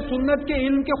 بغیر سنت کے,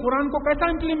 علم کے قرآن کو کیسا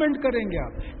امپلیمنٹ کریں گے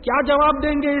آپ؟ کیا جواب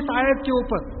دیں گے اس آیت کے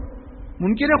اوپر؟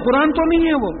 منکر قرآن تو نہیں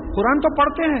ہے وہ, قرآن تو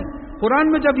پڑھتے ہیں. قرآن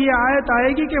میں جب یہ آیت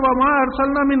آئے گی کہ وَمَا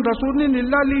أَرْسَلْنَا مِن رَسُولٍ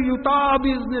إِلَّا لِيُطَاعَ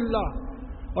بِإِذْنِ اللَّهِ,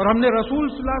 اور ہم نے رسول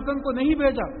صلی اللہ علیہ وسلم کو نہیں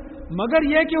بھیجا مگر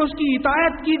یہ کہ اس کی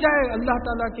اطاعت کی جائے اللہ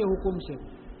تعالیٰ کے حکم سے.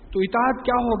 تو اطاعت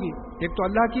کیا ہوگی؟ ایک تو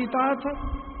اللہ کی اطاعت ہے,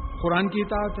 قرآن کی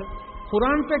اطاعت ہے.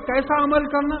 قرآن پہ کیسا عمل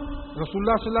کرنا رسول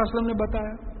اللہ صلی اللہ علیہ وسلم نے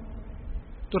بتایا.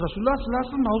 تو رسول اللہ صلی اللہ علیہ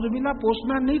وسلم نعوذ باللہ پوسٹ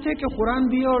مین نہیں تھے کہ قرآن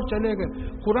دیے اور چلے گئے.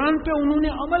 قرآن پہ انہوں نے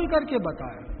عمل کر کے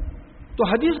بتایا. تو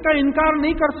حدیث کا انکار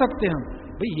نہیں کر سکتے ہم.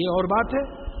 بھئی یہ اور بات ہے,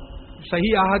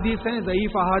 صحیح احادیث ہیں,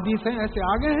 ضعیف احادیث ہیں, ایسے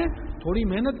آگے ہیں, تھوڑی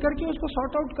محنت کر کے اس کو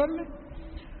سارٹ آؤٹ کر لیں.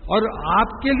 اور آپ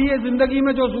کے لیے زندگی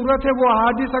میں جو ضرورت ہے وہ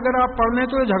احادیث اگر آپ پڑھ لیں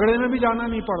تو جھگڑے میں بھی جانا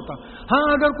نہیں پڑتا. ہاں,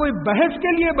 اگر کوئی بحث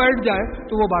کے لیے بیٹھ جائے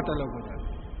تو وہ بات الگ ہو جائے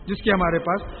جس کی ہمارے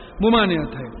پاس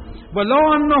ممانعت ہے. وَلَوْ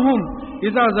أَنَّهُمْ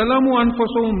إِذَا ظَلَمُوا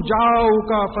أَنفُسَهُمْ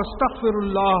جَاءُوكَ فَاسْتَغْفِرُوا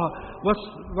اللَّهَ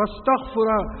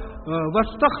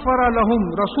وَاسْتَغْفَرَ لَهُمْ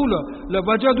رَسُولًا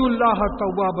لَوَجَدُوا اللَّهَ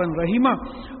تَوَّابًا رَحِيمًا,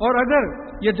 اور اگر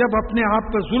یہ جب اپنے آپ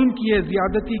پر ظلم کیے,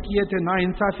 زیادتی کیے تھے,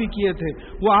 ناانصافی کیے تھے,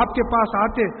 وہ آپ کے پاس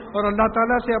آتے اور اللہ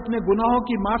تعالیٰ سے اپنے گناہوں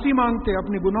کی معافی مانگتے,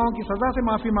 اپنی گناہوں کی سزا سے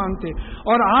معافی مانگتے,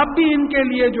 اور آپ بھی ان کے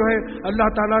لیے جو ہے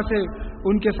اللہ تعالیٰ سے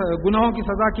ان کے گناہوں کی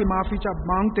سزا کی معافی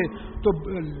مانگتے, تو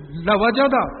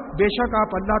لوجدہ, بے شک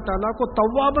آپ اللہ تعالیٰ کو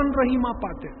توابن رحیمہ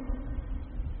پاتے.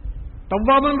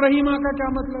 توابن رحیمہ کا کیا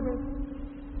مطلب ہے؟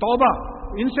 توبہ,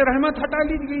 ان سے رحمت ہٹا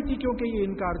لی گئی تھی کیونکہ یہ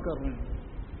انکار کر رہے ہیں.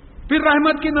 پھر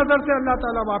رحمت کی نظر سے اللہ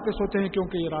تعالیٰ واپس ہوتے ہیں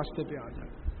کیونکہ یہ راستے پہ آ جائے.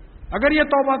 اگر یہ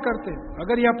توبہ کرتے,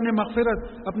 اگر یہ اپنے مغفرت,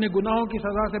 اپنے گناہوں کی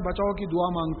سزا سے بچاؤ کی دعا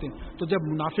مانگتے, تو جب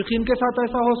منافقین کے ساتھ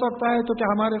ایسا ہو سکتا ہے تو کیا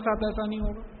ہمارے ساتھ ایسا نہیں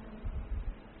ہوگا؟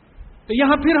 تو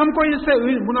یہاں پھر ہم کو اس سے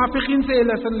منافقین سے یہ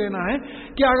لیسن لینا ہے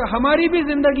کہ اگر ہماری بھی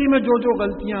زندگی میں جو جو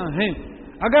غلطیاں ہیں،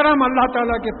 اگر ہم اللہ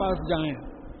تعالیٰ کے پاس جائیں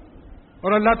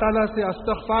اور اللہ تعالیٰ سے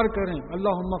استغفار کریں،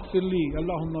 اللہم اغفر لی،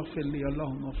 اللہم اغفر لی،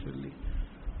 اللہم اغفر لی،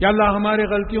 یا اللہ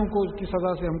ہمارے غلطیوں کو کی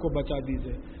سزا سے ہم کو بچا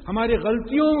دیجئے، ہماری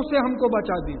غلطیوں سے ہم کو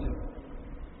بچا دیجئے.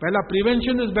 پہلا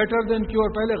prevention is better than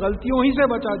cure, پہلے غلطیوں ہی سے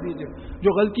بچا دیجئے،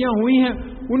 جو غلطیاں ہوئی ہیں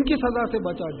ان کی سزا سے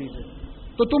بچا دیجئے.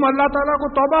 تو تم اللہ تعالیٰ کو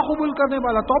توبہ قبول کرنے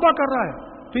والا توبہ کر رہا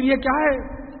ہے، پھر یہ کیا ہے؟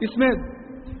 اس میں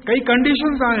کئی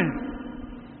کنڈیشنز آئے ہیں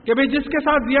کہ بھئی جس کے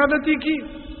ساتھ زیادتی کی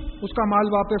اس کا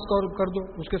مال واپس کر دو،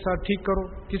 اس کے ساتھ ٹھیک کرو.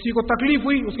 کسی کو تکلیف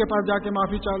ہوئی اس کے پاس جا کے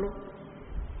معافی چالو.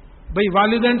 بھئی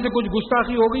والدین سے کچھ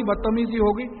گستاخی ہو گئی، بدتمیزی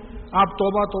ہو گئی، آپ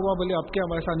توبہ بولے اب کیا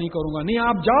ویسا نہیں کروں گا. نہیں،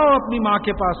 آپ جاؤ اپنی ماں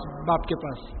کے پاس، باپ کے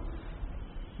پاس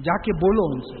جا کے بولو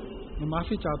ان سے، میں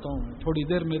معافی چاہتا ہوں، تھوڑی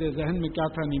دیر میرے ذہن میں کیا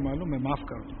تھا نہیں معلوم، میں معاف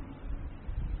کر دوں.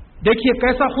 دیکھیے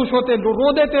کیسا خوش ہوتے، رو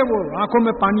دیتے، وہ آنکھوں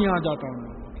میں پانی آ جاتا ہوں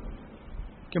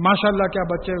کہ ماشاءاللہ کیا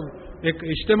بچے. ایک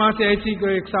اجتماع سے ایسی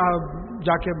ایک صاحب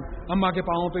جا کے اماں کے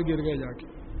پاؤں پہ گر گئے، جا کے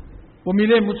وہ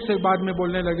ملے مجھ سے، بعد میں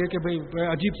بولنے لگے کہ بھئی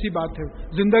عجیب سی بات ہے،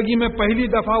 زندگی میں پہلی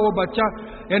دفعہ وہ بچہ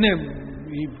یعنی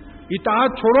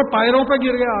اطاعت چھوڑو پیروں پہ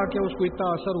گر گیا، آ کے اس کو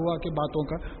اتنا اثر ہوا کہ باتوں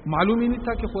کا معلوم ہی نہیں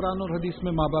تھا کہ قرآن اور حدیث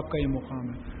میں ماں باپ کا یہ مقام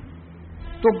ہے.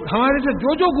 تو ہمارے سے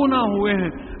جو جو گناہ ہوئے ہیں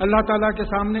اللہ تعالیٰ کے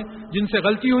سامنے، جن سے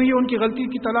غلطی ہوئی ہے ان کی غلطی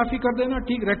کی تلافی کر دینا،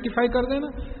 ٹھیک ریکٹیفائی کر دینا.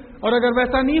 اور اگر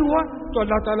ویسا نہیں ہوا تو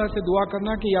اللہ تعالیٰ سے دعا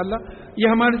کرنا کہ یا اللہ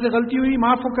یہ ہمارے سے غلطی ہوئی،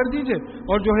 معاف کر دیجئے،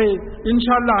 اور جو ہے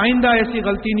انشاءاللہ آئندہ ایسی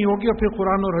غلطی نہیں ہوگی، اور پھر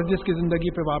قرآن اور حدیث کی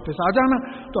زندگی پہ واپس آ جانا.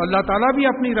 تو اللہ تعالیٰ بھی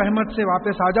اپنی رحمت سے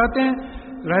واپس آ جاتے ہیں،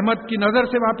 رحمت کی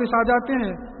نظر سے واپس آ جاتے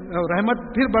ہیں، رحمت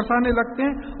پھر برسانے لگتے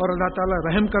ہیں، اور اللہ تعالیٰ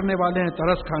رحم کرنے والے ہیں،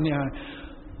 ترس کھانے آئے.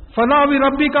 فلا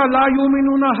وربک لا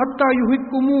یؤمنون حتی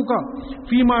یحکموک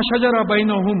فیما شجر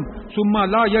بینہم ثم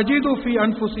لا یجدوا فی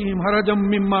انفسہم حرجا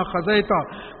مما قضیت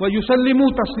ویسلموا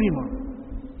تسلیما.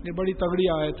 یہ بڑی تگڑی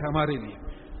آیت ہے ہمارے لیے.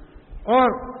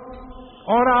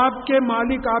 اور آپ کے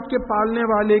مالک، آپ کے پالنے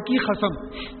والے کی قسم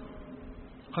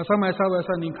ایسا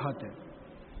ویسا نہیں کھاتے.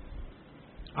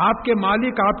 آپ کے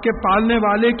مالک، آپ کے پالنے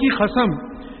والے کی قسم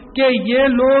کہ یہ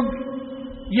لوگ،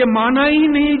 یہ مانا ہی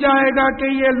نہیں جائے گا کہ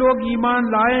یہ لوگ ایمان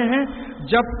لائے ہیں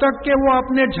جب تک کہ وہ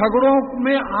اپنے جھگڑوں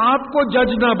میں آپ کو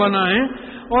جج نہ بنائیں،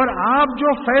 اور آپ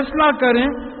جو فیصلہ کریں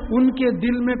ان کے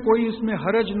دل میں کوئی اس میں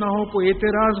حرج نہ ہو، کوئی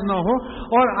اعتراض نہ ہو،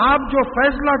 اور آپ جو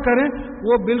فیصلہ کریں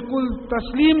وہ بالکل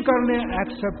تسلیم کر لیں،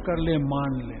 ایکسپٹ کر لیں،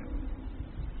 مان لیں.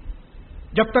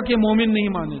 جب تک یہ مومن نہیں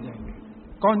مانے جائیں گے.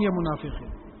 کون یہ منافق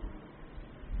ہے؟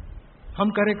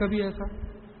 ہم کریں کبھی ایسا؟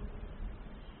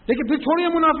 لیکن پھر چھوڑیے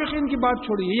منافقین کی بات،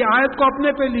 چھوڑیے، یہ آیت کو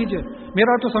اپنے پہ لیجئے.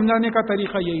 میرا تو سمجھانے کا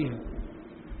طریقہ یہی ہے،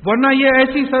 ورنہ یہ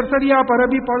ایسی سرسری آپ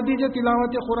عربی پڑھ دیجئے،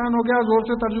 تلاوت قرآن ہو گیا، زور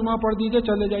سے ترجمہ پڑھ دیجئے،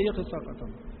 چلے جائیے، قصہ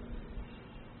ختم.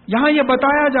 یہاں یہ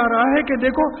بتایا جا رہا ہے کہ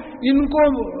دیکھو ان کو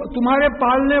تمہارے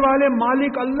پالنے والے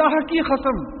مالک اللہ کی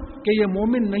قسم کہ یہ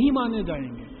مومن نہیں مانے جائیں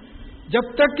گے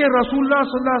جب تک کہ رسول اللہ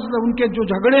صلی اللہ علیہ وسلم، ان کے جو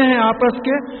جھگڑے ہیں آپس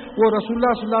کے، وہ رسول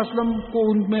اللہ صلی اللہ علیہ وسلم کو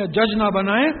ان میں جج نہ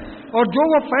بنائیں، اور جو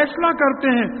وہ فیصلہ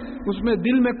کرتے ہیں اس میں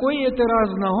دل میں کوئی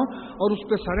اعتراض نہ ہو، اور اس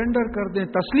پہ سرنڈر کر دیں،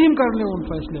 تسلیم کر لیں ان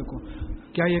فیصلے کو.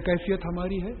 کیا یہ کیفیت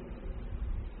ہماری ہے؟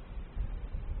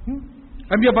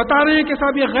 اب یہ بتا رہے ہیں کہ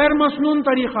صاحب یہ غیر مسنون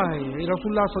طریقہ ہے، یہ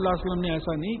رسول اللہ صلی اللہ علیہ وسلم نے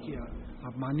ایسا نہیں کیا.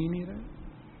 آپ مان ہی نہیں رہے.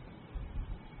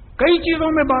 کئی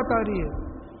چیزوں میں بات آ رہی ہے،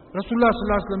 رسول اللہ صلی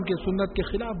اللہ علیہ وسلم کی سنت کے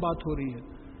خلاف بات ہو رہی ہے،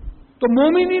 تو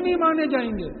مومن ہی نہیں مانے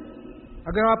جائیں گے.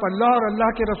 اگر آپ اللہ اور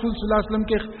اللہ کے رسول صلی اللہ علیہ وسلم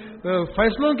کے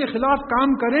فیصلوں کے خلاف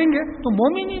کام کریں گے تو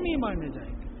مومن ہی نہیں مانے جائیں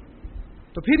گے.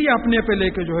 تو پھر یہ اپنے پہ لے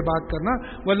کے جو ہے بات کرنا،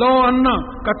 وَلَوْ أَنَّا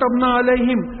كَتَبْنَا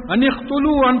عَلَيْهِمْ أَنِ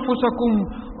اقْتُلُوا أَنفُسَكُمْ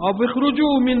أَوْ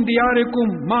اخْرُجُوا مِنْ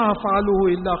دِيَارِكُمْ مَا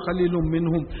فَعَلُوهُ إِلَّا قَلِيلٌ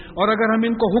مِّنْهُمْ. اور اگر ہم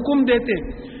ان کو حکم دیتے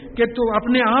کہ تو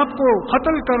اپنے آپ کو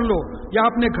قتل کر لو یا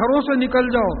اپنے گھروں سے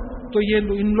نکل جاؤ، تو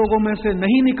یہ ان لوگوں میں سے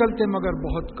نہیں نکلتے مگر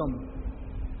بہت کم.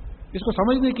 اس کو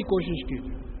سمجھنے کی کوشش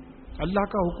کیجیے. اللہ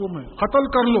کا حکم ہے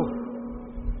قتل کر لو.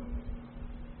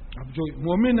 اب جو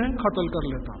مومن ہے قتل کر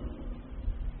لیتا،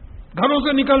 گھروں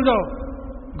سے نکل جاؤ،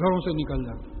 گھروں سے نکل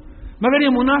جاتا. مگر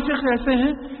یہ منافق ایسے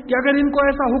ہیں کہ اگر ان کو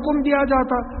ایسا حکم دیا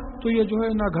جاتا تو یہ جو ہے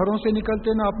نہ گھروں سے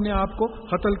نکلتے نہ اپنے آپ کو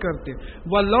قتل کرتے.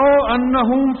 وَلَوْ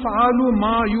أَنَّهُمْ فَعَلُوا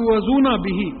مَا يُوعَظُونَ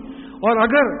بِهِ، اور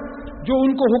اگر جو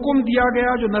ان کو حکم دیا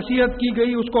گیا، جو نصیحت کی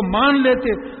گئی، اس کو مان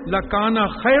لیتے، لَكَانَ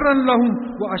خَيْرًا لَهُمْ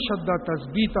وَأَشَدَّ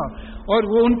تَثْبِيتًا، اور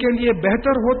وہ ان کے لیے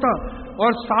بہتر ہوتا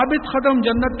اور ثابت قدم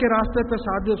جنت کے راستے پہ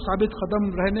ثابت قدم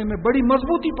رہنے میں بڑی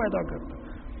مضبوطی پیدا کرتا.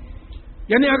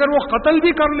 یعنی اگر وہ قتل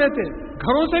بھی کر لیتے،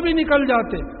 گھروں سے بھی نکل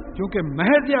جاتے، کیونکہ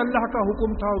محض یہ اللہ کا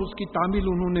حکم تھا اور اس کی تعمیل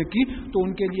انہوں نے کی، تو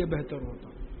ان کے لیے بہتر ہوتا.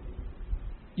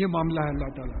 یہ معاملہ ہے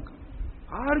اللہ تعالیٰ کا.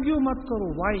 آرگیو مت کرو.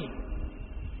 وائی؟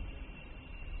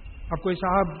 اب کوئی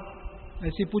صاحب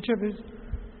ایسی پوچھے پھر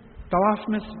طواف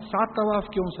میں 7 طواف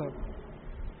کیوں صاحب؟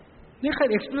 نہیں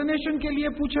خیر ایکسپلینیشن کے لیے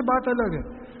پوچھے بات الگ ہے,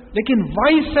 لیکن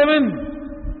why 7؟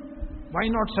 Why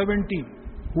not 70؟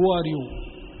 Who are you?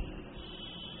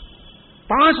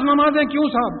 5 نمازیں کیوں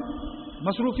صاحب؟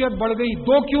 مصروفیت بڑھ گئی.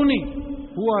 2 کیوں نہیں؟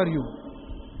 Who are you?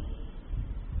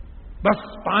 بس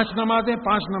 5 نمازیں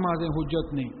حجت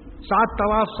نہیں. 7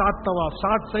 طواف 7 طواف،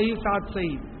 7 صحیح 7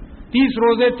 صحیح، 30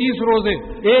 روزے 30 روزے،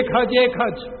 1 حج 1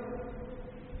 حج.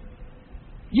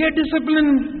 یہ ڈسپلن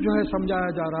جو ہے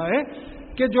سمجھایا جا رہا ہے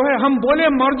کہ جو ہے ہم بولے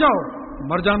مر جاؤ،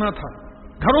 مر جانا تھا.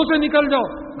 گھروں سے نکل جاؤ،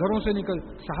 گھروں سے نکل.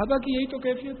 صحابہ کی یہی تو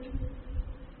کیفیت تھی.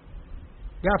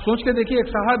 یا آپ سوچ کے دیکھیے ایک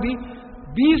صحابی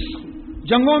 20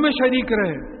 جنگوں میں شریک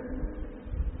رہے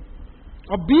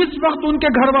اور 20 وقت ان کے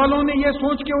گھر والوں نے یہ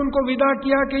سوچ کے ان کو ودا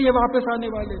کیا کہ یہ واپس آنے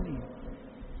والے نہیں،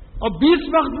 اور 20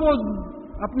 وقت وہ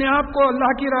اپنے آپ کو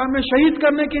اللہ کی راہ میں شہید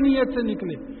کرنے کی نیت سے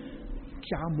نکلے.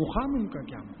 کیا مقام ان کا،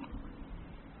 کیا مقام.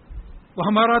 وہ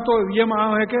ہمارا تو یہ معنی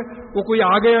ہے کہ وہ کوئی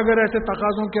آگے اگر ایسے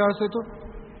تقاضوں کے واسطے تو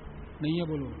نہیں ہے.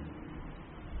 بولو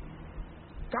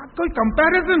کیا کوئی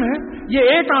کمپیریزن ہے؟ یہ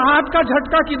ایک ہاتھ کا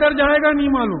جھٹکا کدھر جائے گا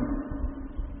نہیں معلوم.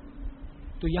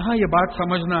 تو یہاں یہ بات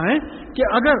سمجھنا ہے کہ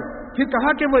اگر پھر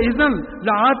کہا کہ وہ اذن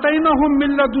لآتینہم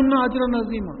من لدنا اجرا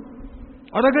عظیما،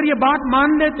 اور اگر یہ بات مان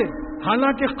لیتے،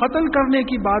 حالانکہ قتل کرنے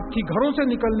کی بات تھی، گھروں سے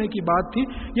نکلنے کی بات تھی،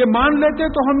 یہ مان لیتے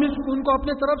تو ہم ان کو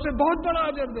اپنے طرف سے بہت بڑا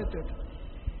اجر دیتے تھے.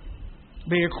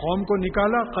 بھئی ایک قوم کو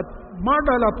نکالا، مار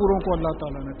ڈالا پوروں کو اللہ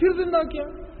تعالیٰ نے، پھر زندہ کیا.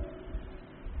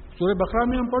 سورہ بقرہ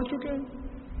میں ہم پڑھ چکے ہیں.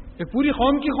 ایک پوری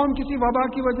قوم کی قوم کسی وبا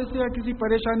کی وجہ سے یا کسی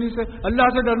پریشانی سے اللہ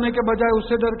سے ڈرنے کے بجائے اس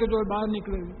سے ڈر کے جو ہے باہر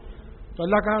نکلے گی، تو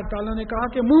اللہ تعالیٰ نے کہا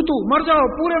کہ موتو، مر جاؤ،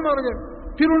 پورے مر گئے،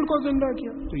 پھر ان کو زندہ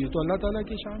کیا. تو یہ تو اللہ تعالیٰ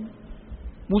کی شان ہے.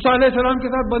 موسیٰ علیہ السلام کے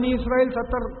ساتھ بنی اسرائیل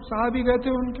 70 صحابی گئے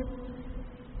تھے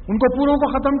ان کو پوروں کو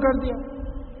ختم کر دیا،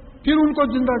 پھر ان کو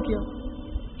زندہ کیا.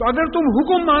 تو اگر تم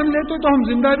حکم مان لیتے تو ہم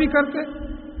زندہ بھی کرتے،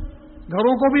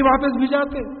 گھروں کو بھی واپس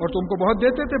بھجاتے اور تم کو بہت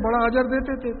دیتے تھے، بڑا اجر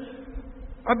دیتے تھے.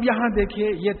 اب یہاں دیکھیے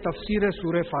یہ تفسیر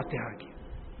سورہ فاتحہ کی،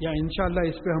 یا انشاءاللہ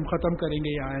اس پہ ہم ختم کریں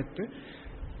گے یہ آیت پہ.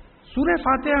 سورہ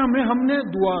فاتحہ میں ہم نے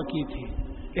دعا کی تھی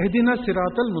اہدنا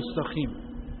الصراط المستقیم،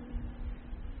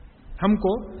 ہم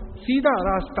کو سیدھا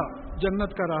راستہ،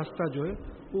 جنت کا راستہ جو ہے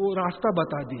وہ راستہ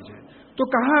بتا دیجئے. تو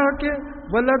کہا کہ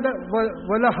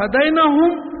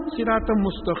وَلَهَدَيْنَاهُمْ صِرَاطًا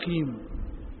مُسْتَقِيمًا،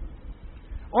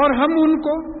 اور ہم ان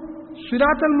کو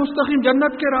صراط المستقیم،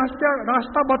 جنت کے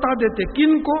راستہ بتا دیتے.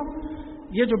 کن کو؟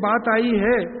 یہ جو بات آئی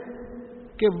ہے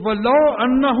کہ وَلَوْ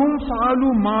أَنَّهُمْ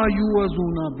فَعَلُوا مَا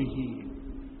يُوعَظُونَ بِهِ،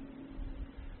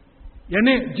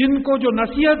 یعنی جن کو جو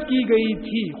نصیحت کی گئی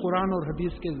تھی قرآن اور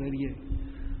حدیث کے ذریعے،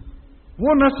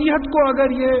 وہ نصیحت کو اگر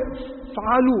یہ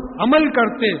فعلو عمل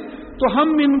کرتے تو ہم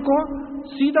ان کو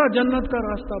سیدھا جنت کا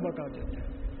راستہ بتا دیتے.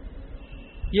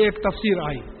 یہ ایک تفسیر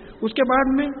آئی. اس کے بعد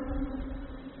میں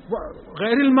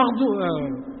غیر المغضوب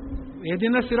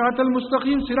اہدنا الصراط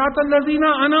المستقیم صراط الذین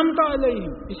انعمت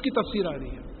علیہم، اس کی تفسیر آ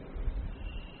رہی ہے.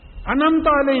 انعمت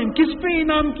علیہم، کس پہ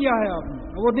انعام کیا ہے آپ نے؟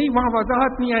 وہ نہیں، وہاں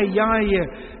وضاحت نہیں آئی. یہاں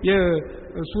یہ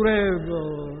سورہ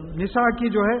نساء کی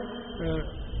جو ہے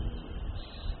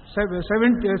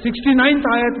 69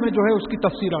 آیت میں جو ہے اس کی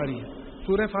تفسیر آ رہی ہے.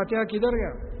 سورہ فاتحہ کدھر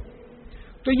گیا؟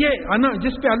 تو یہ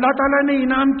جس پہ اللہ تعالیٰ نے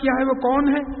انعام کیا ہے وہ کون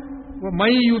ہے؟ وہ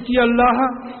مَن یُطِیعِ اللَّهَ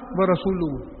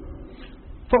وَرَسُولَهُ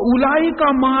فَأُولَٰئِکَ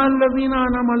مَعَ الَّذِینَ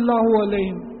أَنْعَمَ اللَّهُ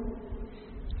عَلَیہم،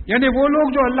 یعنی وہ لوگ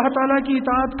جو اللہ تعالیٰ کی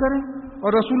اطاعت کریں اور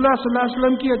رسول اللہ صلی اللہ علیہ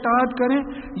وسلم کی اطاعت کریں،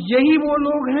 یہی وہ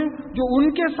لوگ ہیں جو ان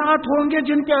کے ساتھ ہوں گے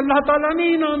جن پہ اللہ تعالیٰ نے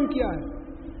انعام کیا ہے.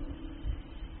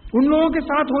 ان لوگوں کے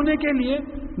ساتھ ہونے کے لیے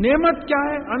نعمت کیا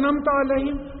ہے؟ انعمت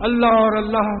علیہم، اللہ اور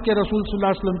اللہ کے رسول صلی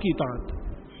اللہ علیہ وسلم کی اطاعت.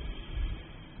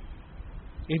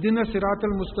 اہدنا الصراط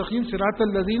المستقیم صراط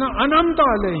الذین انعمت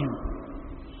علیہم.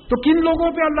 تو کن لوگوں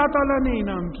پہ اللہ تعالیٰ نے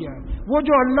انعام کیا ہے؟ وہ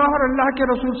جو اللہ اور اللہ کے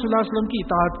رسول صلی اللہ علیہ وسلم کی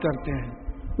اطاعت کرتے ہیں،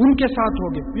 ان کے ساتھ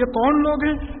ہوگے. یہ کون لوگ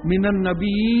ہیں؟ من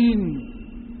النبیین،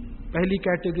 پہلی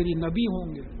کیٹیگری نبی ہوں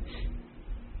گے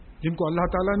جن کو اللہ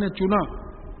تعالیٰ نے چنا،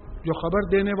 جو خبر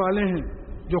دینے والے ہیں،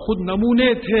 جو خود نمونے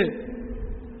تھے،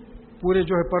 پورے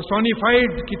جو ہے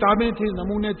پرسونیفائڈ کتابیں تھے،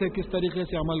 نمونے تھے کس طریقے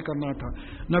سے عمل کرنا تھا.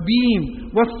 نبیین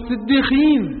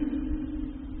والصدیقین،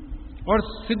 اور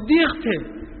صدیق تھے،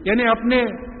 یعنی اپنے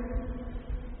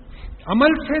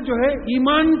عمل سے جو ہے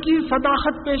ایمان کی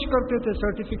صداقت پیش کرتے تھے،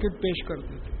 سرٹیفکیٹ پیش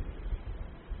کرتے تھے.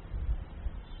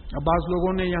 اب بعض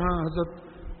لوگوں نے یہاں حضرت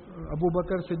ابو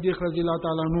بکر صدیق رضی اللہ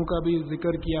تعالیٰ عنہ کا بھی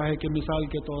ذکر کیا ہے کہ مثال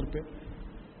کے طور پہ،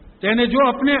 یعنی جو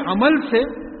اپنے عمل سے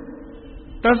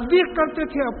تصدیق کرتے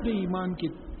تھے اپنے ایمان کی،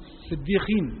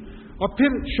 صدیقین. اور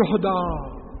پھر شہداء،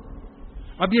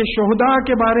 اب یہ شہداء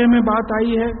کے بارے میں بات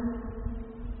آئی ہے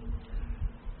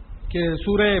کہ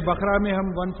سورہ بقرہ میں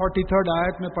ہم 143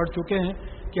 آیت میں پڑھ چکے ہیں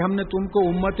کہ ہم نے تم کو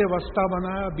امت وسطیٰ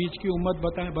بنایا، بیچ کی امت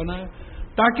بنایا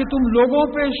تاکہ تم لوگوں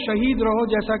پہ شہید رہو،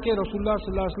 جیسا کہ رسول اللہ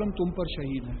صلی اللہ علیہ وسلم تم پر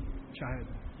شہید ہیں.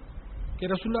 شاہد کہ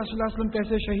رسول اللہ صلی اللہ علیہ وسلم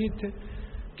کیسے شہید تھے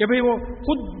کہ بھئی وہ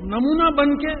خود نمونہ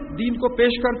بن کے دین کو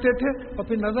پیش کرتے تھے اور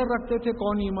پھر نظر رکھتے تھے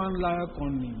کون ایمان لایا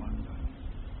کون نہیں ایمان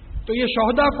لایا. تو یہ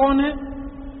شہداء کون ہیں؟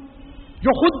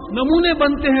 جو خود نمونے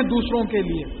بنتے ہیں دوسروں کے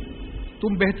لیے.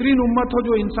 تم بہترین امت ہو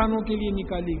جو انسانوں کے لیے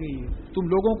نکالی گئی ہے. تم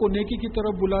لوگوں کو نیکی کی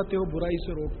طرف بلاتے ہو، برائی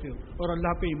سے روکتے ہو اور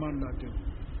اللہ پہ ایمان لاتے ہو.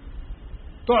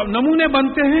 تو نمونے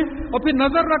بنتے ہیں اور پھر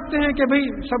نظر رکھتے ہیں کہ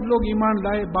بھئی سب لوگ ایمان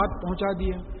لائے، بات پہنچا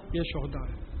دیے. یہ شہداء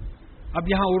ہے. اب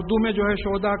یہاں اردو میں جو ہے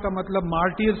شہداء کا مطلب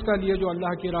مارٹیرز کا لیے جو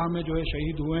اللہ کی راہ میں جو ہے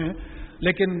شہید ہوئے ہیں،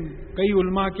 لیکن کئی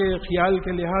علماء کے خیال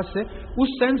کے لحاظ سے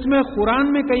اس سینس میں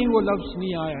قرآن میں کہیں وہ لفظ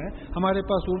نہیں آیا ہے. ہمارے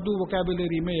پاس اردو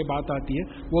ووکیبلری میں یہ بات آتی ہے،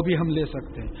 وہ بھی ہم لے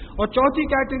سکتے ہیں. اور چوتھی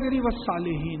کیٹیگری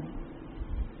والصالحین،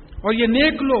 اور یہ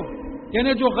نیک لوگ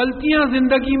یعنی جو غلطیاں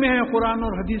زندگی میں ہیں قرآن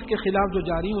اور حدیث کے خلاف جو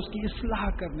جاری ہیں اس کی اصلاح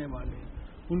کرنے والے،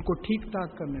 ان کو ٹھیک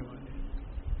ٹھاک کرنے والے.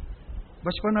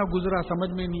 بچپنا گزرا سمجھ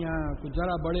میں نہیں آیا، کچھ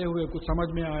ذرا بڑے ہوئے کچھ سمجھ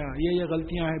میں آیا، یہ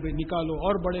غلطیاں ہیں بھائی نکالو،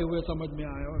 اور بڑے ہوئے سمجھ میں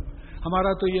آیا. اور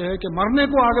ہمارا تو یہ ہے کہ مرنے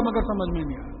کو آگے مگر سمجھ میں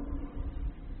نہیں آیا.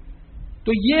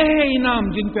 تو یہ ہے انعام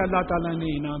جن پہ اللہ تعالیٰ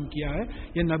نے انعام کیا ہے.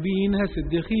 یہ نبیین ہے،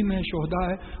 صدیقین ہے، شہداء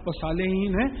ہے اور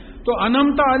صالحین ہے. تو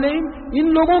انعمت علیہم،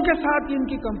 ان لوگوں کے ساتھ ان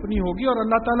کی کمپنی ہوگی. اور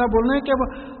اللہ تعالیٰ بول رہے ہیں کہ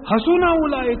حسن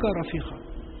اولئک رفیقا،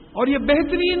 اور یہ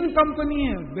بہترین کمپنی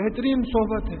ہے، بہترین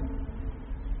صحبت ہے.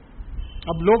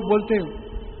 اب لوگ بولتے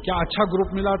کیا اچھا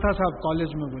گروپ ملا تھا صاحب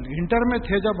کالج میں، بولے انٹر میں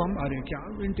تھے جب ہم، ارے کیا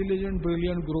انٹیلیجنٹ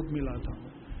بریلینٹ گروپ ملا تھا،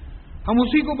 ہم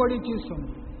اسی کو بڑی چیز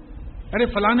سمجھے. ارے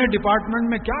فلانے ڈپارٹمنٹ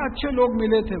میں کیا اچھے لوگ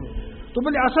ملے تھے. تو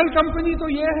بولے اصل کمپنی تو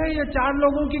یہ ہے، یہ 4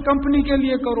 لوگوں کی کمپنی کے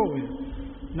لیے کرو.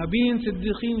 نبیین،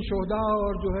 صدیقین، شہداء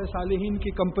اور جو ہے صالحین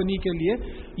کی کمپنی کے لیے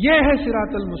یہ ہے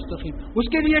صراط المستقیم.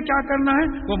 اس کے لیے کیا کرنا ہے؟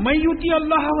 وہ من یطیع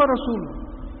اللہ و رسول،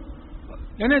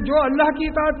 یعنی جو اللہ کی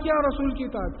اطاعت کیا اور رسول کی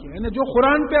اطاعت کیا، یعنی جو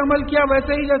قرآن پہ عمل کیا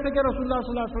ویسے ہی جیسے کہ رسول اللہ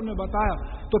صلی اللہ علیہ وسلم نے بتایا،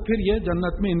 تو پھر یہ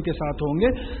جنت میں ان کے ساتھ ہوں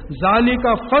گے. ذالک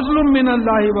فضل من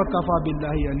اللہ وکفی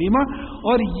باللہ علیما،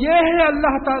 اور یہ ہے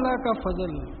اللہ تعالیٰ کا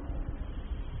فضل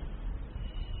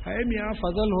ہے. میاں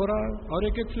فضل ہو رہا ہے اور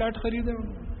ایک فلیٹ خریدے،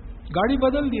 گاڑی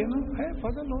بدل دیے نا، ہے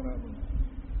فضل ہو رہا ہے.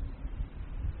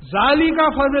 ذالک کا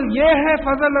فضل، یہ ہے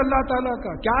فضل اللہ تعالیٰ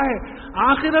کا. کیا ہے؟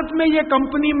 آخرت میں یہ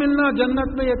کمپنی ملنا،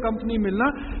 جنت میں یہ کمپنی ملنا،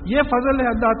 یہ فضل ہے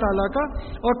اللہ تعالیٰ کا.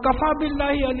 اور کفی باللہ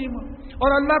علیم،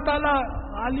 اور اللہ تعالیٰ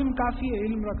عالم کافی ہے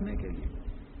علم رکھنے کے لیے.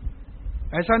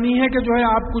 ایسا نہیں ہے کہ جو ہے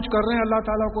آپ کچھ کر رہے ہیں اللہ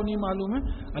تعالیٰ کو نہیں معلوم ہے.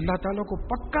 اللہ تعالیٰ کو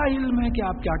پکا علم ہے کہ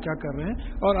آپ کیا کیا کر رہے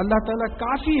ہیں، اور اللہ تعالیٰ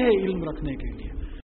کافی ہے علم رکھنے کے لیے.